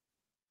me.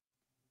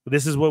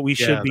 This is what we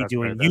should be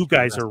doing. You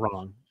guys are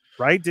wrong,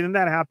 right? Didn't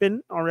that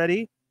happen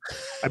already?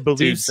 I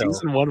believe so.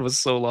 Season 1 was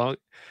so long.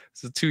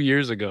 This is 2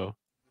 years ago.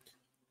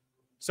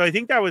 So I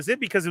think that was it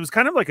because it was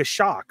kind of like a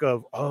shock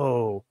of,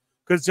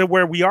 because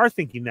where we are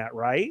thinking that,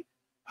 right?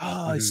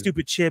 Oh, it's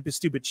stupid chip.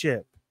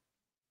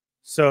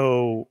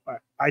 So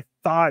I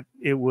thought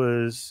it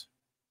was.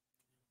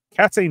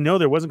 Cat saying no,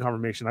 there wasn't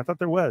confirmation. I thought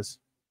there was.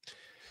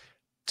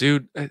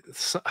 Dude,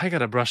 I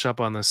gotta brush up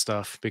on this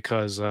stuff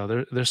because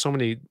there's so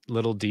many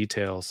little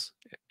details,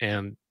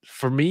 and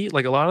for me,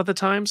 like a lot of the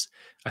times,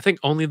 I think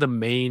only the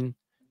main,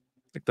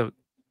 like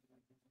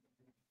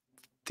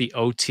the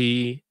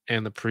OT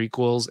and the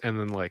prequels, and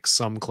then like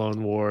some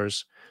Clone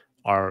Wars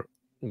are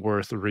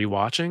worth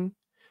rewatching.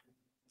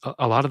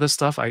 A lot of this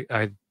stuff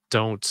I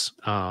don't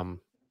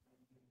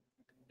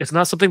it's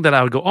not something that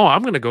I would go, oh,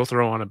 I'm gonna go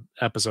throw on an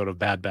episode of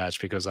Bad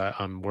Batch because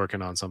I'm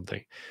working on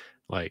something.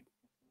 Like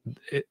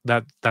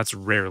that's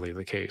rarely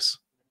the case.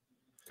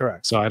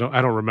 Correct. So I don't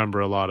remember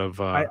a lot of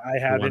I the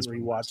haven't ones from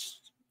the rewatched.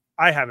 past.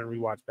 I haven't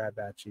rewatched Bad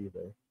Batch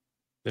either.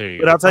 There you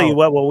But go. I'll tell you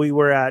what. While we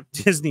were at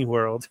Disney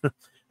World, like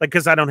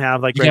because I don't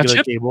have like You got regular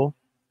chip? cable.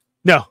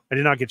 No, I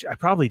did not get. I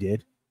probably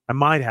did. I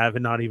might have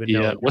and not even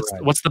know. Yeah. it. You're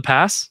right. What's the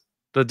pass?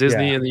 The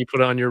Disney, Yeah. and then you put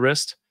it on your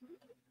wrist.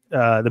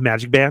 The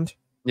Magic Band?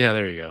 Yeah,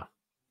 there you go.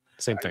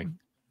 Same thing.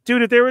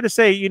 Dude, if they were to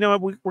say, you know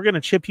what, we're gonna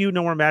chip you,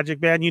 no more Magic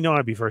Band, you know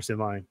I'd be first in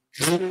line.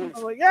 I'm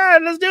like, yeah,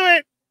 let's do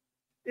it.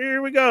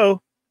 Here we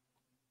go.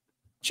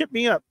 Chip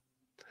me up.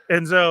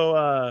 And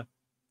so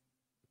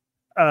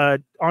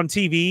on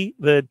TV,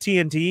 the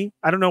TNT,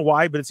 I don't know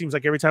why, but it seems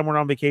like every time we're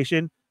on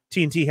vacation,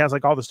 TNT has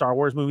like all the Star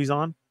Wars movies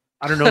on.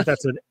 I don't know if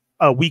that's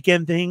a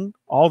weekend thing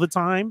all the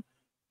time,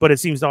 but it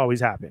seems to always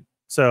happen.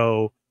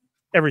 So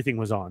everything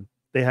was on.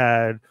 They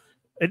had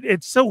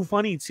it's so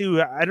funny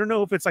too. I don't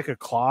know if it's like a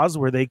clause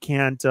where they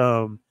can't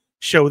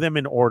show them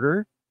in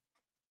order,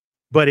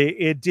 but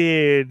it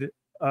did.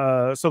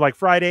 So like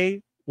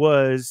Friday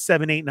was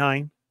 7, 8,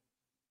 9,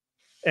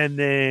 and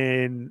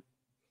then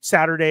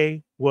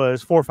Saturday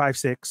was 4, 5,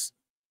 6,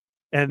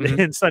 and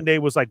then Sunday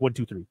was like 1,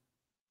 2, 3.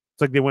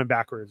 It's like they went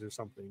backwards or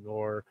something,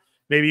 or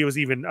maybe it was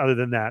even other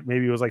than that.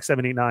 Maybe it was like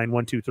 7, 8, 9,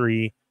 1, 2,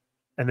 3,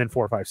 and then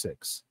 4, 5,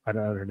 6. I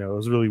don't know. It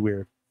was really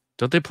weird.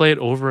 Don't they play it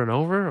over and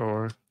over,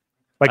 or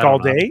Like I don't all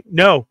know. day?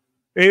 No.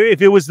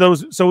 If it was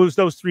those, so it was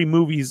those 3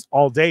 movies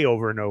all day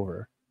over and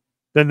over.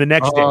 Then the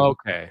next day,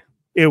 okay.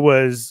 it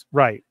was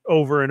right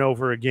over and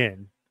over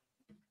again.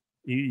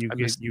 I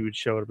missed- You would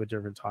show it up at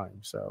different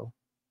times. So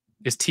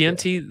Is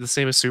TNT the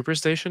same as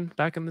Superstation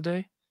back in the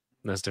day?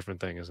 That's a different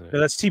thing, isn't it? no,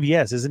 that's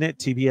TBS, isn't it?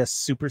 TBS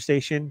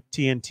Superstation.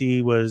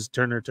 TNT was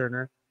Turner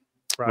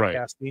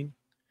Broadcasting.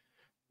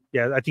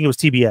 Yeah, I think it was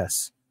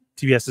TBS.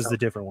 TBS is the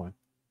different one.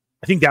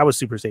 I think that was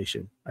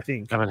Superstation. I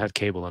think. I haven't had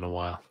cable in a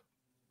while.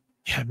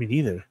 Yeah, me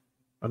neither.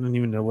 I don't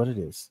even know what it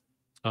is.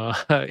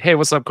 Hey,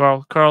 what's up,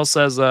 Carl? Carl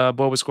says,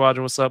 Boba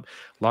Squadron, what's up?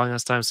 Long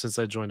ass time since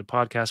I joined the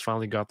podcast.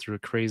 Finally got through a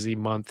crazy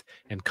month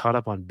and caught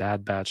up on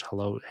Bad Batch.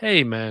 Hello.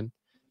 Hey, man.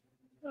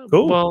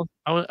 Cool. Well,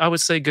 I would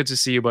say good to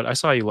see you, but I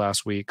saw you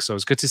last week, so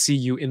it's good to see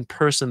you in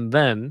person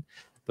then.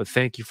 But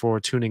thank you for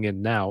tuning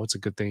in now. It's a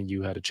good thing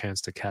you had a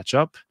chance to catch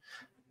up.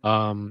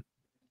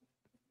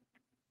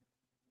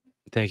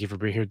 Thank you for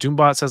being here.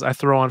 Doombot says, I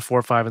throw on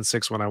 4, 5, and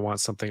 6 when I want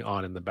something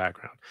on in the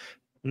background.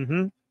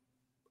 Mm-hmm.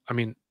 I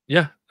mean,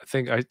 yeah, I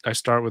think I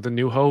start with A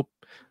New Hope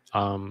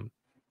and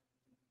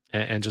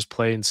just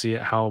play and see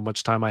how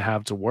much time I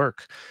have to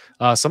work.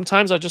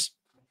 Sometimes I just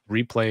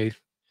replay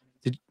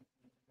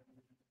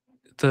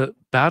the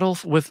battle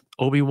with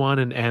Obi-Wan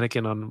and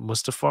Anakin on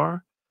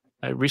Mustafar.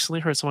 I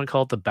recently heard someone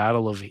call it the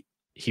Battle of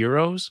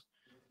Heroes.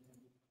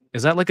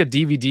 Is that like a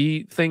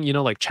DVD thing, you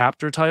know, like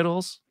chapter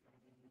titles?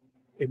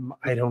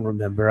 I don't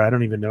remember. I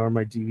don't even know where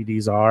my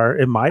DVDs are.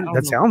 It might. don't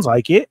That know. sounds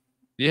like it.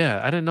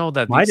 Yeah, I didn't know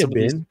that. Might have some of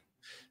these- been.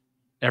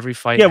 Every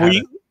fight Yeah,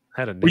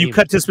 had a name. where you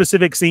cut to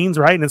specific scenes,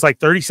 right? And it's like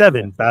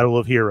 37 Battle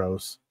of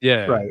Heroes.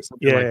 Yeah, Right.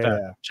 something Yeah, like yeah,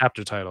 that. yeah.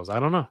 Chapter titles. I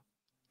don't know. I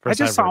First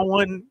just I've heard saw it.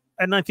 one,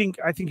 and I think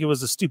it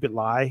was a stupid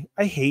lie.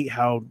 I hate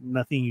how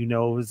nothing you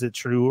know, is it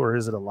true or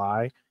is it a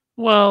lie?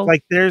 Well,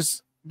 Like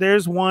there's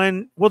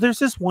one. Well, there's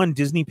this one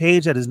Disney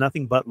page that is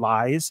nothing but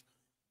lies,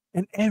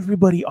 and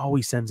everybody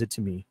always sends it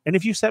to me. And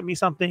if you sent me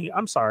something,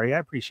 I'm sorry, I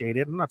appreciate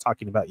it. I'm not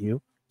talking about you.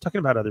 I'm talking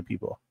about other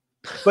people.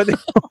 But they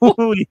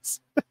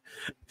always,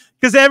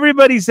 because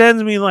everybody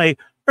sends me like,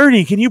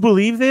 Ernie, can you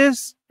believe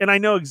this? And I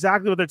know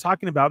exactly what they're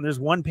talking about. And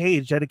there's one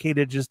page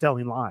dedicated to just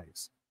telling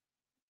lies.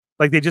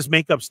 Like they just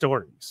make up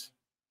stories.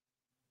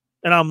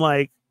 And I'm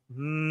like,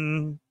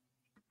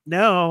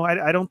 no,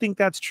 I don't think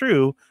that's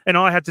true. And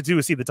all I had to do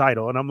was see the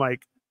title. And I'm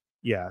like,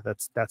 yeah,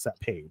 that's that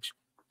page.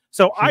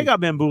 So I got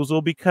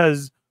bamboozled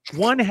because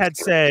one had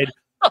said,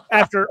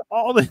 after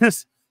all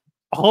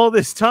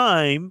this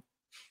time,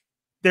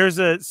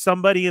 there's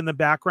somebody in the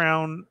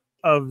background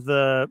of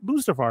the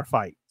Mustafar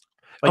fight.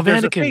 Like Of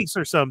there's a Anakin. face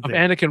or of something.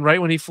 Anakin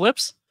right when he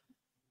flips.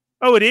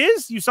 Oh, it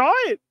is? You saw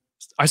it?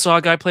 I saw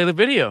a guy play the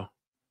video.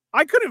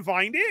 I couldn't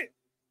find it.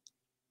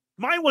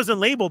 Mine wasn't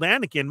labeled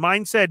Anakin.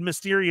 Mine said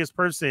mysterious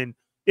person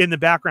in the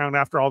background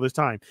after all this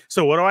time.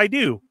 So what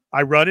do?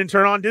 I run and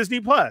turn on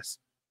Disney Plus.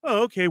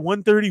 Oh, okay,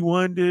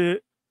 131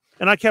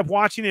 and I kept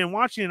watching it and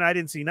watching it and I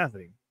didn't see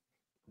nothing.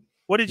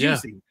 What did you Yeah.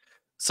 see?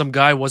 Some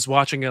guy was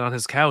watching it on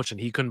his couch and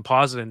he couldn't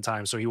pause it in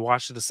time. So he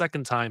watched it a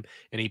second time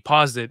and he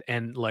paused it.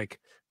 And like,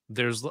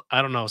 there's,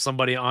 I don't know,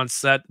 somebody on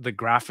set, the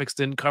graphics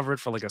didn't cover it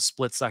for like a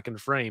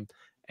split-second frame.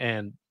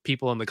 And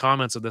people in the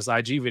comments of this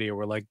IG video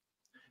were like,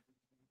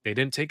 they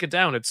didn't take it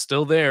down. It's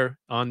still there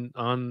on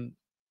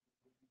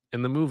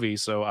in the movie.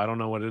 So I don't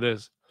know what it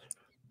is.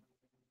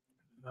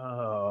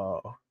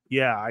 Oh,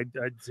 yeah, I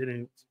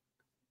didn't.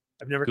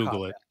 I've never Google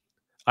caught it.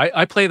 that.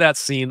 I play that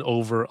scene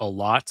over a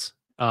lot,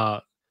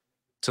 to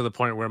the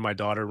point where my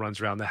daughter runs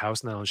around the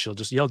house now and she'll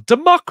just yell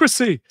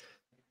democracy.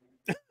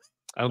 I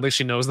don't think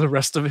she knows the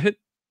rest of it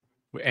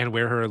and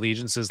where her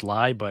allegiances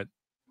lie, but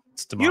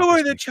It's You were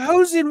the democracy.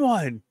 chosen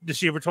one. Did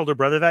she ever told her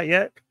brother that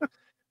yet?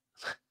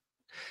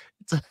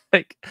 It's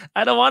like,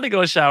 I don't want to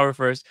go shower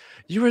first.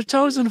 You were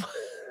chosen.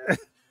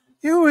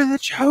 You were the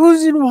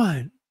chosen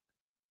one.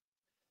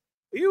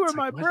 You were It's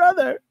like, my what?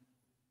 brother.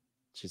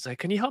 She's like,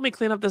 can you help me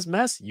clean up this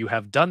mess? You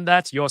have done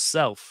that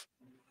yourself.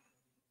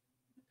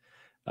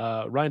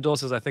 Ryan Dole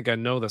says, I think I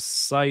know the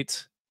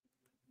site.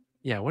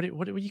 Yeah, what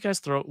do you guys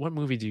throw? What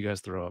movie do you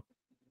guys throw up?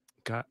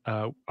 Got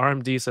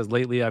RMD says,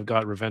 lately I've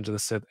got Revenge of the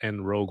Sith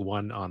and Rogue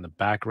One on the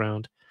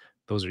background.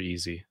 Those are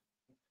easy.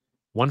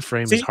 One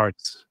frame is See? hard.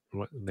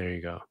 There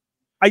you go.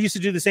 I used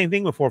to do the same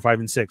thing with 4, 5,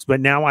 and 6, but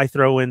now I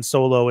throw in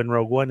Solo and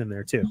Rogue One in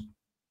there too.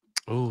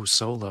 Oh,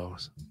 Solo.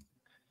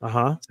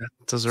 Uh-huh. Is that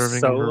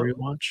deserving of a Solo?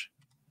 rewatch?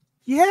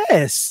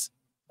 Yes.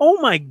 Oh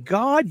my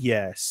God,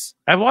 yes.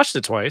 I watched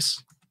it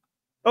twice.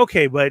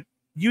 Okay, but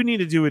you need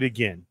to do it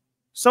again.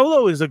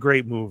 Solo is a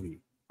great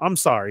movie. I'm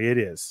sorry, it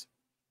is.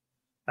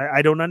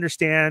 I don't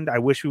understand. I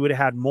wish we would have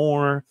had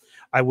more.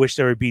 I wish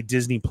there would be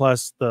Disney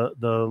Plus, the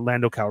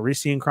Lando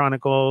Calrissian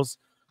Chronicles.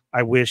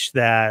 I wish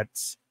that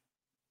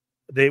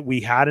we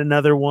had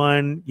another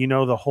one, you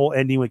know, the whole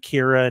ending with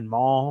Kira and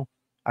Maul.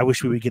 I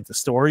wish we would get the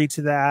story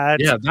to that.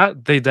 Yeah,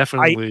 that they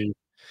definitely.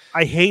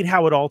 I hate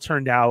how it all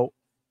turned out,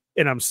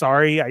 and I'm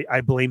sorry.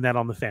 I blame that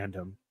on the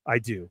fandom. I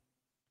do,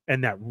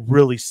 and that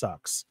really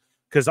sucks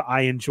because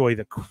I enjoy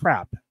the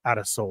crap out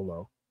of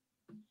Solo.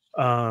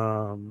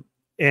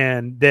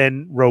 And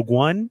then Rogue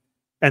One,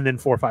 and then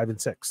 4, 5,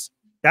 and 6.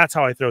 That's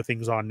how I throw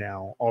things on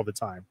now all the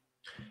time.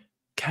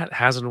 Kat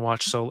hasn't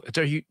watched Solo.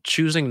 Are you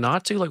choosing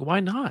not to? Like, why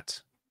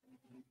not?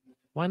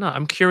 Why not?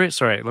 I'm curious.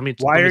 Sorry, let me.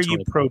 Why let me are tone you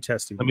it down.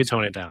 protesting? Let me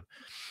tone it down.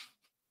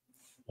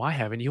 Why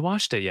haven't you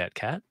watched it yet,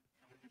 Kat?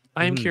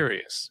 I am Mhm.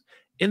 curious.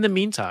 In the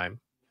meantime,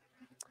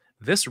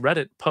 this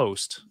Reddit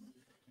post.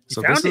 You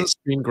So found this is a it.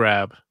 screen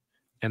grab,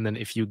 and then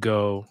if you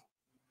go,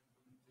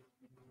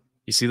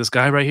 you see this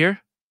guy right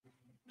here.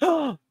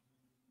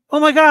 Oh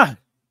my God!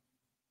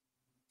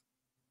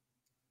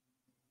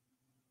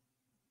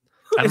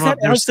 I Is don't know that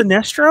if El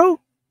there's- Sinestro?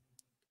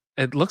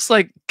 It looks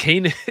like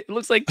Kanan. It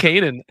looks like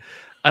Kanan.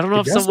 I don't know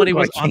It if does somebody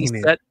look was like on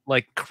Kanan. set,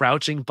 like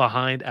crouching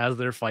behind as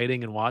they're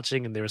fighting and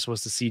watching, and they were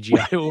supposed to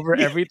CGI over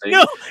everything.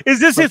 No, is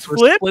this But his for a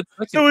flip? split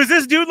second, So is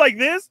this dude like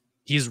this?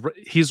 he's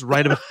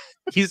right about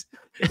he's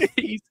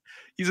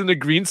he's in a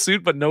green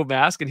suit but no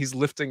mask, and he's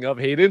lifting up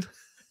Hayden.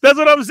 That's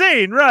what I'm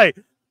saying, right?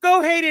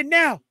 Go Hayden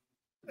now.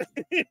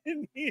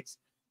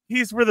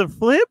 he's for the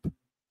flip.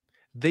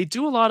 They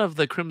do a lot of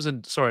the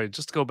Crimson. Sorry,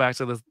 just to go back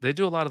to this, they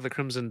do a lot of the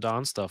Crimson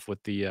Dawn stuff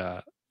with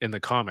the in the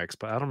comics,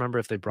 but I don't remember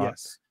if they brought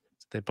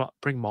Yes.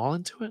 bring Maul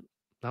into it.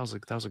 That was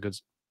a good.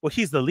 Well,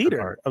 he's the leader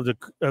part. of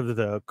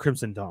the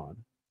Crimson Dawn.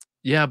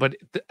 Yeah, but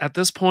at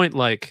this point,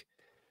 like,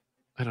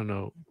 I don't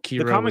know.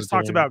 Kira The comics was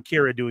talks doing- about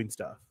Kira doing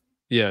stuff.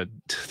 Yeah,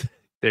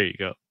 there you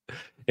go.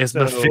 It's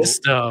So-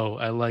 Mephisto.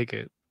 I like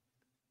it.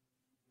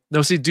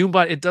 No, see,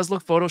 Doombot, it does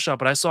look Photoshop,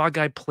 but I saw a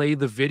guy play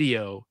the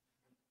video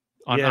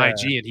on Yeah.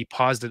 IG, and he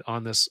paused it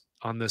on this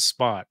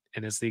spot,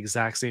 and it's the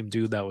exact same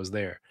dude that was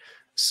there.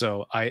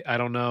 So I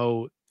don't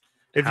know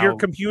If your how-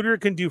 computer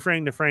can do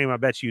frame to frame, I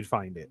bet you'd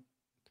find it.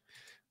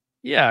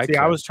 Yeah, See,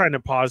 I was trying to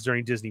pause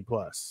during Disney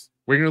Plus.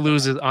 We're gonna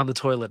lose it on the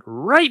toilet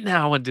right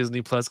now on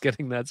Disney Plus,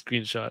 getting that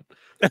screenshot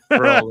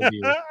for all of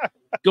you.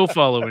 Go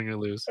follow Win or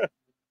Lose.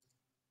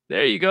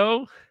 There you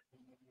go.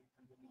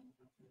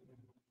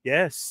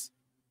 Yes.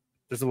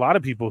 There's a lot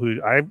of people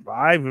who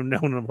I've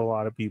known of a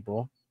lot of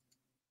people.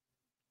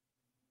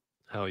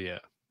 Hell yeah.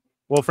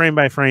 Well, frame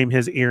by frame,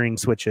 his earring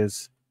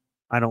switches.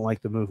 I don't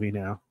like the movie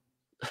now.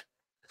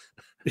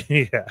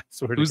 Yeah.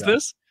 Swear to Who's God.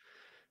 this?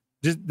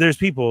 Just there's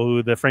people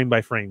who the frame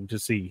by frame to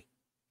see.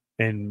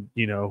 And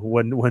you know,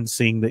 when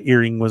seeing the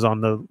earring was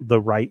on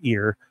the right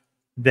ear,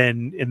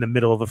 then in the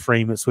middle of the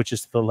frame it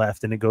switches to the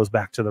left and it goes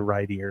back to the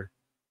right ear.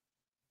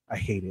 I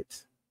hate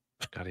it.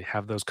 Gotta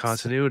have those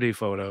continuity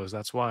photos.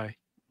 That's why.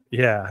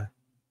 Yeah.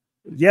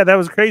 Yeah, that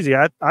was crazy.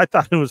 I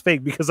thought it was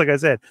fake because, like I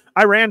said,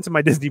 I ran to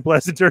my Disney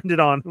Plus and turned it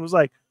on and was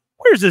like,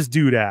 where's this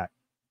dude at?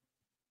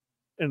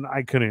 And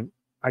I couldn't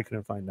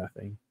find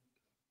nothing.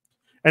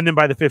 And then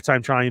by the 5th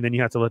time trying, then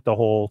you have to let the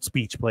whole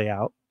speech play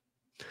out.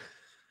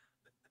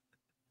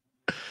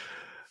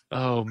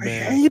 Oh I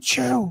man. hate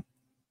you.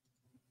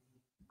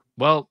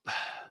 Well,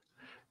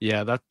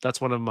 yeah, that's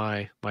one of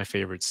my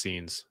favorite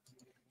scenes.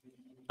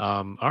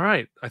 All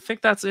right. I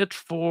think that's it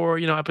for,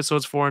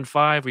 episodes 4 and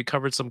 5. We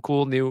covered some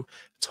cool new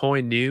toy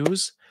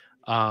news.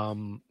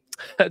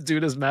 That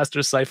dude is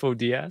Master Sifo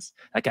Diaz.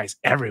 That guy's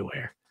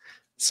everywhere.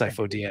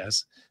 Sifo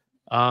Diaz.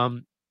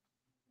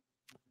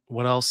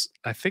 What else?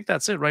 I think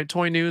that's it, right?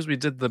 Toy news. We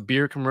did the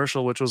beer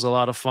commercial, which was a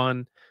lot of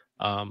fun.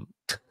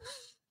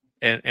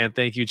 And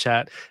thank you,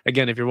 chat.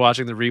 Again, if you're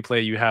watching the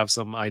replay, you have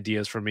some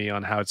ideas for me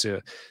on how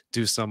to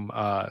do some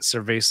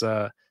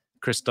Cerveza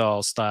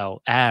Cristal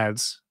style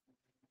ads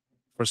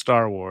for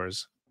Star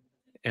Wars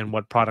and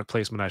what product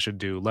placement I should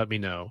do. Let me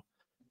know.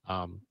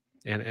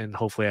 And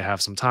hopefully I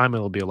have some time.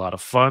 It'll be a lot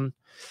of fun.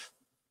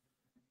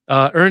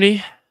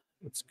 Ernie,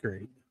 It's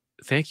great.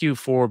 thank you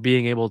for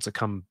being able to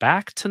come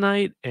back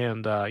tonight.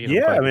 And Yeah, glad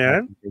you're back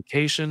man. from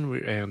vacation.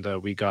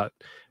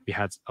 We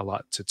had a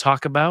lot to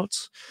talk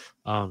about.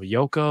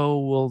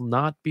 Yoko will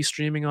not be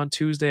streaming on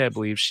Tuesday. I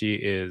believe she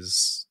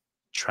is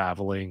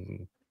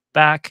traveling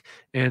back.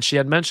 And she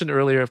had mentioned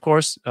earlier, of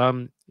course,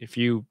 if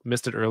you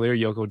missed it earlier,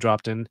 Yoko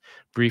dropped in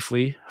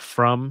briefly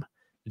from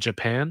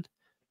Japan.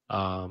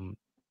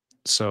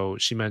 So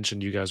she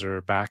mentioned you guys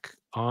are back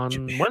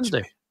on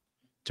Wednesday.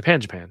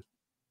 Japan.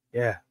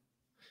 Yeah.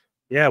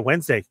 Yeah,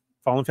 Wednesday.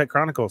 Fallen Fett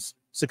Chronicles,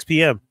 6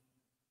 p.m.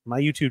 My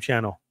YouTube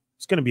channel.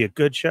 It's going to be a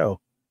good show.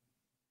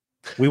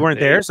 We weren't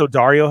there, so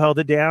Dario held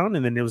it down,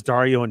 and then it was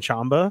Dario and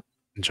Chamba.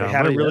 They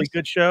had a really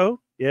good show.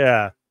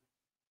 Yeah.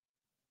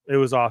 It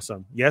was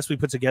awesome. Yes, we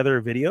put together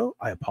a video.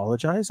 I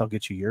apologize. I'll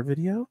get you your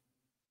video.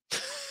 You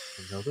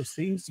know those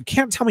things? You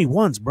can't tell me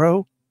once,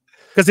 bro.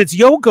 Because it's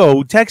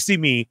Yoko texting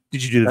me.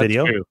 Did you do the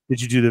video? True.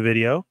 Did you do the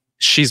video?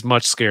 She's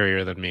much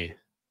scarier than me.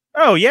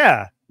 Oh,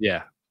 yeah.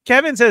 Yeah.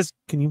 Kevin says,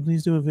 can you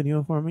please do a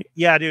video for me?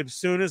 Yeah, dude. As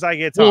soon as I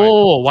get time.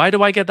 Whoa, why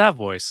do I get that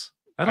voice?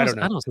 I don't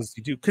know. Because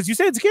you do. Because you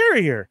said it's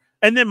scarier.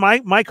 And then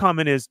my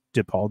comment is,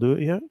 did Paul do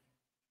it yet?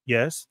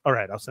 Yes. All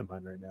right. I'll send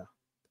mine right now.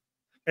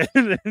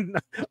 And then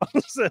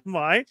I'll send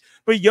mine.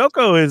 But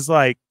Yoko is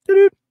like,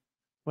 dude,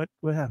 what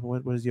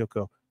happened? What is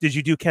Yoko? Did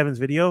you do Kevin's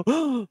video?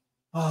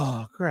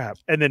 Oh, crap.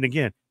 And then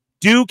again,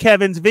 do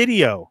Kevin's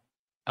video.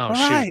 Oh, all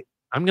shoot. Right.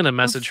 I'm going to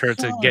message her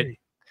to get.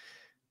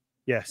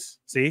 Yes.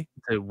 See?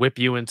 To whip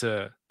you in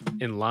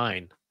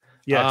line.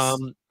 Yes.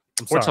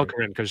 Or tell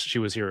Corinne because she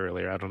was here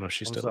earlier. I don't know if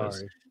she still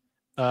is.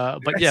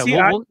 But yeah, See,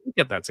 we'll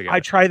get that together.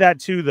 I try that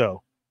too,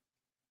 though.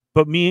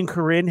 But me and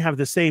Corinne have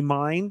the same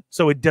mind,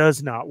 so it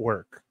does not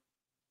work.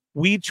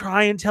 We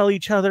try and tell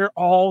each other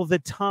all the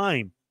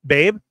time,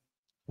 babe,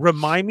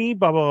 remind me,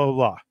 blah, blah, blah,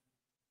 blah.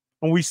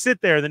 And we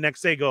sit there the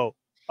next day, go,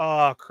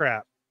 oh,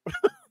 crap.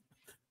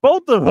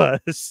 Both of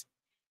us.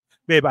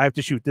 Babe, I have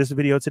to shoot this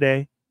video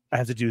today. I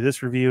have to do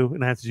this review,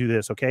 and I have to do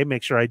this, okay?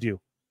 Make sure I do.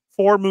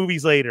 4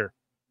 movies later.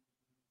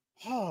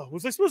 Oh,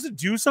 was I supposed to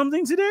do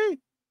something today?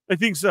 I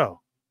think so.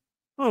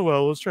 Oh,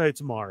 well, let's try it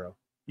tomorrow.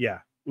 Yeah,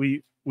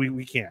 we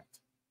can't.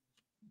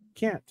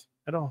 Can't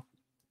at all.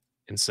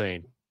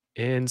 Insane.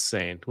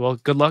 Well,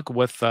 good luck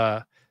with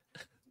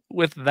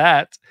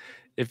that.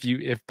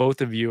 If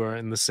both of you are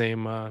in the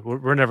same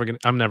I'm never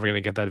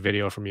gonna get that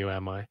video from you,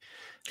 am I?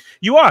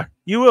 You are.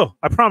 You will.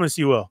 I promise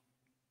you will.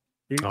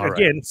 All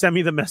Again, right. send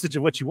me the message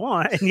of what you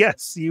want, and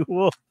yes, you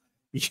will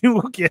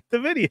get the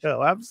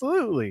video.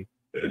 Absolutely.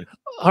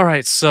 All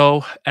right,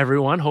 so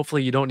everyone,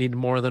 hopefully you don't need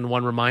more than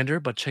one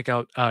reminder, but check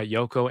out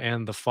Yoko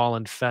and the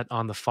Fallen Fett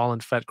on the Fallen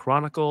Fett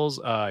Chronicles.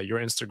 Your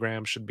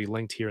Instagram should be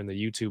linked here in the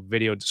YouTube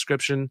video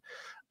description.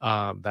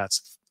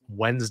 That's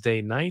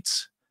Wednesday night.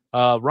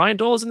 Ryan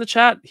Dole is in the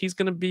chat. He's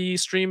going to be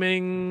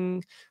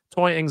streaming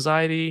Toy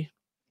Anxiety.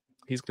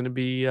 He's going to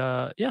be,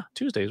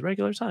 Tuesdays,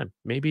 regular time.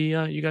 Maybe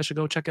you guys should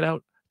go check it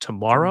out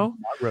tomorrow.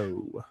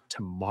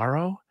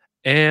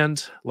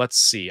 And let's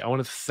see. I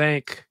want to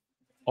thank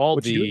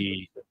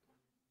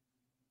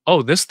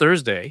this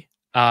Thursday,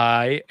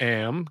 I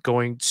am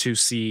going to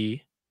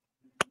see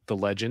the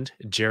legend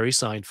Jerry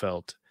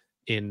Seinfeld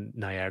in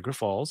Niagara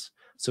Falls.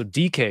 So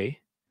DK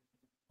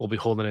will be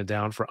holding it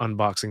down for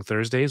Unboxing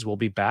Thursdays. We'll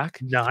be back.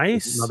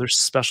 Nice. Another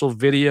special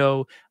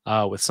video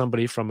with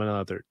somebody from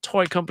another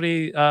toy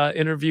company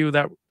interview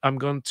that I'm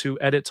going to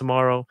edit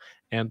tomorrow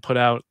and put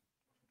out.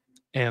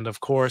 And of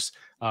course,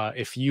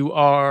 if you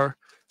are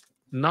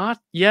not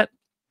yet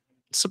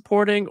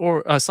supporting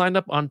or signed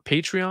up on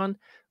Patreon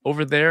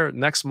over there,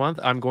 next month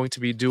I'm going to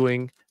be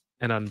doing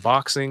an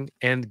unboxing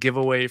and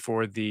giveaway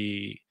for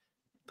the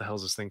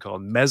hell's this thing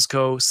called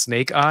Mezco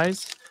Snake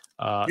Eyes.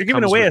 You're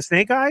giving away a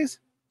Snake Eyes?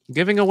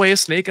 Giving away a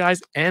Snake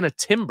Eyes and a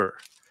Timber.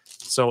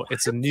 So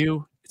it's a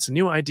new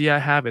idea I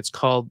have. It's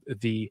called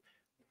the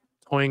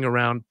Toying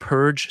Around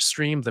Purge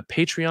stream, the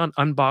Patreon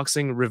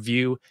unboxing,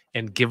 review,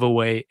 and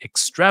giveaway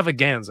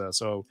extravaganza.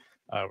 So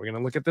we're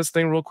gonna look at this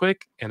thing real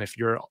quick, and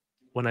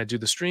when I do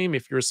the stream,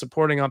 if you're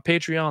supporting on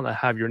Patreon, I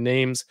have your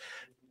names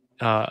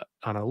on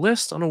a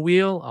list on a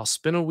wheel. I'll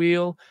spin a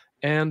wheel,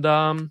 and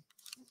one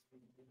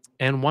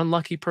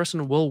lucky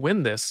person will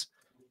win this.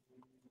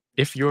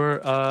 If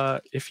you're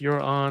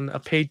on a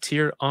paid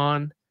tier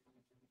on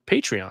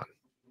Patreon.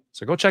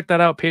 So go check that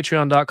out,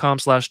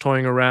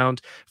 patreon.com/toyingaround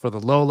for the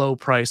low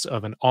price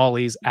of an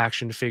Ollie's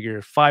action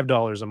figure,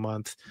 $5 a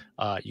month.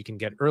 You can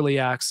get early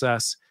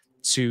access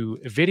to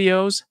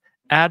videos,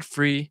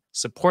 ad-free,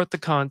 support the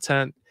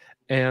content,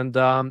 and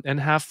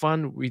have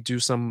fun. We do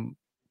some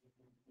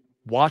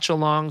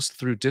watch-alongs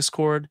through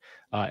Discord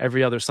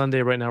every other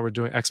Sunday. Right now we're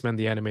doing X-Men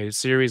the Animated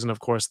Series, and of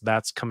course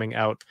that's coming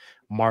out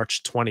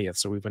March 20th.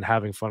 So we've been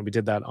having fun. We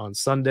did that on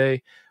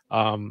Sunday.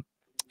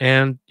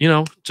 And,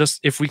 just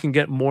if we can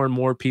get more and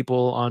more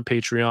people on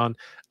Patreon,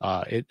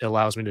 it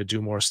allows me to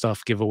do more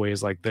stuff,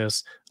 giveaways like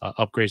this,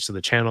 upgrades to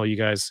the channel. You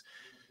guys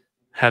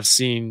have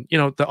seen,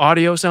 the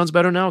audio sounds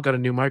better now. Got a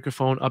new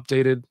microphone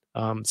updated.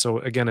 So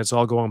again, it's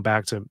all going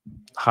back to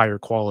higher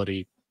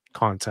quality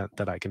content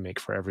that I can make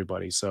for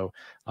everybody. So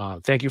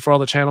thank you for all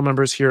the channel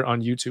members here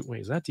on YouTube.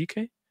 Wait, is that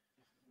DK?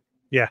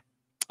 Yeah.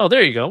 Oh,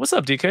 there you go. What's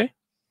up, DK?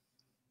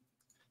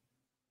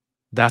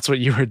 That's what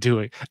you were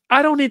doing.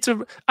 I don't need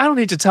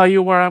to tell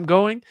you where I'm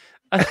going.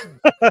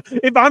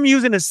 If I'm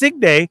using a sick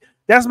day,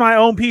 that's my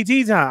own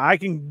PT time. I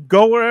can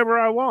go wherever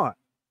I want.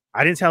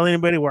 I didn't tell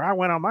anybody where I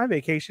went on my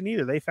vacation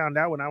either. They found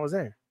out when I was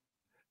there.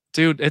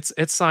 Dude, it's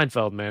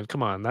Seinfeld, man.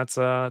 Come on. That's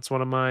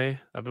one of my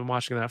I've been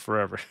watching that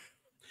forever.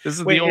 This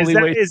is Wait, the only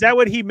way. Is that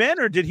what he meant,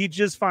 or did he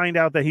just find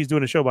out that he's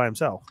doing a show by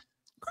himself?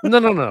 No.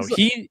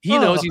 He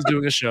knows Oh. he's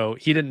doing a show.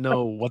 He didn't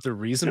know what the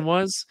reason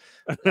was.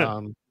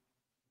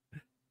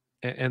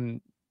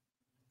 And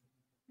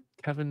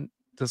Kevin,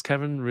 does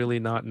Kevin really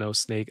not know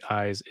snake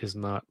eyes is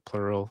not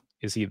plural?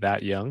 Is he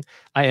that young?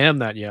 I am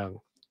that young.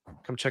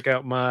 Come check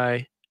out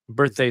my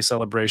birthday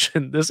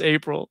celebration this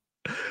April.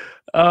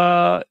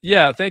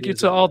 Yeah, thank you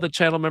to all the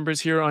channel members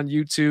here on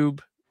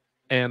YouTube.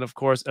 And of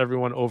course,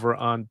 everyone over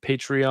on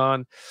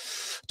Patreon.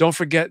 Don't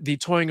forget the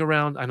Toying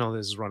Around. I know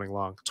this is running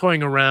long.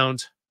 Toying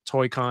Around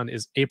Toy-Con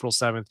is April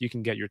 7th. You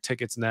can get your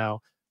tickets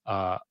now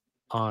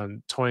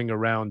on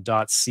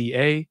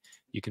toyingaround.ca.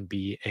 You can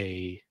be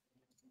a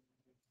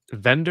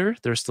vendor.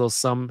 There's still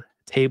some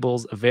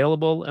tables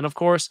available. And of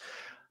course,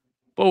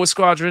 Boba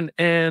Squadron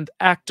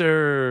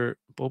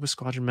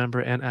member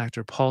and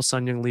actor Paul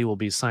Sun-hyung Lee will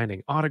be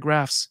signing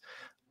autographs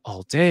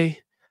all day.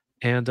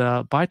 And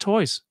buy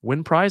toys,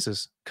 win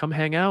prizes, come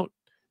hang out,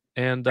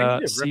 and I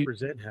need a see.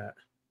 represent hat.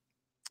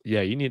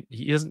 Yeah, you need.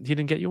 He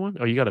didn't get you one.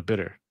 Oh, you got a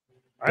bitter.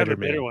 I have a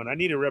Bitterman. better one. I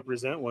need a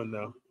represent one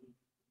though.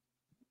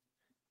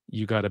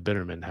 You got a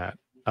Bitterman hat.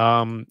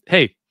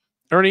 Hey,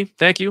 Ernie,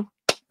 thank you.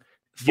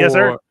 Yes,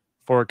 sir.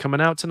 For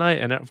coming out tonight,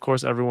 and of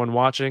course, everyone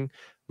watching.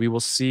 We will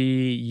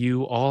see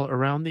you all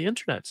around the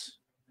internet.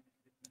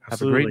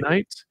 Absolutely. Have a great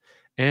night,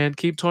 and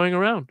keep toying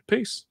around.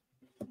 Peace.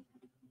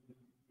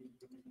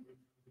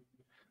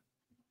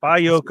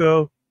 Bye,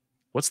 Yoko.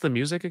 What's the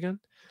music again?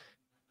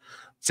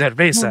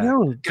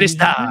 Cerveza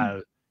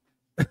Cristal.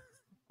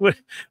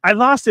 I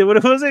lost it.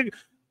 What was it?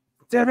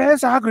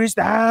 Cerveza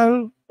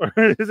Cristal. Or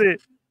is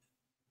it?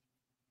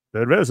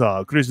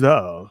 Cerveza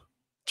Cristal.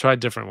 Try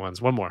different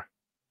ones. One more.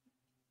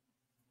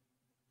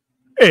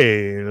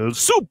 El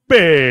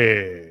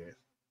Super.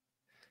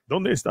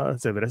 ¿Dónde está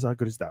Cerveza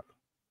Cristal?